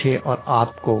سامنے مجھے اور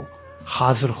آپ کو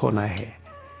حاضر ہونا ہے.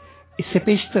 اس سے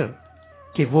پیشتر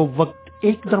کہ وہ وقت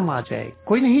ایک دم آ جائے,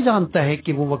 کوئی نہیں جانتا ہے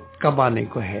کہ وہ وقت کب آنے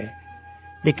کو ہے,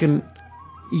 لیکن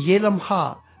یہ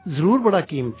لمحہ ضرور بڑا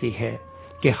قیمتی ہے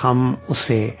کہ ہم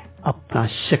اسے اپنا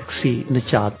شخصی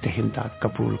نجات دہندہ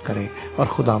قبول کریں, اور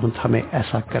خداوند ہمیں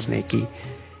ایسا کرنے کی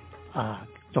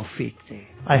توفیق دے.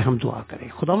 آئے ہم دعا کریں.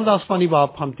 خداوند آسمانی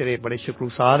باپ, ہم تیرے بڑے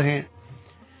شکرگزار ہیں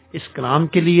اس کلام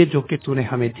کے لیے جو کہ تو نے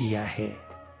ہمیں دیا ہے.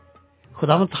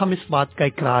 خداوند, ہم اس بات کا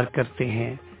اقرار کرتے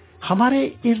ہیں ہمارے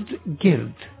ارد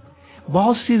گرد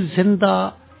بہت سی زندہ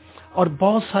اور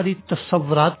بہت ساری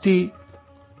تصوراتی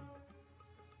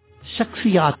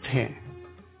شخصیات ہیں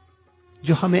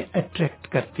جو ہمیں اٹریکٹ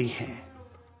کرتی ہیں,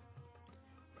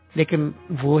 لیکن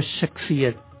وہ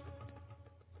شخصیت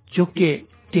جو کہ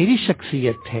تیری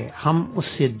شخصیت ہے ہم اس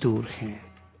سے دور ہیں.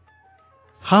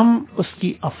 ہم اس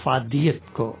کی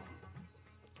افادیت کو,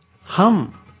 ہم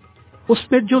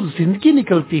اس میں جو زندگی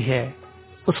نکلتی ہے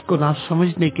اس کو نہ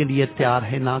سمجھنے کے لیے تیار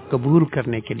ہے, نہ قبول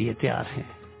کرنے کے لیے تیار ہیں.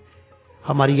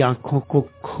 ہماری آنکھوں کو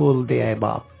کھول دے اے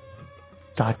باپ,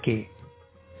 تاکہ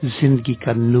زندگی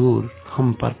کا نور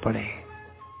ہم پر پڑے.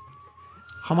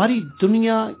 ہماری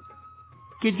دنیا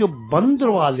کہ جو بند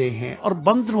دروازے ہیں اور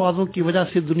بند دروازوں کی وجہ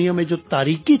سے دنیا میں جو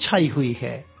تاریکی چھائی ہوئی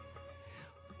ہے،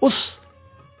 اس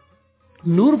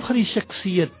نور بھری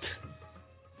شخصیت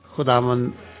خداوند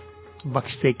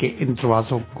بخشتے کہ ان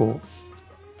دروازوں کو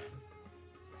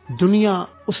دنیا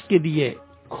اس کے لیے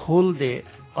کھول دے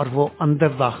اور وہ اندر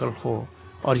داخل ہو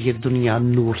اور یہ دنیا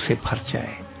نور سے بھر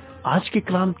جائے. آج کے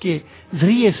کلام کے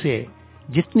ذریعے سے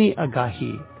جتنی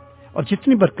آگاہی اور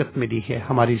جتنی برکت ملی ہے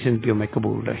ہماری زندگیوں میں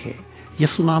قبول رہے.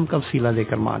 یسوع نام کا وسیلہ لے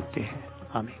کر مانگتے ہیں،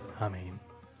 آمین آمین.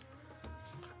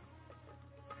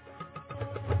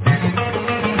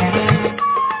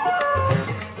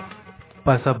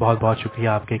 پاس صاحب بہت بہت شکریہ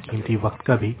آپ کے قیمتی وقت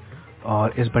کا بھی اور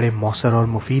اس بڑے مؤثر اور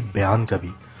مفید بیان کا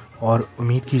بھی، اور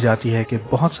امید کی جاتی ہے کہ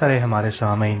بہت سارے ہمارے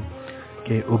سامعین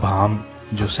کے ابہام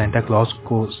جو سینٹا کلاus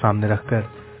کو سامنے رکھ کر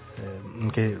ان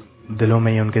کے دلوں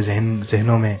میں یا ان کے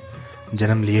ذہنوں میں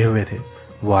جنم لیے ہوئے تھے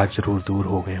وہ آج ضرور دور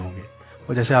ہو گئے ہوں گے.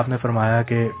 اور جیسے آپ نے فرمایا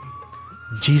کہ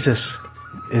Jesus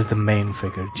is the main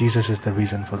figure, Jesus is the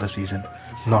reason for the season,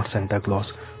 not Santa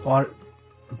کلاus. اور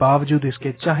باوجود اس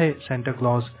کے چاہے سینٹا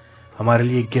کلاus ہمارے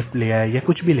لیے گفٹ لے آئے یا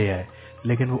کچھ بھی لے آئے،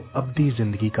 لیکن وہ ابدی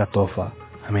زندگی کا تحفہ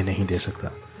ہمیں نہیں دے سکتا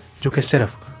جو کہ صرف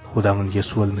خداوند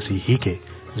یسوع المسیح ہی کے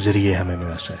ذریعے ہمیں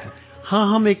میسر ہے. ہاں،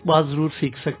 ہم ایک بات ضرور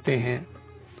سیکھ سکتے ہیں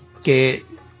کہ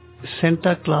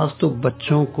سینٹا کلاus تو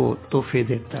بچوں کو تحفے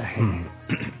دیتا ہے،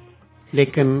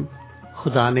 لیکن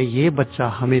خدا نے یہ بچہ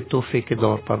ہمیں تحفے کے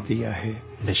طور پر دیا ہے.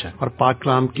 بے شک. اور پاک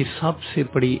کلام کی سب سے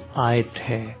بڑی آیت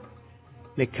ہے،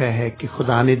 لکھا ہے کہ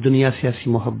خدا نے دنیا سے ایسی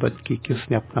محبت کی کہ اس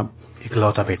نے اپنا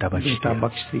اکلوتا بیٹا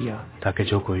بخش دیا تاکہ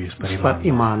جو کوئی اس پر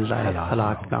ایمان لائے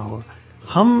ہلاک نہ ہو.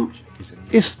 ہم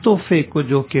اس تحفے کو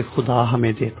جو کہ خدا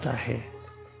ہمیں دیتا ہے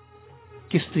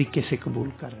کس طریقے سے قبول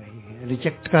کر رہے ہیں،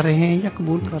 ریجیکٹ کر رہے ہیں یا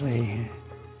قبول کر رہے ہیں،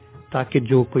 تاکہ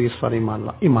جو کوئی اس پر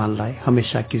ایمان لائے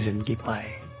ہمیشہ کی زندگی پائے.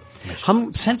 ہم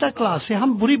سینٹا کلاس سے ہم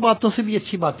بری باتوں سے بھی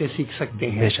اچھی باتیں سیکھ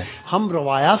سکتے ہیں، ہم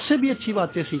روایات سے بھی اچھی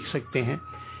باتیں سیکھ سکتے ہیں.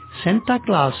 سینٹا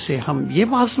کلاس سے ہم یہ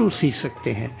بات ضرور سیکھ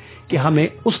سکتے ہیں کہ ہمیں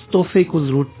اس تحفے کو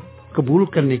ضرور قبول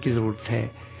کرنے کی ضرورت ہے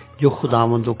جو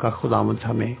خداوندوں کا خداوند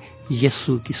ہمیں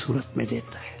یسوع کی صورت میں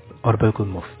دیتا ہے، اور بالکل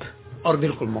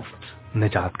مفت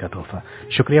نجات کا تحفہ.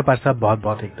 شکریہ پار صاحب بہت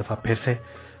بہت ایک دفعہ پھر سے.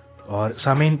 اور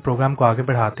سامعین پروگرام کو آگے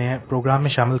بڑھاتے ہیں، پروگرام میں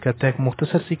شامل کرتے ہیں ایک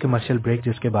مختصر سی کمرشل بریک،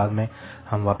 جس کے بعد میں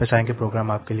ہم واپس آئیں گے.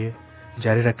 پروگرام آپ کے لیے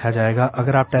جاری رکھا جائے گا.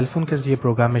 اگر آپ ٹیلی فون کے ذریعے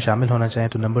پروگرام میں شامل ہونا چاہیں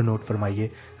تو نمبر نوٹ فرمائیے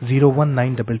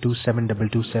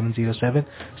 01922722707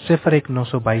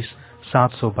 01922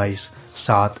 722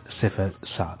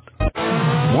 707.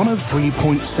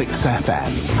 103.6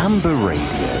 FM, Amber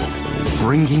Radio,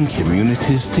 bringing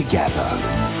communities together.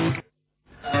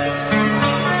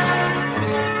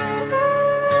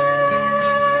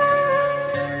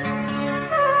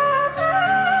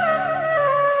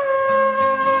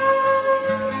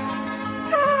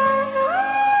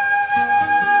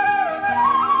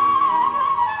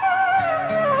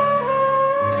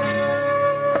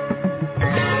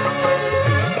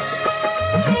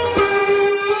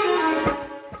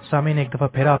 سامعین ایک دفعہ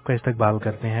پھر آپ کا استقبال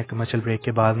کرتے ہیں کمرشل بریک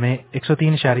کے بعد میں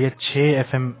 103.6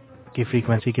 FM کی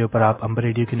فریکوینسی کے اوپر آپ امبر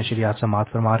ریڈیو کی نشریات سماعت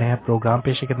فرما رہے ہیں. پروگرام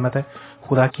پیش خدمت ہے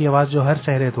خدا کی آواز، جو ہر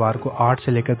سحر اتوار کو 8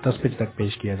 سے لے کر 10 بجے تک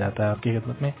پیش کیا جاتا ہے آپ کی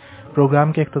خدمت میں.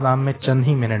 پروگرام کے اختتام میں چند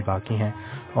ہی منٹ باقی ہیں،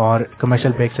 اور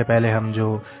کمرشل بریک سے پہلے ہم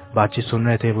جو بات چیت سن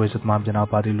رہے تھے وہ عزت مآب جناب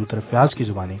پادری لوتھر فیاض کی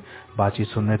زبانی بات چیت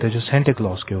سن رہے تھے جو سینٹا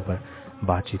کلاus کے اوپر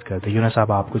بات چیت کرتے. یونس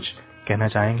صاحب آپ کچھ کہنا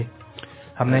چاہیں گے؟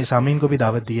 ہم نے سامعین کو بھی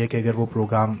دعوت دی ہے کہ اگر وہ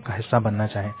پروگرام کا حصہ بننا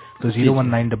چاہیں تو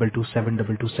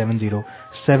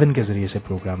 01922722707 کے ذریعے سے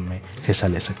پروگرام میں حصہ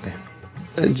لے سکتے ہیں.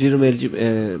 جی رومیل جی،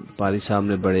 پاری صاحب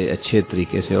نے بڑے اچھے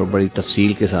طریقے سے اور بڑی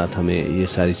تفصیل کے ساتھ ہمیں یہ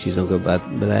ساری چیزوں کے بات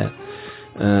بتایا.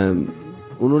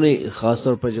 انہوں نے خاص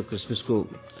طور پر جو کرسمس کو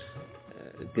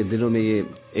کے دنوں میں یہ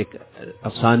ایک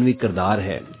افسانوی کردار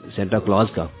ہے سینٹا کلاus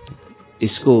کا،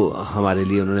 اس کو ہمارے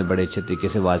لیے انہوں نے بڑے اچھے طریقے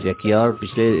سے واضح کیا. اور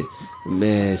پچھلے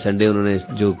سنڈے انہوں نے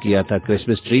جو کیا تھا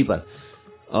کرسمس ٹری پر،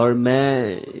 اور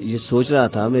میں یہ سوچ رہا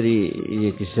تھا، میری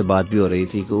یہ کسی سے بات بھی ہو رہی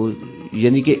تھی کہ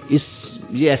یعنی کہ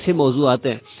یہ ایسے موضوعات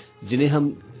ہیں جنہیں ہم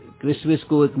کرسمس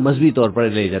کو ایک مذہبی طور پر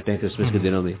لے جاتے ہیں کرسمس کے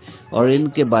دنوں میں، اور ان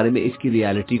کے بارے میں اس کی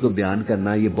ریالٹی کو بیان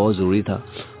کرنا یہ بہت ضروری تھا.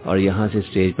 اور یہاں سے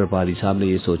اسٹیج پر پادری صاحب نے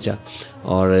یہ سوچا،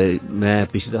 اور میں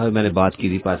پچھلی دفعہ میں نے بات کی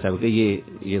تھی پادری صاحب کہ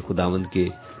یہ خداوند کے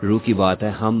روح کی بات ہے.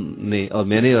 ہم نے اور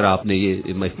میں نے اور آپ نے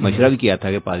یہ مشورہ بھی کیا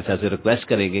تھا کہ پادری صاحب سے ریکویسٹ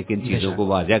کریں گے کہ ان چیزوں کو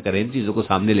واضح کریں، ان چیزوں کو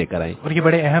سامنے لے کر آئیں. اور یہ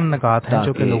بڑے اہم نکات ہیں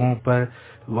جو کہ لوگوں پر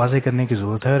واضح کرنے کی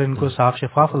ضرورت ہے اور ان کو صاف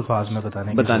شفاف الفاظ میں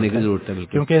بتانے کی ضرورت ہے.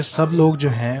 کیونکہ سب لوگ جو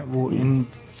ہیں وہ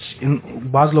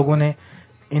بعض لوگوں نے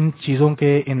ان چیزوں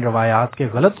کے، ان روایات کے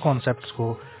غلط کانسیپٹس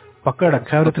کو پکڑ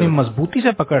رکھا ہے اور اتنی مضبوطی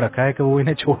سے پکڑ رکھا ہے کہ وہ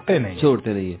انہیں چھوڑتے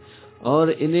نہیں ہیں. اور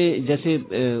انہیں جیسے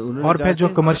اور پھر جو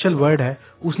کمرشل ورڈ ہے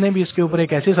اس نے بھی اس کے اوپر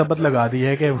ایک ایسی ثبت لگا دی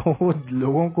ہے کہ وہ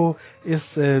لوگوں کو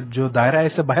اس جو دائرہ ہے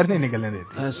اس سے باہر نہیں نکلنے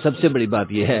دیتی. سب سے بڑی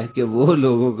بات یہ ہے کہ وہ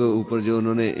لوگوں کے اوپر جو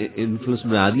انہوں نے انفلوئنس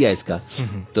بنا دیا اس کا.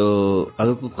 تو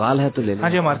اگر کوئی کال ہے تو لے لیں. ہاں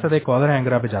جی ہمارے ساتھ ایک کالر ہے,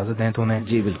 اگر آپ اجازت دیں تو انہیں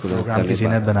جی بالکل پروگرام کی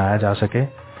زینت بنایا جا سکے.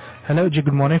 ہیلو جی,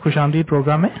 گڈ مارننگ, خوش آمدید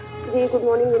پروگرام میں. جی گڈ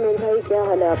مارننگ جنید بھائی, کیا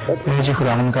حال ہے آپ کا؟ جی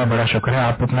خدا کا بڑا شکر ہے.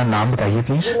 آپ اپنا نام بتائیے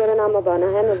پلیز. جی میرا نام ابانا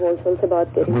ہے, میں بونسل سے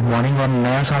بات کر رہی ہوں. گڈ مارننگ, اور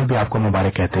نیا سال بھی آپ کو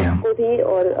مبارک کہتے ہیں ہم. کو بھی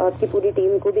اور آپ کی پوری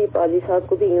ٹیم کو بھی, پادری صاحب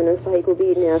کو بھی, یونس بھائی کو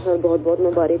بھی نیا سال بہت بہت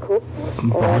مبارک ہو.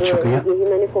 بہت شکریہ. یہی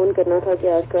میں نے فون کرنا تھا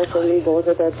کہ آج کا سیشن بہت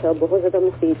زیادہ اچھا, بہت زیادہ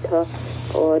مفید تھا.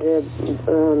 اور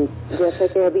جیسا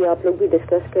کہ ابھی آپ لوگ بھی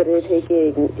ڈسکس کر رہے تھے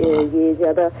کہ یہ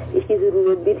زیادہ اس کی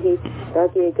ضرورت بھی تھی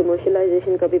تاکہ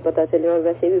کمرشلائزیشن کا بھی پتہ چلے اور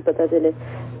ویسے بھی پتہ چلے.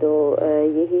 تو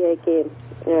یہی ہے کہ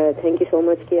تھینک یو سو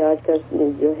مچ کہ آج کا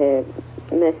جو ہے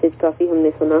میسج کافی ہم نے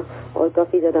سنا اور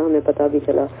کافی زیادہ ہمیں پتہ بھی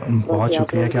چلا. بہت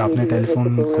شکریہ کہ آپ نے ٹیلی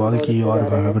فون کال کی اور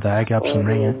ہمیں بتایا کہ آپ سن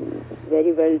رہی ہیں.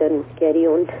 Very well done, carry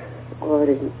on.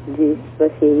 اور جی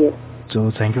بس یہی ہے. تو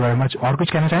تھینک یو ویری مچ. اور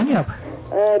کچھ کہنا چاہیں گے آپ؟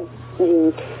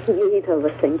 یہی تھا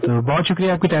بس, تھینک یو. بہت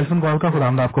شکریہ آپ کی ٹیلی فون کال کا. خدا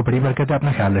آپ کو بڑی برکت ہے,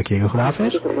 اپنا خیال رکھیے گا. خدا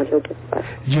حافظ.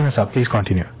 جی میں صاحب پلیز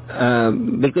کنٹینیو.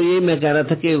 بالکل یہی میں کہہ رہا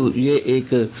تھا کہ یہ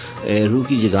ایک روح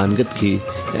کی جگانگت تھی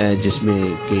جس میں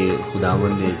کہ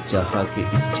خداوند نے چاہا کہ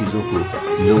اس چیزوں کو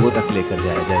لوگوں تک لے کر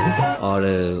جایا جائے, اور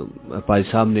پادری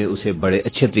صاحب نے اسے بڑے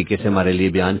اچھے طریقے سے ہمارے لیے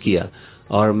بیان کیا.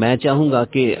 اور میں چاہوں گا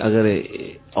کہ اگر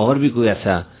اور بھی کوئی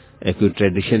ایسا کوئی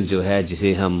ٹریڈیشن جو ہے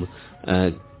جسے ہم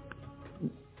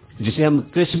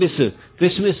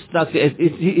کرسمس تک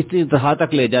اتنی انتہا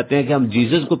تک لے جاتے ہیں کہ ہم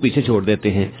جیزس کو پیچھے چھوڑ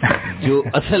دیتے ہیں, جو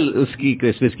اصل اس کی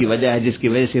کرسمس کی وجہ ہے, جس کی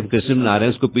وجہ سے ہم کرسمس منا رہے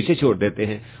ہیں, اس کو پیچھے چھوڑ دیتے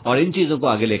ہیں اور ان چیزوں کو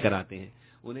آگے لے کر آتے ہیں.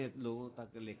 انہیں لوگوں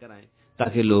تک لے کر آئیں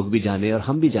تاکہ لوگ بھی جانیں اور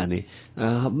ہم بھی جانیں.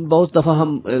 بہت دفعہ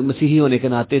ہم مسیحی ہونے کے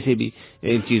ناطے سے بھی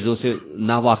ان چیزوں سے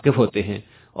ناواقف ہوتے ہیں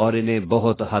اور انہیں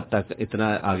بہت حد تک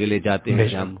اتنا آگے لے جاتے ہیں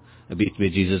کہ ہم بیچ میں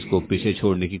جیزس کو پیچھے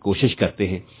چھوڑنے کی کوشش کرتے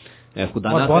ہیں.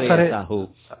 خدا نہ بہت سارے ہو.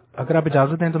 اگر آپ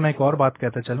اجازت دیں تو میں ایک اور بات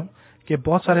کہتا چلوں کہ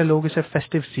بہت سارے لوگ اسے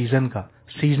فیسٹیو سیزن کا,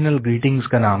 سیزنل گریٹنگز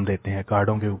کا نام دیتے ہیں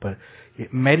کارڈوں کے اوپر.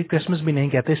 میری کرسمس بھی نہیں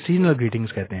کہتے, سیزنل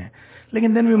گریٹنگز کہتے ہیں.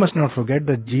 لیکن then we must not forget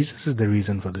that Jesus is the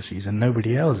reason for the season.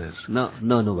 Nobody else is. No,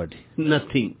 nobody.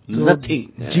 Nothing.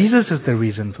 Jesus is the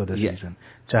reason for the season.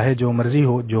 چاہے جو مرضی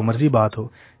ہو, جو مرضی بات ہو,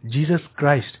 جیسس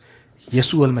کرائسٹ,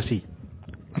 یسوع المسیح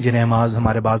جنہیں ہم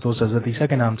ہمارے بعض دوست حضرت عیسیٰ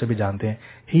کے نام سے بھی جانتے ہیں,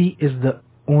 he is the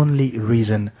only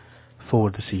reason for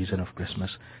the season of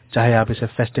Christmas. چاہے آپ اسے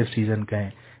فیسٹیو سیزن کہیں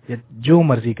یا جو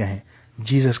مرضی کہیں,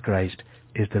 Jesus Christ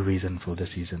is the reason for the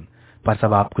season. پر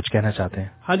صاحب آپ کچھ کہنا چاہتے ہیں؟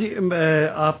 ہاں جی,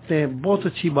 آپ نے بہت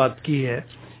اچھی بات کی ہے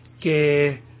کہ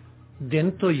دن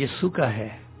تو یسوع کا ہے.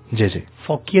 جی جی,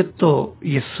 فوقیت تو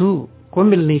یسوع کو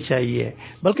ملنی چاہیے,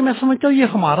 بلکہ میں سمجھتا ہوں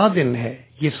یہ ہمارا دن ہے.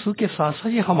 یسوع کے ساتھ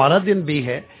ساتھ یہ ہمارا دن بھی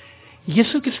ہے.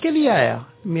 یسوع کس کے لیے آیا؟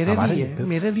 میرے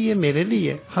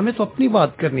لیے. ہمیں تو اپنی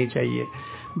بات کرنی چاہیے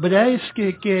بجائے اس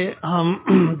کے کہ ہم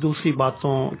دوسری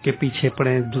باتوں کے پیچھے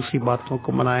پڑیں, دوسری باتوں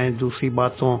کو منائیں, دوسری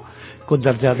باتوں کو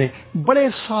درجہ دیں. بڑے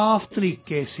صاف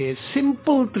طریقے سے,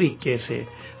 سمپل طریقے سے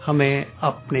ہمیں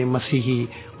اپنے مسیحی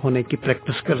ہونے کی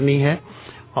پریکٹس کرنی ہے.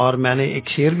 اور میں نے ایک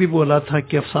شعر بھی بولا تھا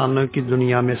کہ افسانوں کی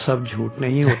دنیا میں سب جھوٹ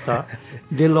نہیں ہوتا,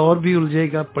 دل اور بھی الجھے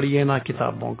گا, پڑھیے نا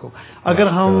کتابوں کو. اگر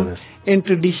ہم ان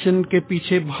ٹریڈیشن کے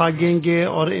پیچھے بھاگیں گے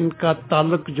اور ان کا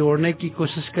تعلق جوڑنے کی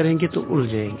کوشش کریں گے تو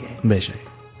الجھیں گے. بے شک.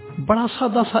 بڑا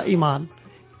سادہ سا ایمان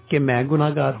کہ میں گناہ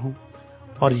گار ہوں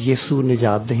اور یسوع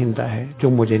نجات دہندہ ہے جو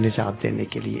مجھے نجات دینے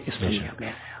کے لیے اس دنیا میں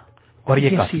آیا, اور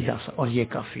یہ سیدھا سا, اور یہ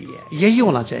کافی ہے. یہی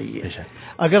ہونا چاہیے.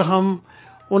 اگر ہم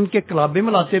ان کے کلابے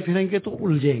میں لاتے پھریں گے تو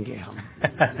الجھیں گے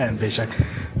ہم. بے شک.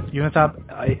 یونس صاحب,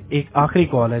 ایک آخری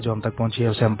کال ہے جو ہم تک پہنچی ہے,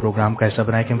 اسے ہم پروگرام کا حصہ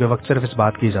بنائیں کیونکہ وقت صرف اس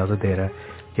بات کی اجازت دے رہا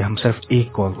ہے کہ ہم صرف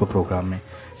ایک کال کو پروگرام میں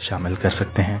شامل کر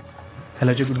سکتے ہیں.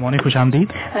 ہیلو جی, گڈ مارننگ, خوش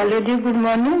آمدید. ہیلو جی, گڈ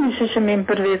مارننگ, میں شمیم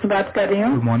پرویز بات کر رہی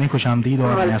ہوں. گڈ مارننگ, خوش آمدید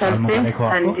اور نیا سال مبارک ہو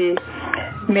آپ کو. ہاں جی,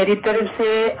 میری طرف سے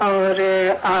اور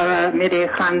میرے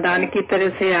خاندان کی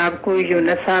طرف سے آپ کو,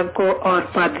 یونس صاحب کو اور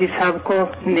پادری صاحب کو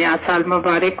نیا سال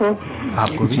مبارک ہو.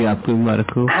 آپ کو بھی, آپ کو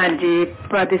مبارک ہو. ہاں جی,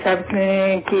 پادری صاحب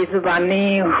کی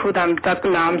زبانی خداوند کا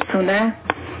کلام سنا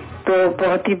تو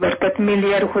بہت ہی برکت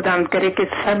ملی, اور خداوند کرے کہ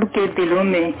سب کے دلوں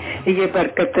میں یہ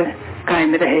برکت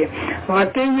قائم رہے.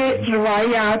 واقعی یہ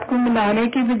روایات کو منانے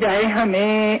کی بجائے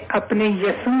ہمیں اپنے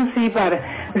یسوع مسیح پر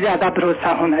زیادہ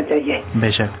بھروسہ ہونا چاہیے.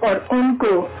 بے شک. اور ان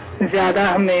کو زیادہ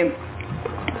ہمیں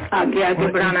आगे आगे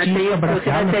बढ़ाना चाहिए,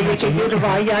 सोचना चाहिए कि ये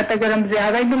रवायात अगर हम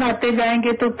ज्यादा ही बनाते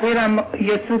जाएंगे तो फिर हम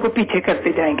यीशु को पीछे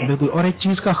करते जाएंगे। बिल्कुल, और एक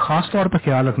चीज का खास तौर पर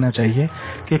ख्याल रखना चाहिए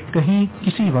कि कहीं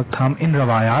किसी वक्त हम इन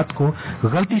रवायात को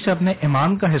गलती से अपने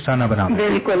ईमान का हिस्सा न बना दें।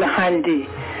 बिल्कुल, हाँ जी,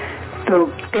 तो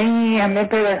कहीं हमें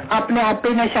फिर अपने आप पे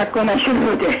न शक होना शुरू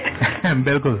हो जाए।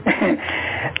 बिल्कुल।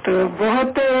 तो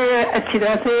बहुत अच्छी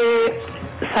तरह से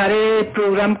सारे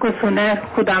प्रोग्राम को सुना,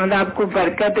 खुदावंद आपको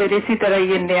बरकत दे। इसी तरह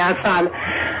ये नया साल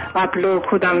आप लोग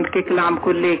खुदावंद के कलाम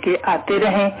को लेके आते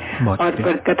रहें और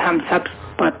बरकत हम सब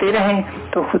पाते रहें।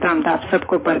 तो खुदावंद आप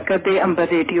सबको बरकत दे, अंबर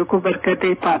रेडियो को बरकत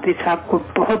दे, पादरी साहब को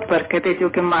बहुत बरकत दे जो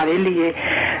कि हमारे लिए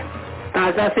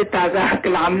ताज़ा से ताज़ा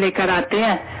कलाम लेकर आते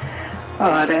हैं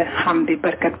और हम भी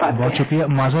बरकत पाते हैं। बहुत शुक्रिया।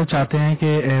 माजरत चाहते हैं कि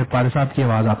पादरी साहब की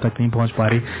आवाज़ आप तक नहीं पहुंच पा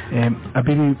रही,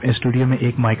 अभी भी स्टूडियो में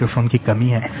एक माइक्रोफोन की कमी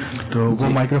है, तो वो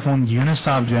माइक्रोफोन यूनुस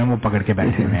साहब जो है वो पकड़ के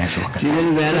बैठे हुए हैं इस वक्त। जी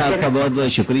बहन, आपका बहुत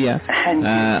बहुत शुक्रिया।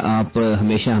 आप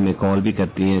हमेशा हमें कॉल भी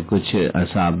करती हैं, कुछ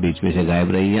अर्सा आप बीच में से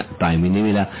गायब रही हैं, टाइम ही नहीं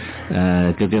मिला,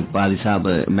 क्योंकि पादरी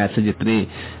साहब मैसेज इतने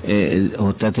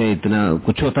होते थे, इतना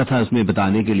कुछ होता था उसमें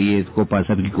बताने के लिए, को पादरी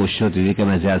साहब की कोशिश होती थी कि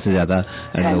मैं ज्यादा से ज्यादा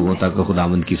लोगों तक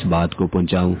खुदावंद की इस बात को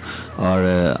पहुंचाऊं। और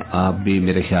आप भी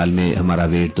मेरे ख्याल में हमारा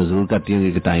वेट तो जरूर करती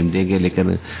होंगे कि टाइम देंगे, लेकिन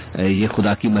ये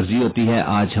खुदा की मर्जी होती है।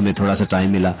 आज हमें थोड़ा सा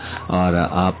टाइम मिला और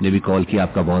आपने भी कॉल किया,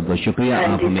 आपका बहुत बहुत शुक्रिया।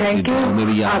 आप हमें अपनी दुआओं में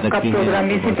भी याद रखेंगे और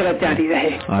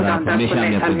आप हमेशा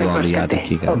हमें अपनी दुआओं में याद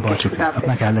रखिएगा। बहुत शुक्रिया,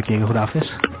 अपना ख्याल रखिएगा, खुदा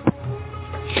हाफिज।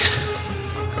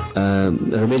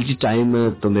 रमेश जी, टाइम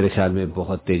तो मेरे ख्याल में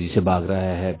बहुत तेजी से भाग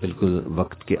रहा है, बिल्कुल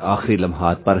वक्त के आखिरी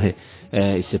लम्हात पर है।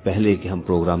 इससे पहले कि हम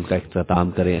प्रोग्राम का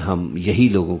इख्तिताम करें, हम यही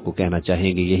लोगों को कहना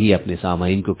चाहेंगे, यही अपने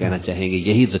सामाईन को कहना चाहेंगे,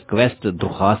 यही रिक्वेस्ट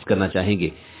दरख्वास्त करना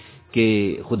चाहेंगे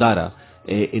कि खुदारा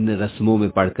इन रस्मों में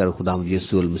पढ़कर खुदावंद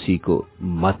यीशु मसीह को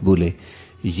मत भूलें।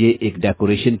 ये एक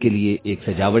डेकोरेशन के लिए, एक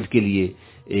सजावट के लिए,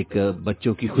 एक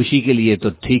बच्चों की खुशी के लिए तो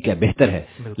ठीक है, बेहतर है,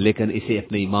 लेकिन इसे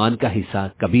अपने ईमान का हिस्सा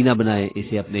कभी ना बनाएं,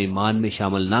 इसे अपने ईमान में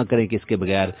शामिल ना करें कि इसके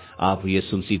बगैर आप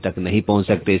यीशु मसीह तक नहीं पहुंच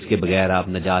सकते, इसके बगैर आप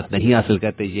नजात नहीं हासिल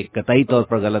करते। ये कतई तौर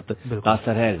पर गलत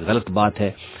तासर है, गलत बात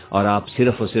है। और आप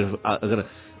सिर्फ और सिर्फ अगर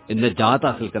नजात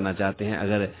हासिल करना चाहते हैं,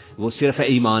 अगर वो सिर्फ है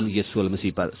ईमान यीशु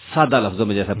मसीह पर, सादा लफ्जों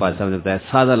में, जैसा पादरी साहब ने बताया,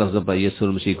 सादा लफ्जों पर यीशु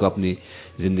मसीह को अपनी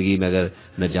जिंदगी में अगर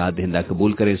नजात दहिंदा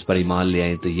कबूल करें, इस पर ईमान ले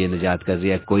आए, तो ये नजात कर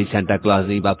दिया। कोई सेंटा क्लॉज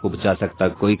नहीं आपको बचा सकता,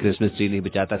 कोई क्रिसमस ट्री नहीं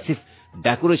बचाता, सिर्फ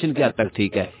डेकोरेशन के हद तक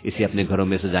ठीक है। इसे अपने घरों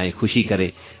में सजाएं, खुशी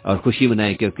करें और खुशी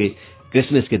मनाएं, क्योंकि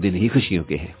क्रिसमस के दिन ही खुशियों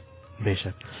के हैं।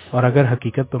 बेशक। और अगर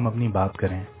हकीकत पर हम अपनी बात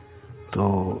करें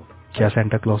तो क्या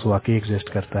सेंटा क्लॉज वाकई एग्जिस्ट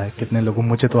करता है? कितने लोगों,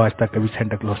 मुझे तो आज तक कभी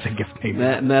सेंटा क्लॉज से गिफ्ट नहीं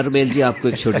मिला। मैं रमेल जी आपको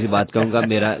एक छोटी सी बात कहूंगा।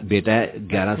 मेरा बेटा है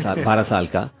 12 साल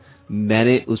का,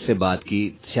 मैंने उससे बात की,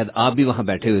 शायद आप भी वहां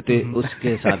बैठे हुए थे,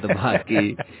 उसके साथ बात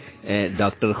की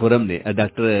डॉक्टर खुरम ने,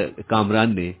 डॉक्टर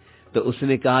कामरान ने, तो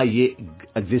उसने कहा ये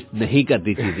एग्जिस्ट नहीं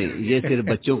करती चीजें, ये सिर्फ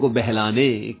बच्चों को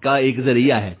बहलाने का एक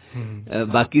जरिया है,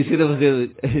 बाकी सिर्फ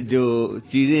जो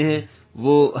चीजें हैं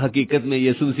वो हकीकत में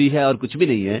यीशु मसीह है और कुछ भी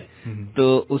नहीं है। तो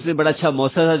उसने बड़ा अच्छा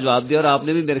मौसर सा जवाब दिया, और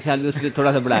आपने भी मेरे ख्याल में उसने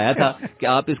थोड़ा सा बढ़ाया था कि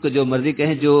आप इसको जो मर्जी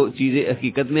कहें, जो चीजें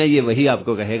हकीकत में है ये वही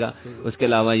आपको कहेगा, उसके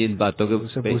अलावा इन बातों के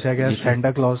पूछा गया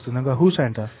सेंटा क्लॉज, तूने कहा who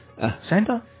Santa?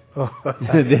 Santa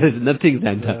there is nothing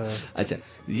Santa. अच्छा,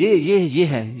 ये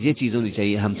है, ये चीज होनी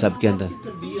चाहिए हम सब के अंदर।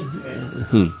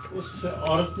 उस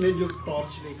औरत ने जो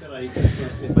टॉर्च लेकर आई थी,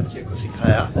 अपने बच्चे को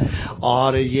सिखाया,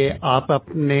 और ये आप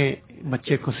अपने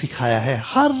बच्चे को सिखाया है।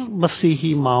 हर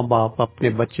मसीही माँ बाप अपने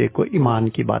बच्चे को ईमान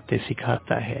की बातें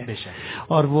सिखाता है,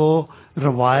 और वो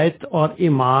रवायत और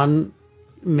ईमान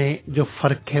में जो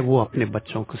फर्क है वो अपने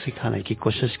बच्चों को सिखाने की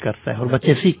कोशिश करता है, और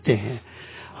बच्चे सीखते हैं।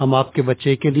 हम आपके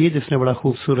बच्चे के लिए, जिसने बड़ा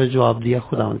खूबसूरत जवाब दिया,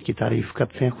 खुदावंद की तारीफ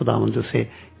करते हैं। खुदावंद उसे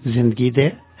जिंदगी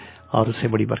दे और उसे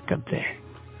बड़ी बरकत दे।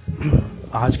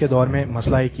 आज के दौर में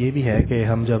मसला एक ये भी है कि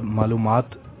हम जब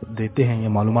मालूमात देते हैं या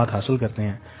मालूमात हासिल करते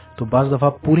हैं तो बाज़ दफ़ा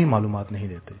पूरी मालूमात नहीं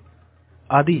देते,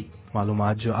 आधी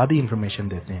मालूमात, जो आधी इंफॉर्मेशन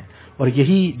देते हैं। और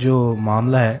यही जो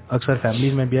मामला है अक्सर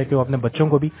फैमिलीज में भी है कि वो अपने बच्चों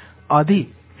को भी आधी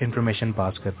इंफॉर्मेशन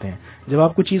पास करते हैं। जब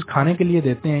आप कुछ चीज़ खाने के लिए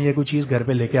देते हैं या कोई चीज़ घर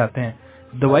पे लेके आते हैं,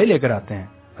 दवाई लेकर आते हैं,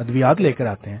 अद्वियात लेकर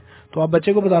आते हैं, तो आप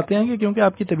बच्चे को बताते हैं कि क्योंकि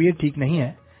आपकी तबीयत ठीक नहीं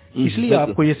है इसलिए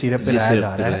आपको ये सिरप पिलाया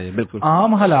जा रहा है।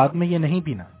 आम हालात में ये नहीं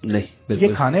पीना, ये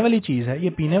खाने वाली चीज़ है, ये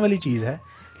पीने वाली चीज़ है,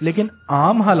 लेकिन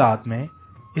आम हालात में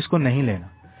इसको नहीं लेना।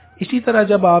 इसी तरह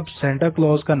जब आप सेंटा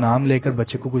क्लॉज का नाम लेकर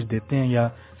बच्चे को कुछ देते हैं या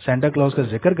सेंटा क्लॉज का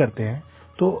जिक्र करते हैं,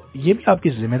 तो ये भी आपकी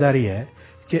जिम्मेदारी है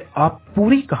कि आप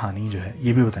पूरी कहानी जो है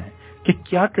ये भी बताएं कि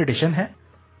क्या ट्रेडिशन है,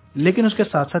 लेकिन उसके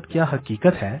साथ साथ क्या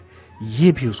हकीकत है,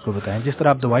 یہ بھی اس کو بتائیں. جس طرح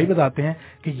آپ دوائی بتاتے ہیں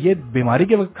کہ یہ بیماری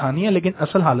کے وقت کھانی ہے لیکن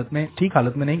اصل حالت میں ٹھیک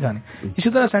حالت میں نہیں کھانی, اسی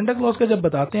طرح سینٹا کلوز کا جب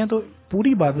بتاتے ہیں تو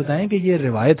پوری بات بتائیں کہ یہ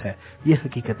روایت ہے, یہ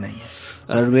حقیقت نہیں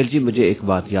ہے. رومیل جی مجھے ایک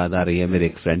بات یاد آ رہی ہے میرے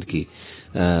ایک فرینڈ کی,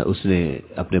 اس نے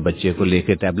اپنے بچے کو لے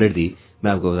کے ٹیبلٹ دی.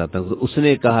 میں آپ کو بتاتا ہوں, اس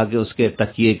نے کہا کہ اس کے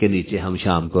تکیے کے نیچے ہم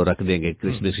شام کو رکھ دیں گے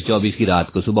کرسمس کی 24 کی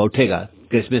رات کو, صبح اٹھے گا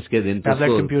کرسمس کے دن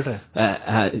کمپیوٹر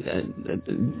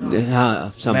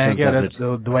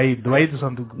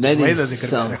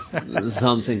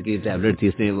سیمسنگ کی ٹیبلٹ تھی,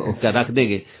 اس نے کیا رکھ دیں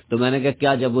گے. تو میں نے کہا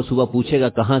کیا جب وہ صبح پوچھے گا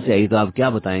کہاں سے آئی تو آپ کیا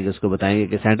بتائیں گے, اس کو بتائیں گے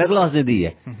کہ سینٹا کلاس نے دی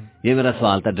ہے. یہ میرا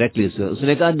سوال تھا ڈائریکٹلی. اس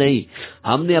نے کہا نہیں,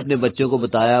 ہم نے اپنے بچوں کو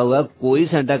بتایا ہوا کوئی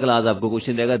سینٹا کلاس آپ کو کچھ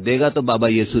نہیں دے گا تو بابا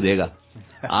یسوع دے گا.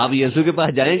 آپ یسوع کے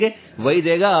پاس جائیں گے وہی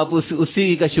دے گا, آپ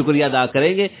اسی کا شکریہ ادا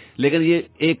کریں گے. لیکن یہ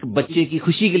ایک بچے کی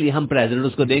خوشی کے لیے ہم پریزنٹ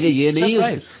اس کو دیں گے, یہ نہیں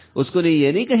اس کو نہیں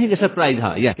یہ نہیں کہیں گے سرپرائز.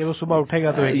 ہاں کہ وہ صبح اٹھے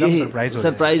گا تو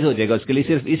سرپرائز ہو جائے گا اس کے لیے,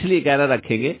 صرف اس لیے کہنا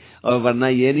رکھیں گے, اور ورنہ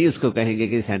یہ نہیں اس کو کہیں گے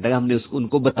کہ سینٹا, ہم نے ان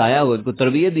کو بتایا ہوا, ان کو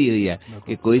تربیت دی ہوئی ہے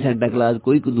کہ کوئی سینٹا کلاس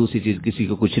کوئی دوسری چیز کسی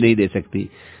کو کچھ نہیں دے سکتی,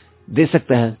 دے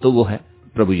سکتا ہے تو وہ ہے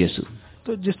پربھو یسوع.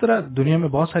 تو جس طرح دنیا میں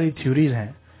بہت ساری تھیوریز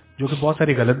ہیں جو کہ بہت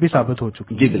ساری غلط بھی ثابت ہو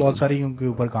چکی ہیں, بہت ساری ان کے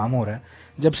اوپر کام ہو رہا ہے,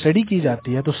 جب اسٹڈی کی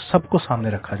جاتی ہے تو سب کو سامنے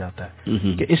رکھا جاتا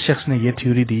ہے کہ اس شخص نے یہ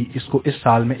تھیوری دی, اس کو اس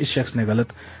سال میں اس شخص نے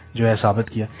غلط جو ہے ثابت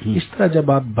کیا. اس طرح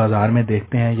جب آپ بازار میں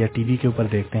دیکھتے ہیں یا ٹی وی کے اوپر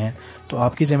دیکھتے ہیں تو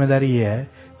آپ کی ذمہ داری یہ ہے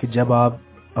کہ جب آپ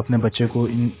اپنے بچے کو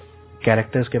ان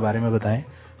کیریکٹرز کے بارے میں بتائیں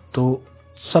تو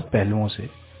سب پہلوؤں سے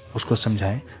اس کو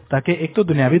سمجھائیں, تاکہ ایک تو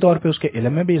دنیاوی طور پہ اس کے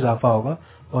علم میں بھی اضافہ ہوگا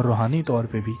اور روحانی طور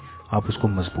پہ بھی آپ اس کو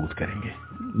مضبوط کریں گے.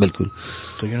 بالکل.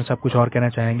 تو یونس صاحب کچھ اور کہنا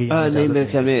چاہیں گے؟ نہیں, میرے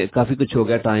خیال میں کافی کچھ ہو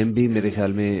گیا, ٹائم بھی میرے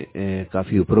خیال میں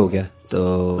کافی اوپر ہو گیا,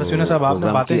 تو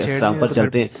اختتام پر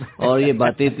چلتے ہیں. اور یہ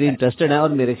باتیں اتنی انٹرسٹڈ ہیں اور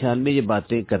میرے خیال میں یہ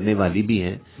باتیں کرنے والی بھی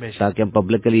ہیں, تاکہ ہم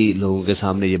پبلکلی لوگوں کے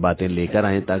سامنے یہ باتیں لے کر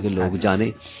آئیں تاکہ لوگ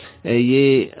جانیں.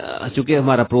 یہ چونکہ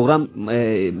ہمارا پروگرام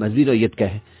مذہبی نوعیت کا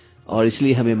ہے اور اس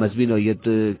لیے ہمیں مذہبی نوعیت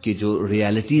کی جو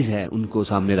ریالٹیز ہیں ان کو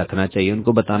سامنے رکھنا چاہیے, ان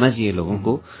کو بتانا چاہیے لوگوں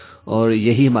کو, اور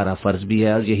یہی ہمارا فرض بھی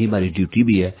ہے اور یہی ہماری ڈیوٹی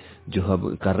بھی ہے جو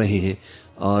ہم کر رہے ہیں.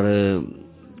 اور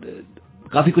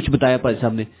کافی کچھ بتایا پادری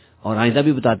صاحب نے اور آئندہ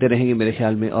بھی بتاتے رہیں گے میرے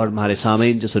خیال میں, اور ہمارے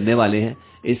سامعین جو سننے والے ہیں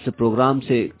اس پروگرام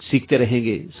سے سیکھتے رہیں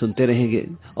گے, سنتے رہیں گے,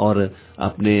 اور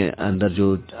اپنے اندر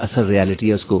جو اصل ریالٹی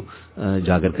ہے اس کو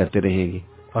جاگر کرتے رہیں گے.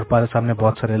 اور پادری صاحب نے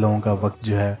بہت سارے لوگوں کا وقت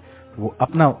جو ہے وہ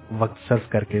اپنا وقت صرف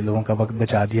کر کے لوگوں کا وقت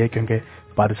بچا دیا ہے, کیونکہ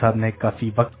پادری صاحب نے کافی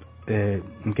وقت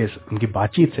ان کی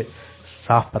بات چیت سے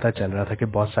صاف پتہ چل رہا تھا کہ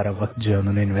بہت سارا وقت جو ہے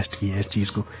انہوں نے انویسٹ کیا ہے اس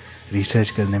چیز کو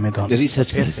ریسرچ کرنے میں. تو پادری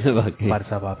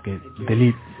صاحب آپ کے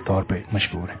دلی طور پہ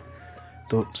مشہور ہیں.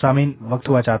 تو سامعین, وقت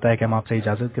ہوا چاہتا ہے کہ ہم آپ سے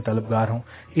اجازت کے طلبگار ہوں,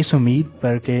 اس امید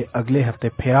پر کہ اگلے ہفتے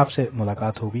پھر آپ سے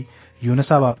ملاقات ہوگی. یونس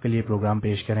صاحب آپ کے لیے پروگرام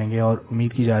پیش کریں گے اور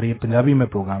امید کی جا رہی ہے پنجابی میں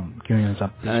پروگرام. کیوں یونس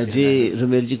صاحب؟ جی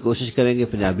رومیل جی, کوشش کریں گے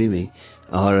پنجابی میں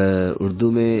اور اردو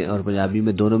میں اور پنجابی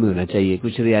میں دونوں میں ہونا چاہیے.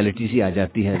 کچھ ریالٹی سی آ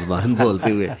جاتی ہے زبان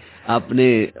بولتے ہوئے,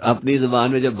 اپنی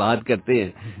زبان میں جب بات کرتے ہیں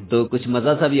تو کچھ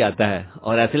مزہ سا بھی آتا ہے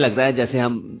اور ایسے لگتا ہے جیسے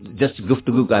ہم جسٹ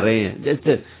گفتگو کر رہے ہیں, جسٹ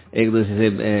ایک دوسرے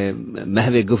سے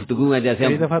محو گفتگو ہے, جیسے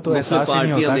ہم دفعہ تو احساس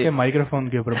نہیں ہوتا کہ مائکرو فون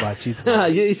کے اوپر بات چیت.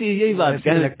 یہی بات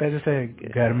کہنے لگتا ہے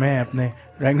جیسے گھر میں اپنے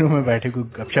ڈرائنگ روم میں بیٹھے کوئی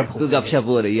گپ شپ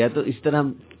ہو رہی ہے. تو اس طرح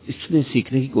ہم اس میں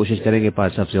سیکھنے کی کوشش کریں گے,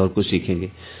 پادری صاحب سے اور کچھ سیکھیں گے.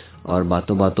 اور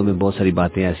باتوں باتوں میں بہت ساری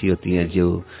باتیں ایسی ہوتی ہیں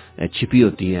جو چھپی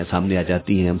ہوتی ہیں, سامنے آ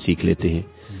جاتی ہیں, ہم سیکھ لیتے ہیں.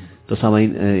 تو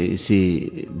سامعین, اسی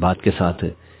بات کے ساتھ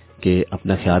کہ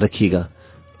اپنا خیال رکھیے گا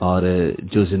اور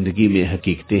جو زندگی میں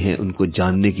حقیقتیں ہیں ان کو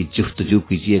جاننے کی جستجو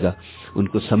کیجیے گا, ان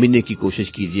کو سمجھنے کی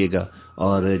کوشش کیجیے گا,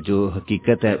 اور جو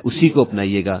حقیقت ہے اسی کو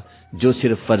اپنائیے گا. جو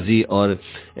صرف فرضی اور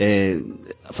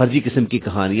فرضی قسم کی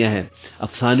کہانیاں ہیں,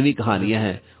 افسانوی کہانیاں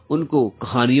ہیں, ان کو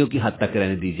کہانیوں کی حد تک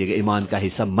رہنے دیجیے گا, ایمان کا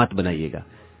حصہ مت بنائیے گا.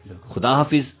 خدا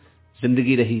حافظ.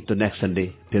 زندگی رہی تو نیکسٹ سنڈے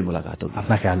پھر ملاقات ہوگی.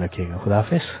 اپنا خیال رکھیے گا. خدا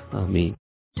حافظ. آمین.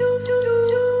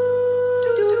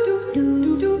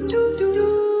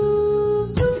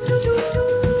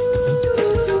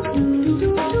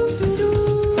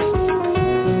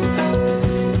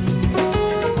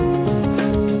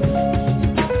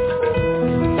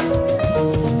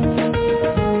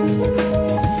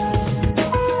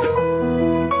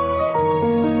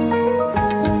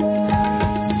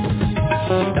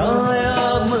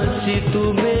 تو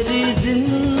میری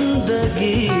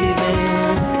زندگی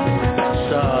میں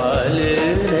سال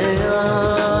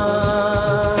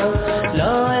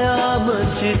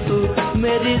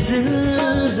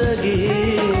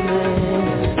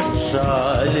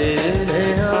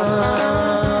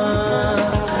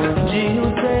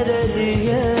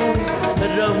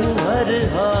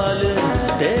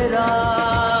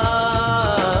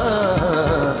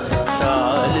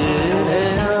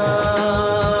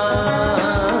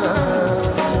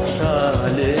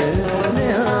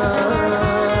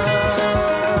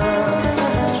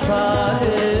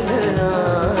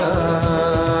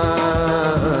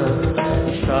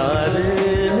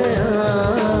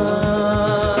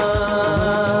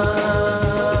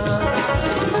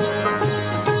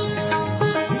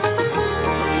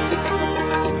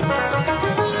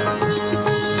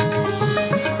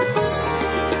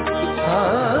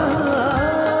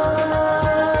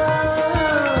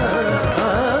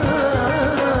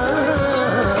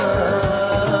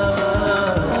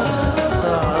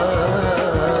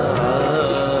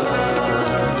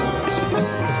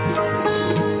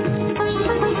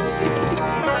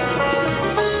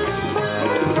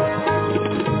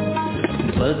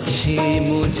बख्शी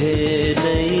मुझे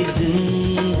नई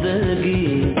जिंदगी,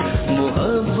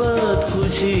 मोहब्बत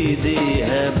खुशी दी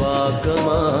है बाकमाल।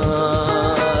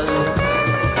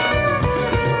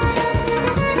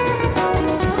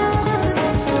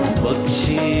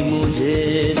 बख्शी मुझे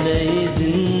नई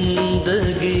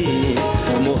जिंदगी,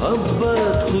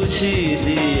 मोहब्बत खुशी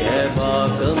दी है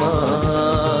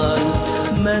बाकमाल।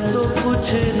 मैं तो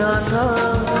कुछ ना था,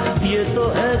 ये तो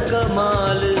है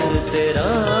कमाल